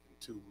talking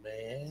to,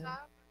 man?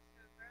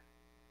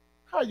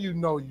 How you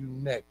know you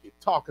naked?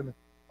 Talking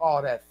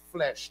all that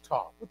flesh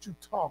talk. What you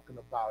talking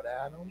about,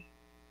 Adam?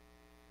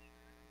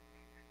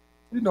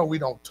 You know we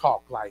don't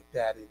talk like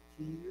that in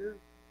here.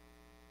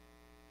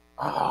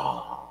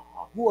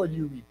 Who are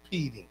you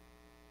repeating?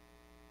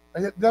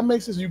 And that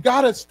makes sense. You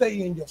got to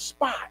stay in your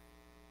spot.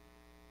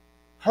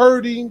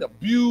 Hurting,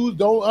 abused,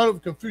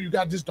 don't confuse. You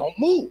got to just don't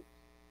move.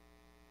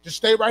 Just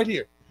stay right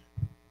here.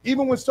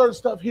 Even when certain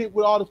stuff hit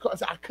with all this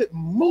cars, I couldn't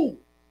move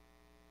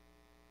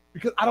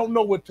because I don't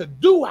know what to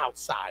do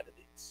outside of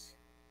this.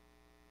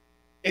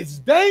 It's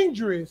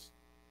dangerous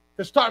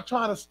to start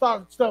trying to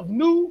start stuff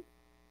new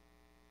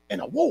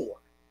in a war.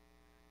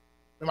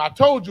 And I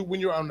told you, when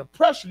you're under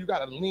pressure, you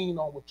got to lean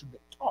on what you've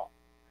been taught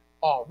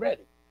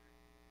already.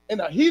 In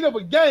the heat of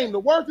a game, the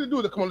worst thing to do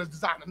is, come on, let's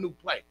design a new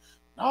play.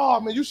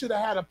 No, man, you should have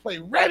had a play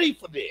ready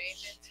for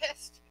this.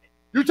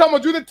 You talking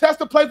about you didn't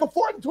test a play for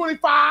 4th and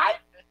 25?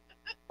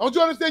 Don't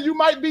you understand you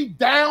might be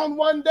down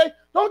one day?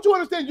 Don't you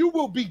understand you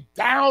will be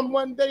down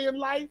one day in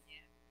life?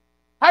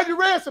 Have you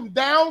read some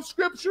down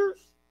scriptures?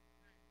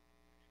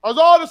 Or is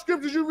all the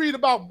scriptures you read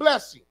about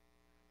blessing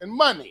and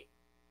money?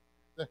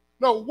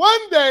 No,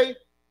 one day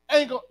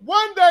you're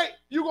going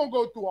to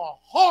go through a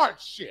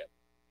hardship.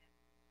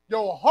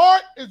 Your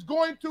heart is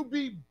going to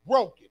be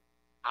broken.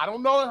 I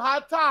don't know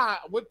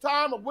what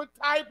time or what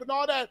type and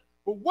all that,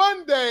 but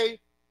one day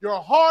your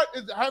heart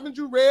is, haven't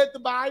you read the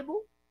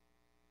Bible?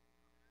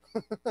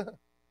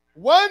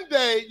 One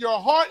day your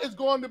heart is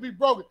going to be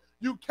broken.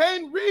 You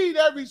can't read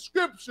every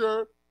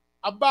scripture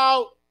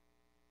about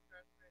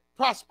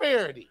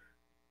prosperity.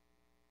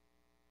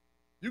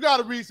 You got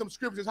to read some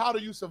scriptures. How do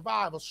you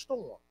survive a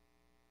storm?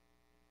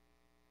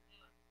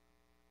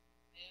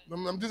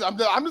 I'm just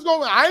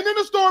going, I ain't in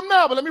the storm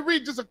now, but let me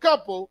read just a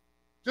couple,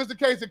 just in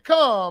case it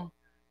comes.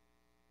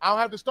 I don't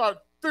have to start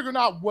figuring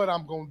out what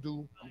I'm going to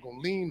do. I'm going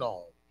to lean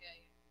on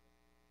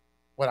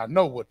what I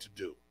know what to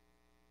do.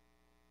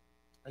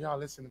 Are y'all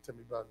listening to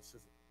me, brothers and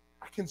sisters?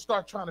 I can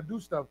start trying to do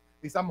stuff.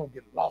 At least I'm going to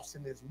get lost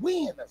in this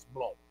wind that's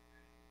blowing.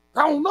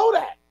 I don't know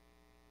that.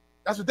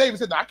 That's what David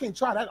said. No, I can't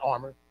try that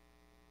armor.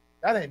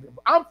 That ain't.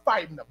 I'm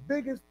fighting the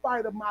biggest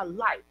fight of my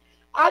life.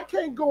 I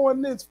can't go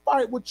in this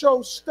fight with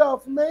your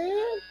stuff,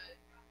 man.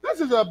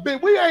 This is a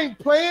big, we ain't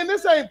playing.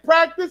 This ain't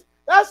practice.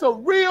 That's a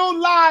real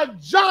live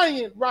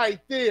giant right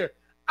there.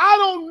 I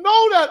don't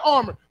know that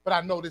armor, but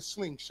I know this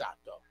slingshot,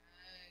 though.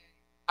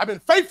 I've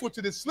been faithful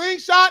to this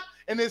slingshot,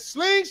 and this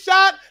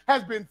slingshot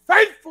has been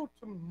faithful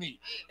to me.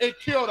 It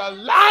killed a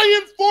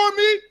lion for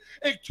me.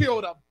 It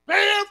killed a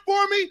bear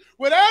for me.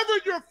 Whatever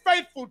you're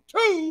faithful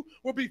to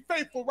will be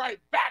faithful right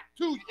back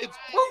to you. It's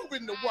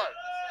proven to work.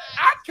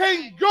 I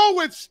can't go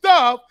with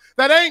stuff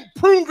that ain't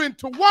proven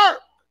to work.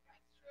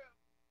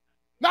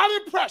 Not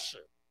in pressure.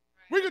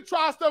 We can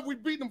try stuff. We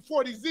beat them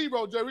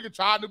 40-0, Jerry. We can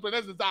try new, but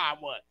that's a design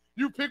one.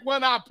 You pick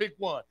one, I pick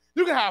one.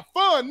 You can have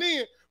fun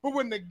then, but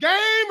when the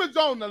game is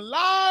on the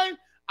line,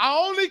 I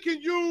only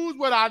can use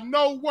what I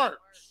know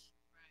works.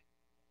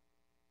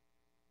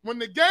 When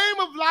the game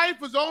of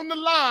life is on the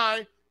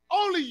line,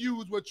 only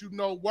use what you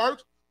know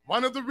works.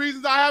 One of the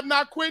reasons I have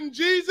not quit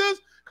Jesus,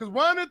 because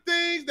one of the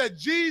things that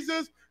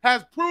Jesus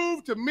has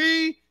proved to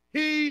me,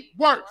 he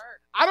works.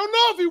 I don't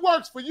know if he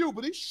works for you,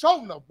 but he's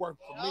shown enough work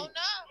for me.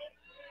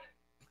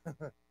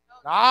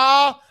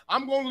 Nah,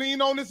 I'm going to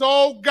lean on this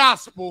old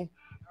gospel.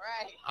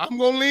 I'm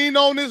going to lean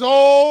on this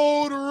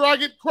old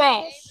rugged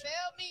cross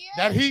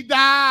that he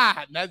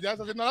died. That's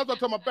what I'm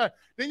talking about.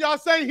 Then y'all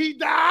say he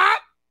died?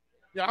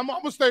 Yeah, I'm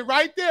going to stay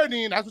right there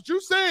then. That's what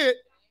you said.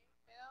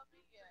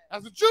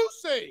 That's what you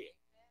said.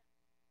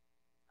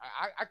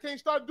 I can't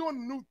start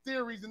doing new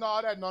theories and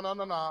all that.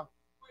 No.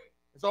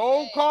 It's an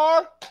old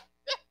car,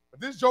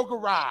 but this joker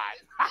ride.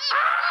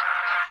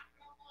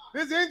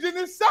 This engine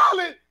is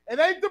solid. It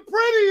ain't the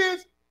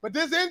prettiest, but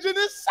this engine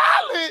is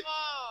solid.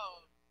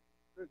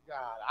 Good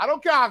God. I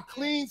don't care how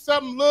clean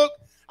something look.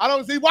 I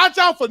don't see. Watch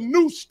out for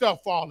new stuff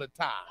all the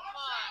time.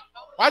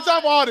 Watch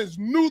out for all this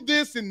knew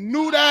this and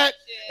knew that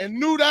and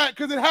knew that,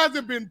 because it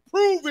hasn't been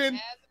proven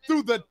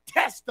through the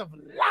test of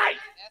life. That's right.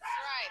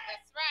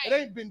 That's It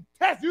right. ain't been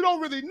tested. You don't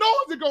really know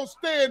if it's going to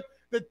stand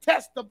the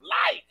test of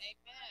life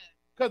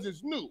because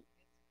it's new.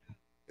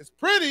 It's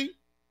pretty,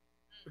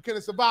 but can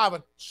it survive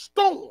a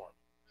storm?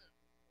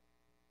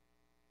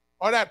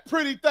 Or that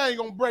pretty thing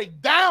going to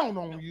break down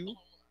on you?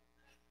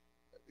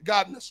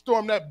 Got in the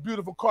storm, that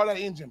beautiful car, that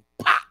engine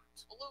popped.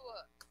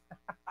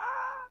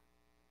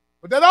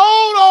 But that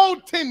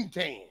old tin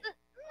can.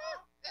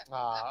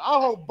 I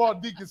hope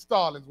Bob Deacon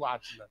Starling's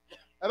watching that.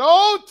 That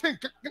old tin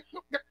can.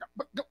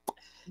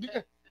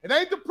 It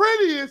ain't the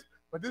prettiest,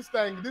 but this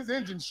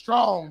engine's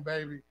strong,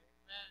 baby.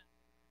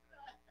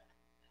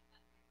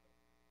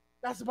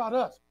 That's about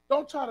us.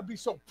 Don't try to be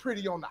so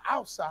pretty on the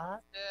outside.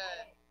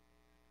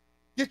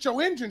 Get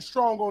your engine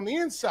strong on the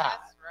inside.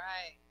 That's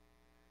right.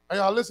 Are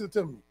y'all listening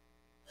to me?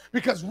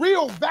 Because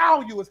real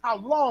value is how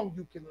long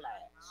you can last.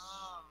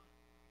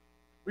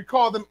 We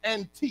call them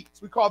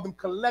antiques. We call them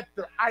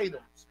collector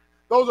items.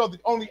 Those are the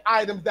only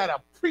items that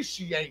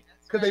appreciate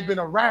because they've been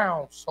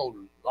around so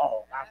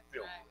long. I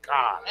feel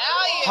God.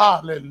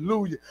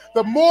 Hallelujah.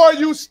 The more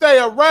you stay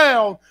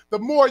around, the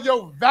more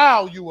your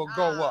value will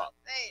go up.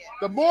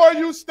 The more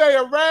you stay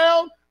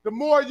around, the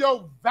more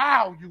your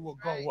value will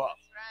go up.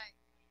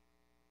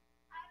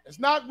 It's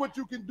not what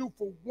you can do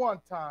for one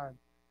time.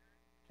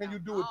 Can you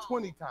do it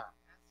 20 times?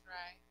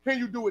 Can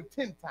you do it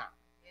 10 times?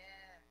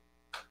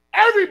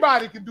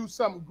 Everybody can do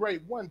something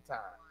great one time.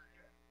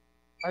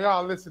 Are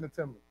y'all listening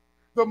to me?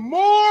 The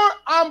more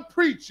I'm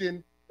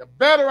preaching, the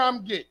better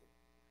I'm getting.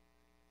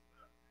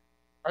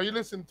 Are you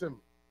listening to me?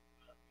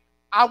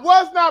 I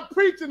was not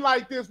preaching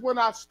like this when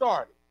I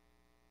started.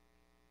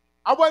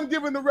 I wasn't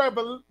given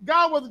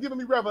God wasn't giving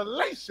me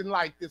revelation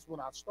like this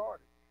when I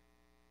started.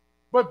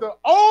 But the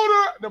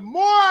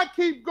more I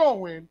keep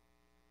going,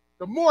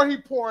 the more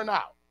He's pouring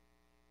out.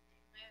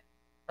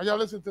 Are y'all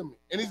listening to me?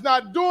 And He's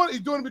doing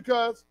it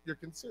because you're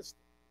consistent.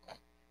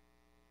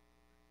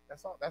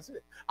 That's all. That's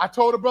it. I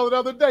told a brother the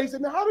other day, he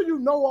said, man, how do you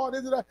know all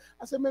this?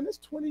 I said, man, it's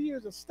 20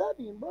 years of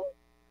studying, bro.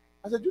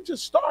 I said, you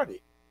just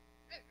started.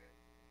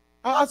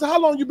 I said, how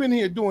long you been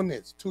here doing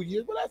this? 2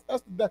 years? Well,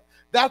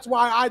 that's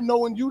why I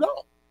know and you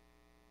don't.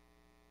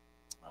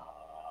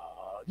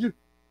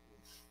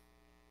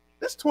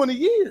 That's 20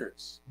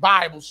 years.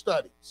 Bible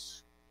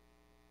studies.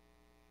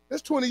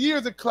 That's 20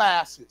 years of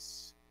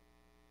classes.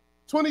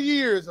 20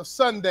 years of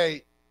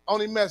Sunday,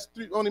 only missed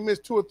 2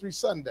 or 3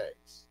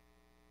 Sundays.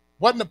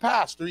 Wasn't a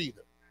pastor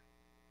either.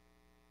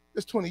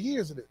 There's 20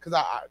 years of it because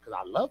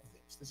I love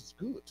this. This is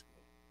good to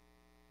me.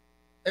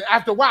 And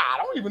after a while, I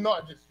don't even know.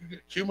 You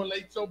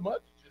accumulate so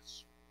much.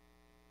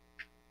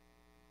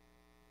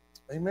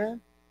 Amen.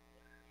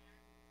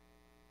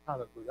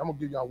 Hallelujah. I'm gonna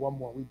give y'all one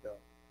more. We done.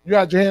 You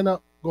got your hand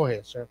up? Go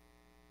ahead, sir.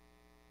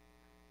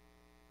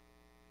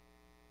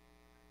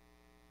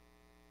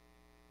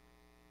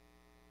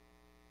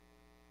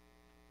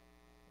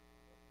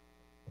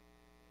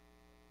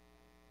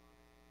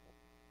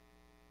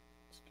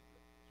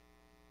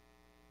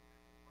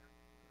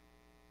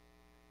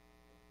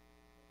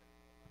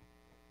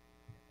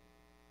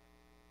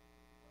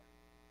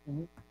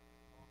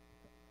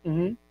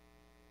 Mm-hmm.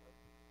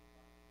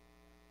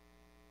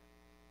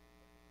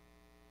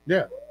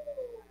 Yeah.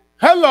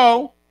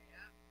 Hello.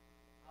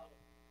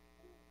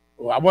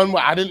 Well,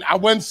 I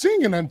wasn't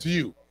singing unto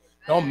you.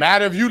 Don't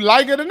matter if you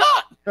like it or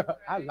not.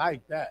 I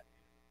like that.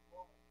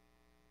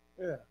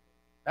 Yeah.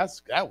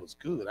 That was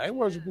good. I ain't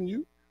worshiping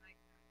you.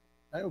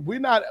 We're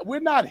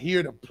not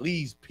here to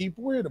please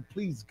people. We're here to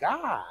please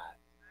God.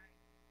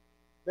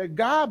 Let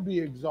God be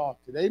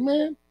exalted.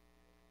 Amen.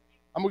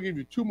 I'm gonna give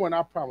you 2 more, and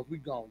I promise we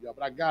gone, y'all.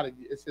 But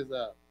it says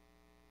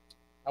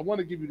I want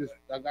to give you this.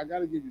 I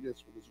gotta give you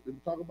this one. We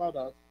talk about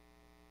us.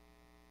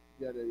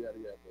 Yada.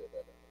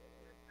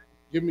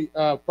 Give me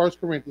 1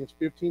 Corinthians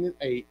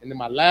 15:8, and then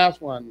my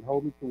last one.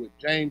 Hold me to it.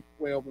 James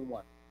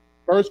 12:1.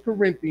 1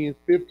 Corinthians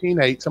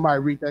 15:8.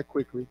 Somebody read that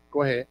quickly.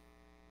 Go ahead.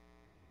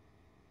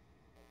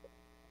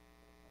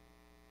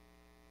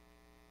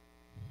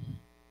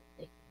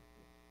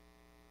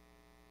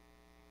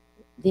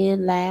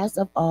 Then last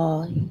of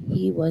all,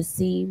 he was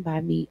seen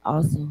by me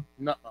also.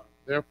 Nuh-uh.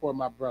 Therefore,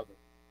 my brother.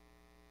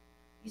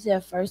 You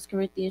said 1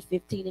 Corinthians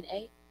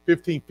 15:8?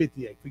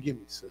 15:58. Forgive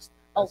me, sister.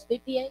 Oh,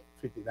 58?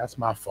 50. That's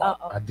my fault.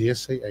 I did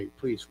say 8.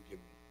 Please forgive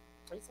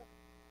me.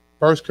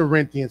 1 1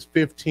 Corinthians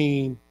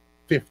 15:58.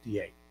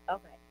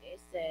 Okay.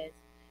 It says,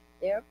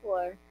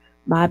 therefore,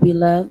 my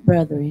beloved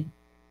brethren,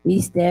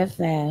 be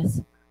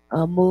steadfast,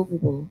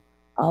 unmovable,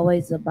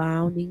 always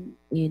abounding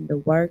in the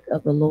work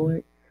of the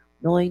Lord,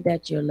 knowing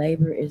that your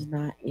labor is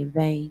not in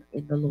vain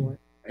in the Lord.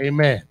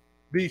 Amen.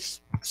 Be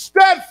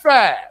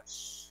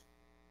steadfast,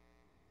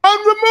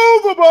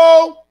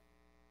 unremovable,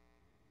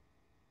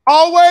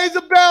 always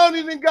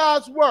abounding in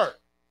God's word.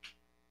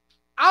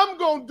 I'm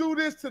going to do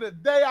this to the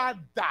day I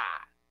die.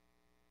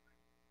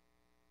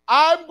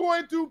 I'm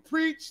going to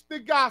preach the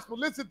gospel.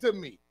 Listen to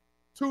me.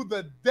 To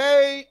the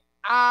day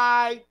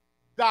I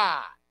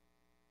die.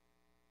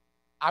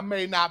 I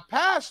may not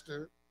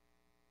pastor.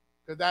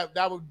 because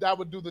that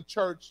would do the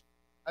church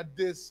a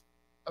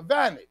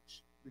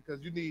disadvantage,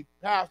 because you need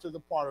pastors a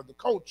part of the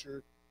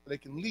culture so they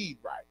can lead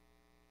right,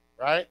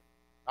 right?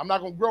 I'm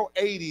not gonna grow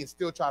 80 and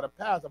still try to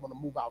pastor. I'm gonna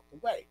move out the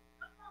way.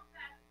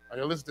 I'm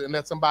gonna listen to and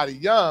let somebody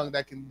young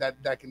that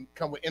can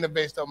come with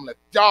innovative stuff and let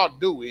y'all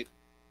do it,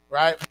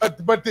 right?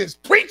 But this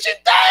preaching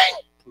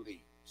thing,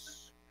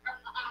 please,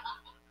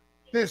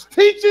 this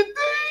teaching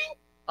thing,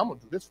 I'm gonna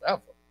do this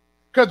forever,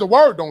 because the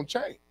word don't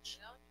change.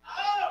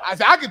 I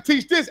said I can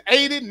teach this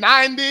 80,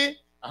 90,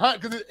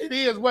 100, because it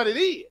is what it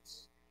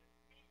is.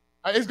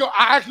 I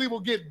actually will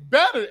get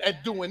better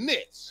at doing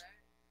this.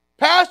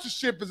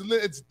 Pastorship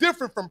it's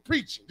different from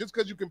preaching. Just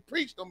because you can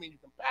preach don't mean you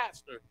can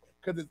pastor,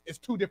 because it's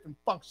two different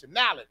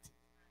functionalities.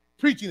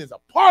 Preaching is a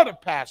part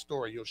of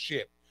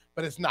pastoralship,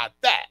 but it's not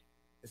that.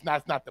 It's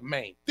not the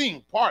main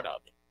thing part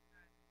of it.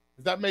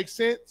 Does that make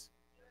sense?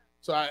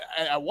 So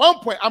at one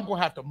point, I'm going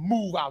to have to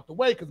move out the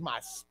way, because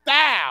my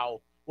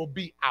style will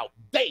be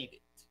outdated.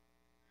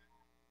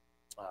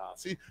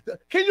 See,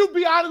 can you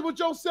be honest with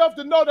yourself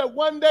to know that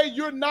one day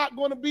you're not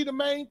going to be the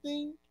main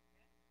thing?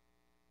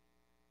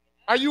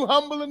 Are you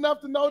humble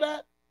enough to know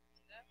that?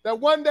 That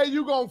one day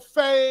you're going to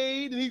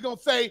fade and he's going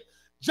to say,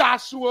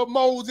 Joshua,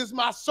 Moses,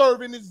 my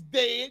servant is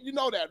dead. You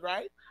know that,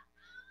 right?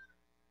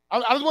 I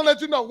just want to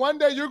let you know, one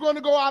day you're going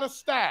to go out of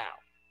style.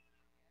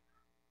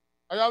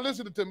 Are y'all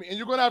listening to me? And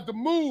you're going to have to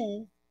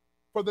move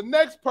for the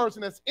next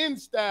person that's in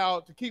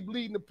style to keep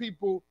leading the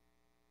people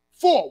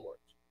forward.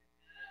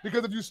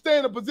 Because if you stay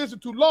in a position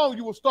too long,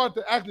 you will start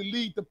to actually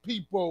lead the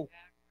people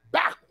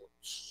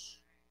backwards.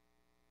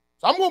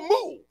 So I'm going to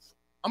move.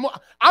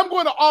 I'm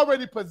going to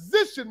already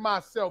position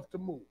myself to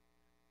move.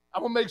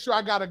 I'm going to make sure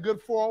I got a good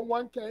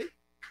 401k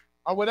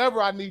or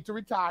whatever I need to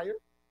retire.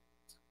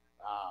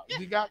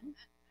 You got me?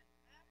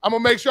 I'm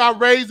going to make sure I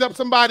raise up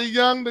somebody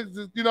young,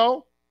 you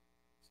know,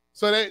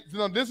 so that, you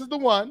know, this is the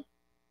one.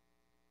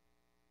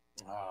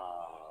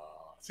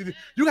 See,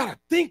 you got to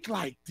think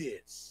like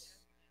this.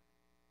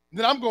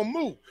 Then I'm going to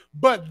move.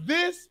 But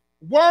this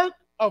work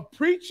of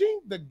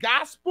preaching the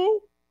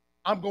gospel,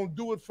 I'm going to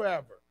do it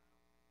forever.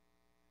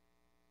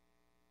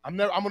 I'm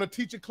going to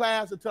teach a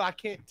class until I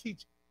can't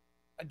teach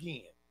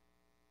again.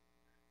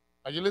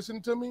 Are you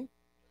listening to me?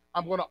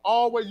 I'm going to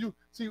always,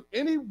 see,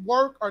 any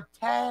work or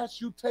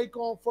task you take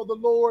on for the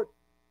Lord,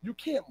 you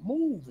can't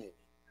move in it.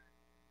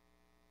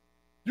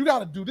 You got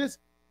to do this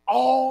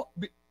all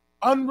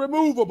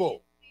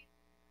unremovable.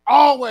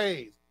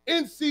 Always.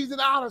 In season,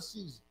 out of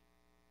season.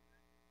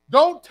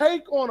 Don't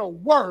take on a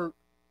work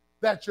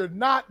that you're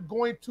not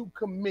going to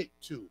commit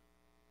to.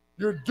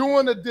 You're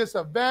doing a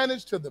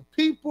disadvantage to the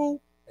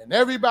people and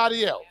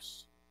everybody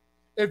else.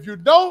 If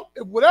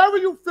whatever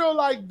you feel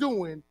like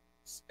doing,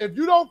 if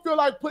you don't feel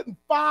like putting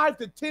 5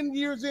 to 10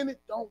 years in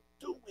it, don't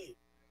do it.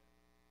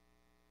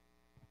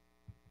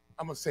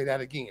 I'm going to say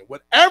that again.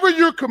 Whatever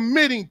you're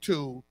committing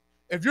to,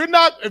 if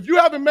you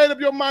haven't made up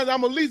your mind,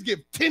 I'm going to at least give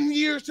 10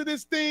 years to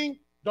this thing,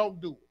 don't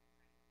do it.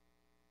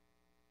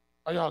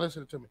 Are y'all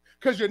listening to me?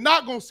 Because you're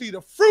not going to see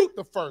the fruit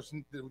the first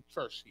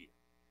year.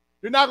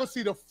 You're not going to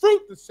see the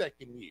fruit the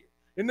second year.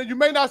 And then you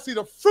may not see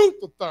the fruit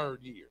the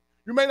third year.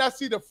 You may not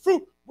see the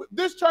fruit.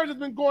 This church has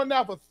been going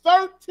now for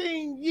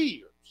 13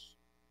 years.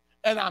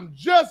 And I'm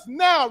just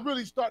now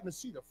really starting to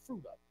see the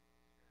fruit of it.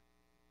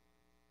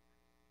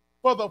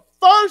 For the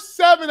first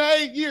 7 or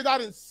 8 years, I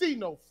didn't see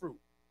no fruit.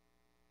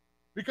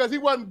 Because he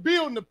wasn't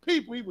building the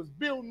people, he was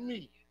building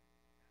me.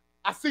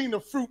 I seen the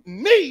fruit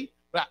in me,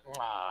 but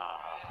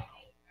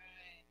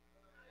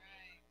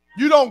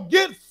you don't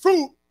get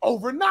fruit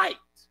overnight.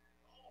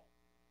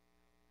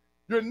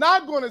 You're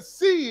not going to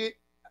see it.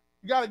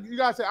 You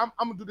gotta say, I'm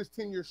going to do this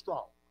 10 years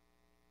strong.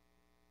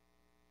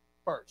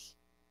 First,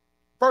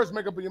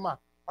 make up in your mind.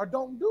 Or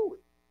don't do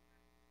it.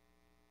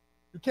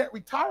 You can't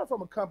retire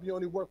from a company you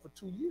only work for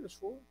 2 years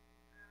for.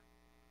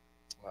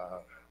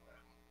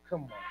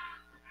 Come on.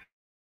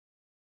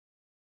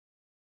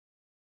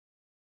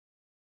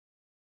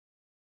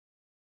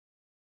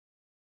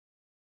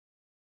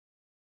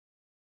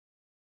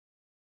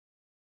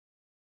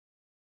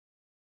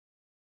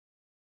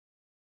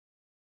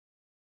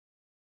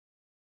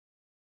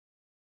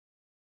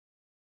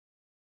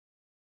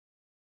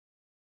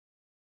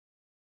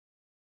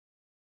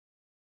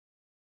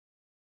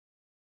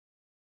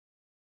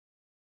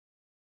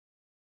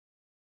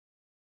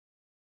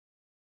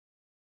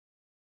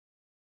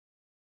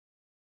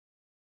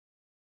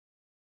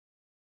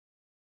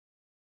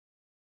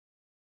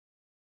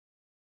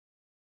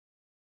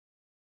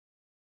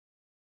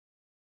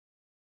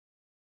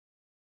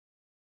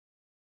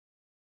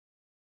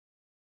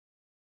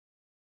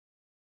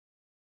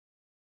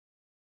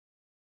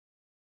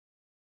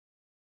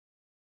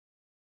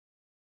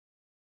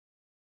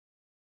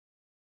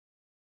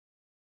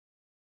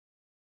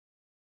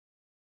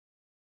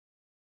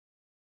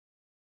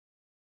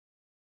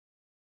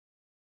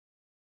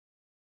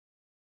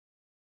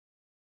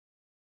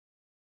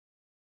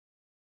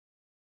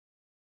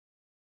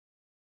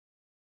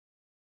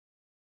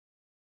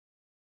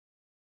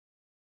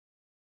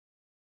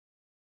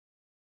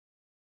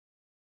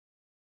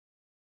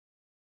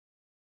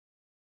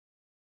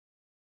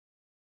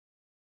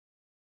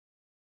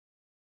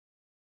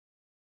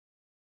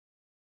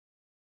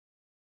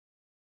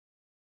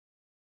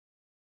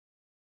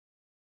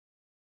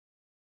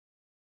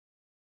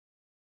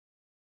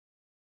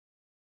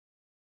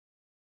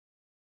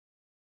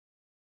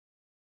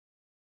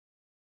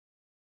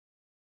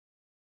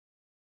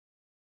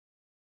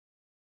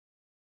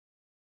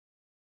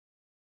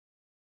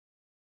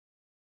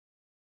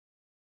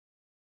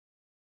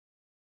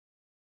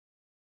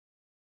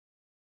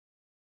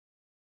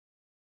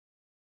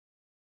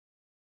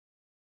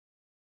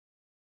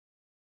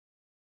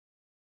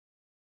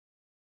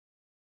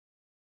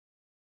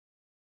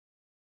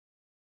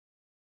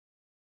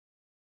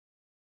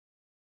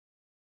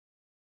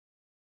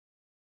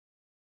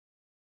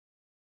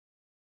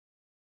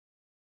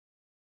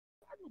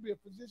 gonna be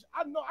a physician.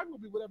 I know I'm gonna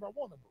be whatever I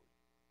want to be.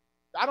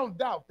 I don't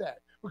doubt that.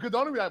 Because the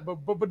only reason,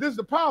 but this is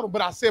the problem.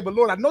 But I said, but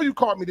Lord, I know you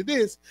called me to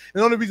this.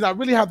 And the only reason I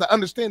really have to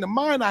understand the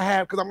mind I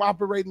have, because I'm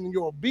operating in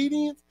your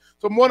obedience.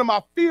 So one of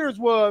my fears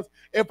was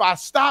if I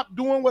stopped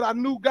doing what I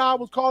knew God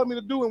was calling me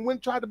to do and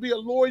went try to be a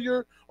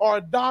lawyer or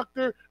a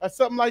doctor or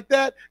something like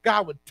that,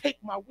 God would take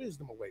my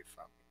wisdom away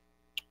from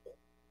me.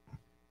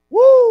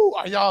 Woo!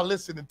 Are y'all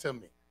listening to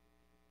me?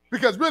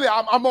 Because really,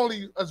 I'm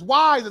only as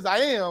wise as I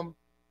am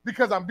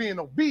because I'm being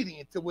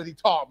obedient to what he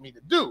taught me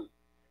to do.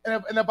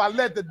 And if I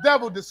let the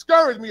devil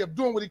discourage me of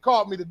doing what he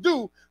called me to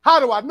do, how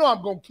do I know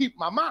I'm going to keep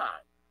my mind?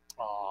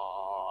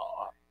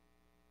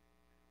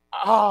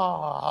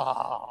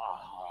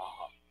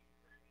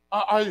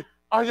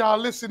 Are y'all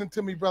listening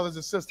to me, brothers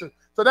and sisters?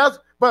 So that's,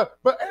 but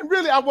and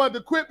really I wanted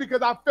to quit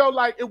because I felt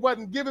like it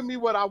wasn't giving me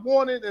what I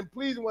wanted and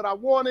pleasing what I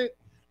wanted.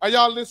 Are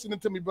y'all listening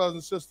to me, brothers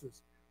and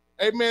sisters?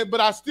 Amen.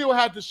 But I still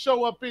had to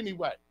show up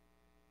anyway.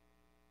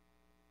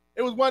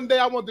 It was one day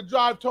I wanted to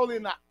drive totally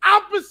in the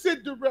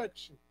opposite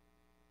direction.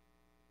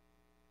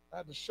 I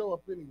had to show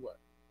up anyway.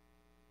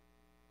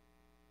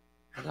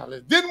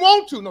 Didn't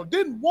want to. No,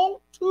 didn't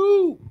want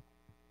to.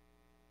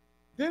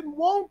 Didn't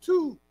want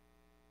to.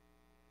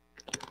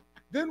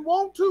 Didn't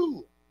want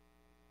to.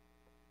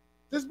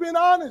 Just being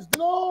honest.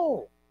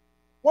 No.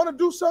 Want to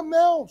do something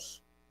else.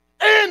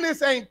 And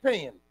this ain't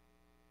paying.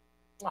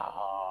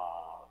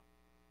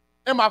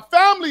 And my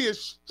family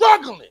is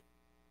struggling.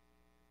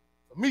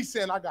 For me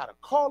saying I got a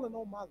calling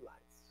on my life.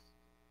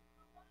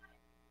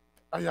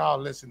 Are y'all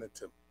listening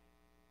to me?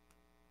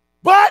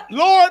 But,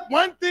 Lord,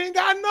 one thing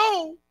I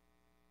know,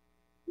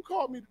 you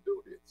called me to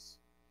do this.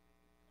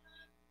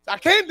 So I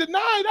can't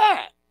deny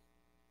that.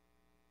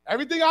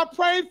 Everything I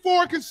prayed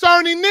for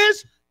concerning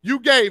this, you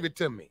gave it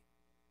to me.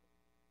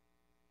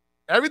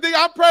 Everything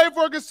I prayed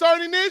for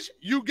concerning this,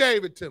 you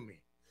gave it to me.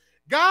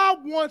 God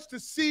wants to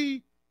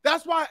see,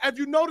 that's why, have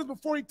you noticed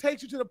before he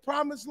takes you to the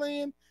promised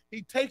land,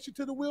 he takes you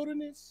to the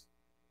wilderness?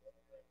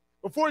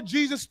 Before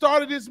Jesus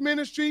started his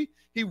ministry,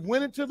 he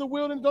went into the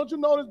wilderness. Don't you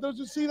notice, don't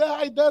you see that,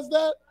 how he does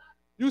that?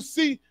 Do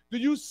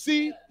you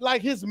see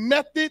like his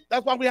method?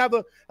 That's why we have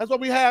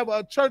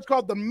a church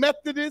called the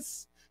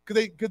Methodists,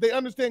 because they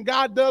understand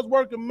God does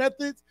work in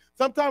methods.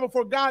 Sometime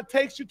before God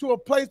takes you to a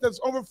place that's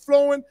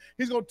overflowing,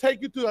 he's going to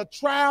take you to a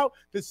trial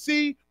to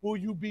see, will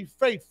you be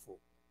faithful?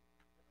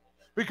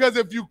 Because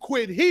if you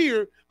quit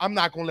here, I'm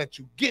not going to let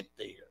you get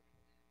there.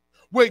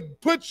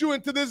 What puts you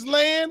into this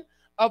land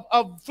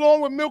of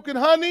flowing with milk and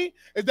honey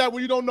is that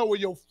when you don't know where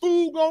your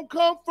food gonna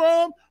come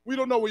from, we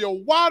don't know where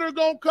your water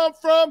gonna come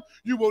from.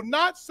 You will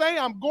not say,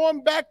 I'm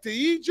going back to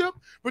Egypt,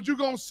 but you're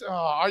gonna say,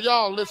 are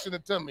y'all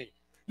listening to me?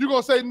 You're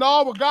gonna say,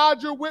 no, well,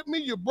 God, you're with me.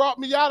 You brought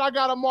me out. I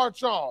gotta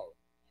march on.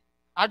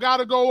 I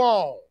gotta go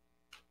on.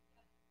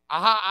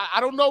 I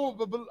don't know,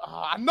 but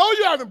I know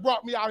you haven't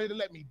brought me out here to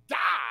let me die.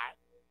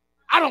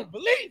 I don't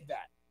believe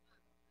that.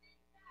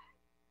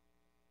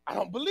 I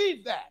don't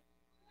believe that.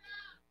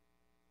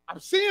 I'm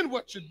seeing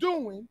what you're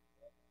doing,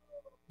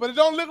 but it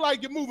don't look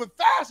like you're moving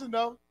fast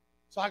enough,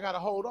 so I got to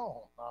hold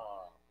on.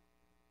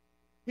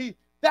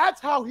 That's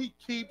how he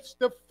keeps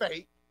the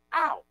faith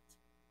out.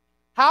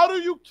 How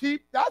do you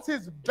keep, that's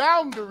his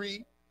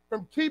boundary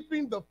from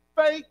keeping the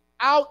faith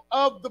out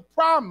of the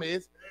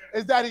promise,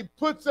 is that he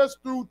puts us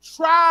through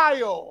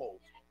trials,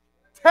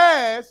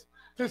 tests,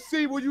 to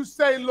see will you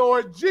say,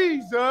 Lord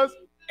Jesus,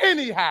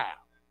 anyhow.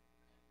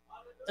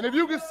 And if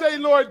you can say,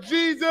 Lord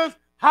Jesus,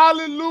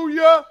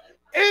 hallelujah,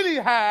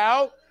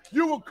 anyhow,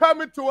 you will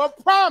come into a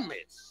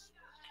promise.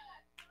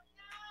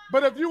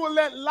 But if you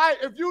let life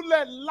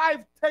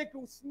take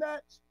and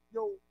snatch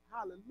your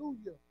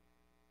hallelujah,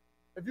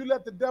 if you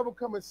let the devil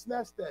come and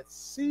snatch that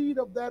seed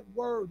of that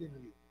word in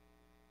you,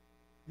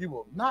 you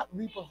will not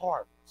reap a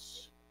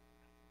harvest.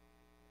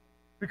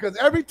 Because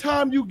every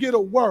time you get a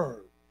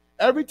word,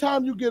 every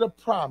time you get a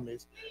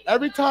promise,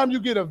 every time you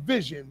get a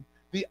vision,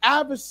 the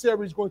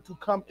adversary is going to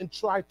come and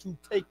try to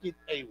take it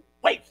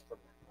away from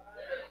you.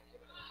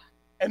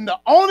 And the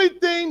only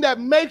thing that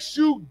makes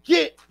you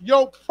get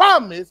your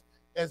promise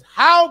is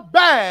how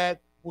bad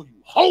will you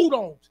hold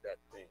on to that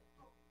thing.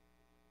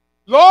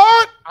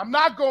 Lord, I'm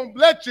not going to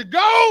let you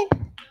go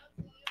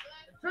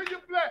until you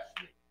bless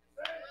me.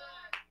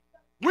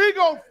 We're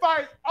going to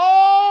fight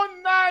all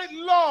night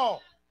long.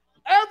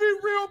 Every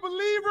real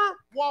believer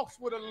walks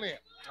with a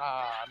limp.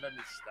 Let me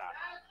stop.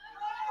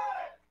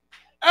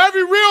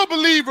 Every real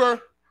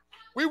believer,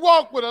 we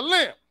walk with a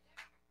limp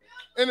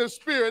in the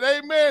spirit.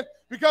 Amen.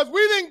 Because we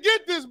didn't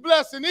get this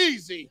blessing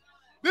easy.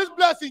 This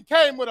blessing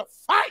came with a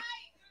fight.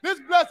 This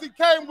blessing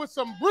came with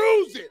some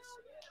bruises.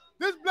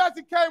 This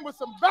blessing came with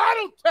some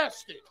battle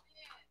testing.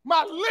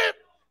 My limp,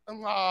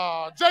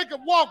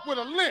 Jacob walked with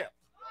a limp.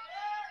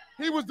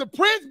 He was the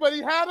prince, but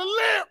he had a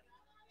limp.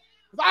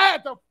 I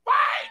had to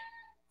fight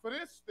for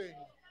this thing.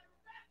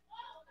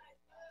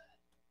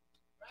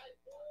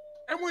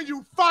 And when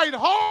you fight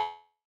hard,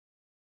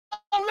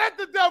 don't let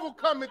the devil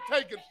come and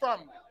take it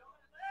from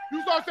you.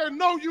 You start saying,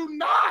 no, you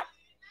not.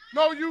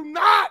 No, you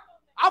not.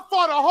 I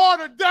fought a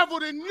harder devil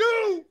than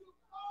you.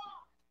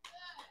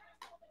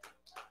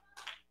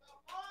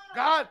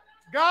 God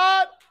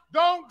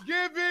don't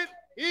give it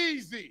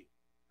easy.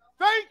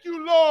 Thank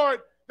you, Lord,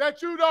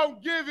 that you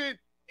don't give it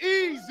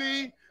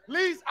easy. At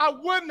least I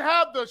wouldn't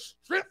have the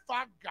strength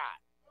I got.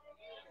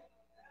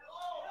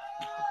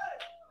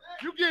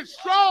 You get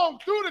strong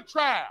through the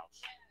trials.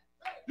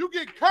 You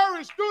get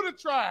courage through the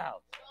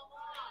trials.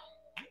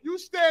 You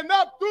stand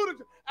up through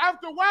the.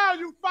 After a while,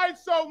 you fight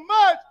so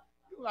much.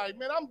 You're like,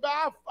 man, I'm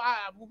bad.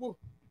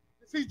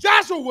 See,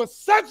 Joshua was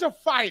such a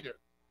fighter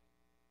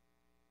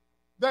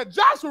that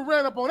Joshua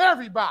ran up on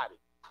everybody.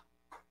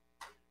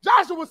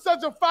 Joshua was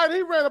such a fighter,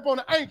 he ran up on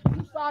the ankle.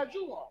 Whose side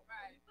you on?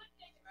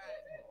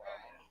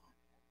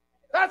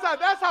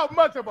 That's how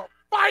much of a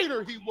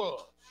fighter he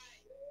was.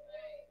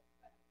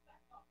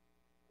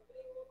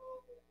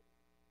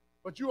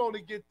 But you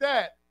only get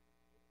that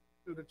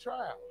through the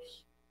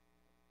trials.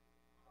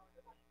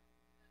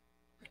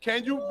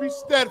 Can you be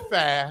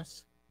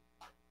steadfast?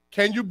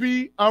 Can you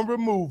be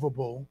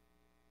unremovable?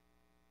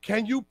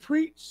 Can you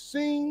preach,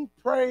 sing,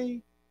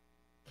 pray,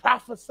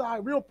 prophesy?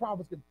 Real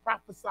prophets can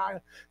prophesy.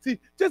 See,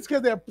 just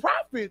because they're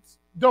prophets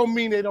don't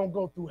mean they don't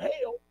go through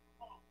hell.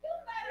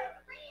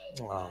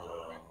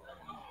 Oh.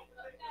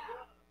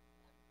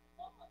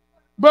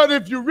 But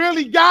if you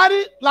really got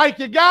it, like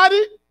you got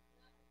it,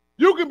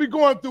 you can be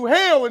going through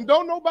hell and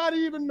don't nobody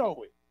even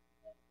know it.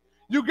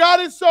 You got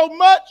it so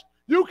much,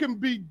 you can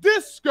be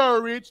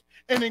discouraged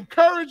and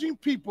encouraging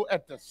people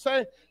at the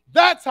same.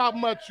 That's how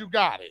much you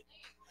got it.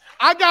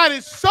 I got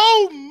it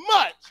so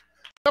much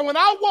that when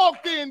I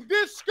walked in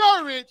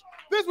discouraged,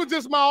 this was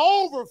just my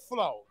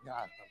overflow.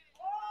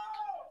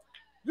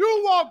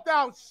 You walked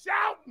out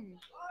shouting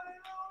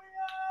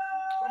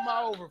from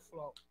my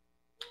overflow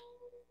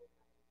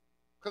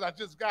because I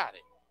just got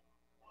it.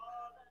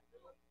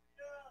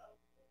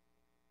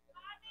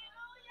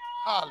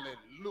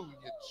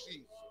 Hallelujah,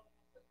 Jesus.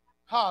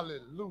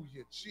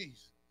 Hallelujah,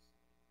 Jesus.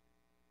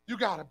 You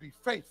got to be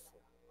faithful.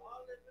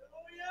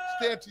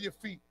 Stand to your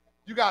feet.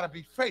 You got to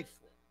be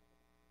faithful.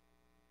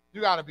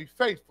 You got to be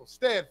faithful,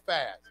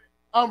 steadfast,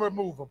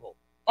 unremovable,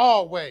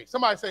 always.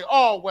 Somebody say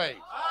always.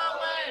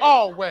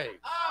 Always.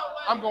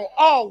 I'm going to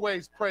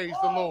always praise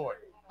the Lord.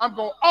 I'm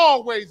going to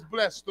always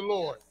bless the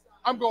Lord.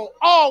 I'm going to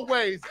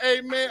always,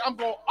 amen, I'm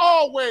going to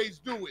always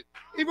do it.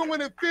 Even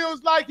when it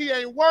feels like he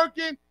ain't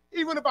working,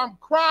 even if I'm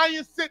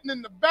crying, sitting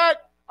in the back,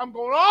 I'm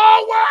going to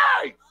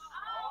always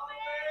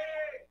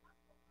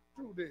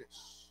do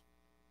this.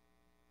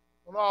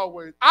 And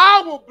always,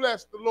 I will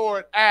bless the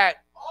Lord at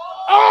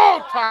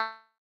all times.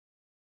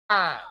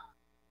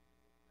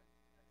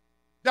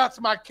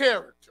 That's my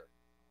character.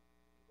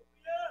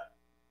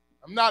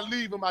 I'm not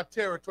leaving my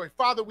territory.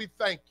 Father, we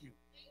thank you.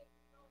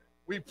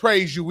 We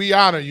praise you. We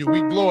honor you.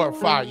 We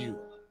glorify you.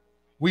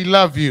 We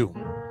love you.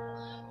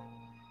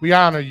 We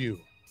honor you.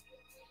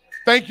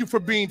 Thank you for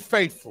being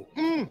faithful.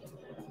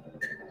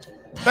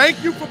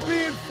 Thank you for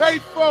being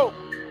faithful.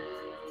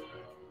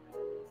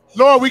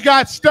 Lord, we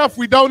got stuff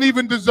we don't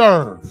even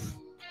deserve.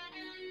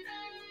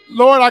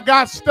 Lord, I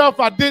got stuff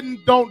I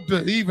don't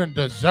even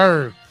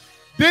deserve.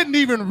 Didn't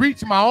even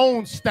reach my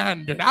own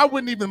standard. I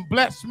wouldn't even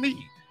bless me.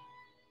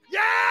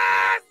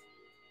 Yes!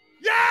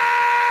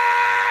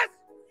 Yes!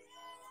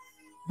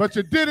 But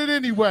you did it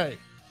anyway.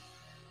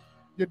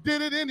 You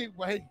did it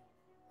anyway.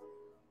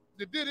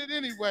 You did it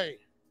anyway.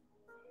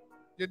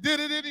 You did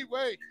it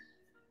anyway.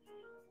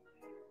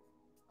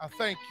 I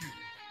thank you.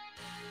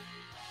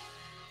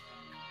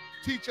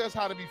 Teach us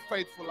how to be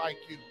faithful like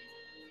you.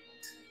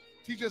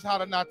 Teach us how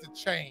to not to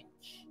change.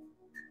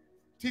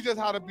 Teach us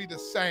how to be the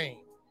same.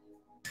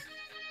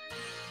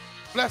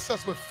 Bless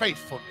us with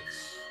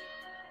faithfulness.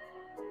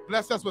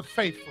 Bless us with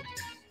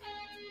faithfulness.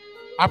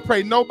 I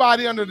pray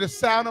nobody under the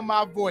sound of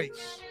my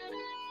voice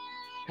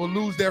will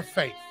lose their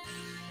faith.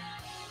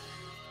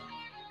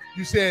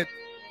 You said,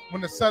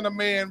 when the Son of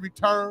Man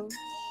returns,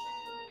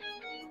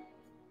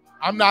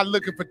 I'm not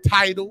looking for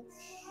titles.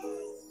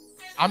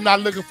 I'm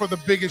not looking for the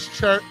biggest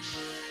church.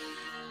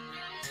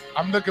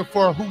 I'm looking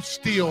for who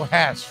still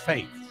has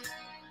faith.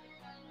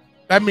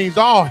 That means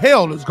all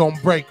hell is going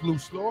to break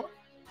loose, Lord.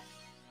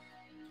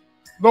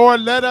 Lord,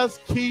 let us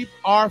keep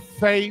our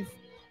faith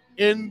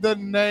in the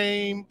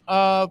name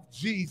of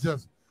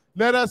Jesus.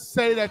 Let us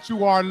say that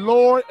you are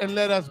Lord, and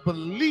let us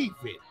believe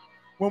it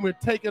when we're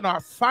taking our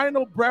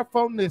final breath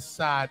on this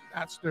side,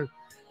 Master,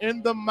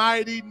 in the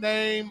mighty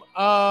name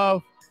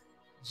of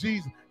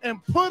Jesus.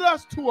 And put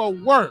us to a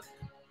work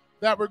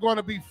that we're going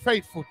to be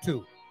faithful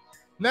to.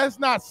 Let's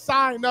not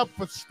sign up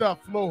for stuff,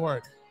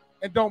 Lord,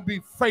 and don't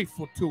be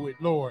faithful to it,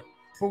 Lord.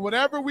 For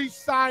whatever we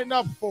sign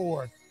up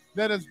for,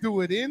 let us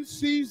do it in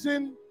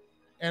season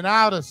and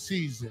out of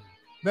season.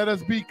 Let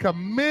us be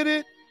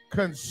committed,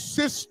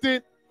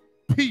 consistent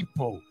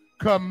people.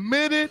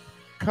 Committed,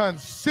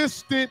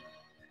 consistent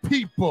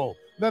people.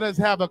 Let us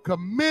have a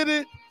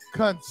committed,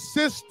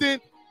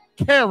 consistent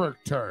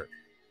character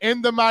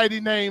in the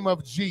mighty name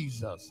of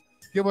Jesus.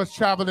 Give us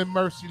traveling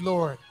mercy,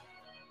 Lord.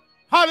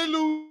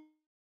 Hallelujah.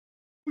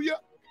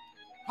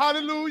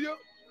 Hallelujah.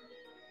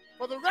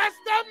 For the rest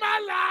of my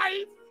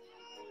life,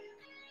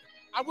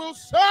 I will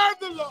serve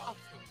the Lord.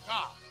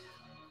 God.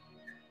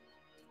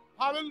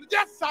 Hallelujah.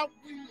 Yes, I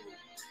will.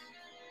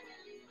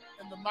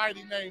 In the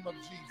mighty name of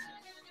Jesus.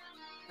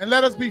 And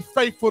let us be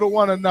faithful to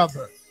one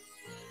another.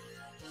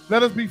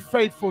 Let us be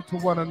faithful to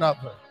one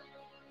another.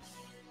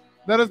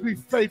 Let us be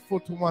faithful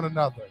to one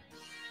another.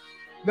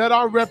 Let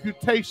our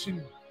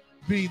reputation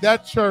be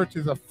that church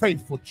is a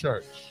faithful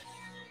church.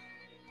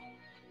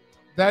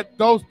 That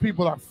those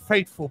people are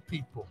faithful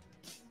people.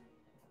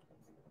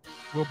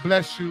 We'll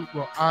bless you,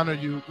 we'll honor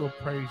you, we'll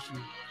praise you.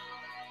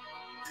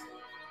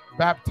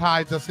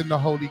 Baptize us in the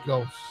Holy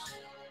Ghost.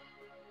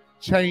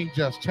 Change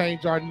us,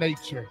 change our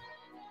nature.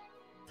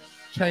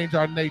 Change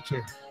our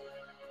nature.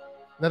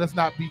 Let us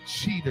not be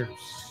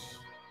cheaters.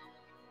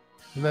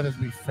 Let us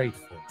be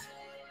faithful.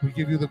 We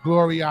give you the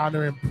glory,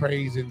 honor, and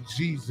praise in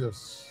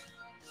Jesus.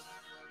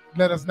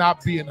 Let us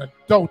not be an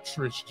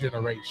adulterous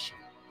generation,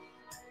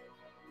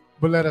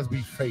 but let us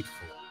be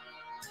faithful.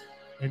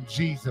 In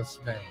Jesus'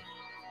 name,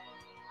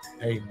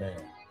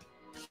 amen.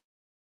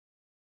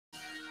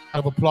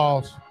 Of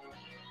applause.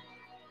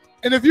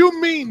 And if you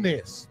mean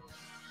this,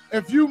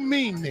 if you don't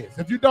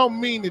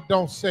mean it,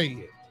 don't say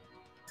it.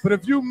 But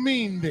if you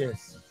mean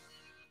this,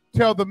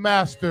 tell the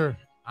master,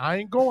 I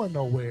ain't going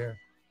nowhere.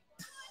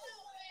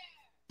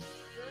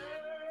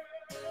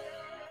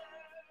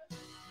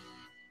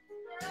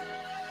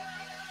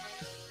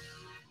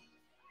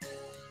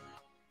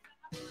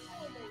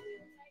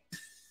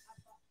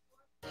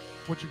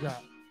 What you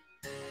got?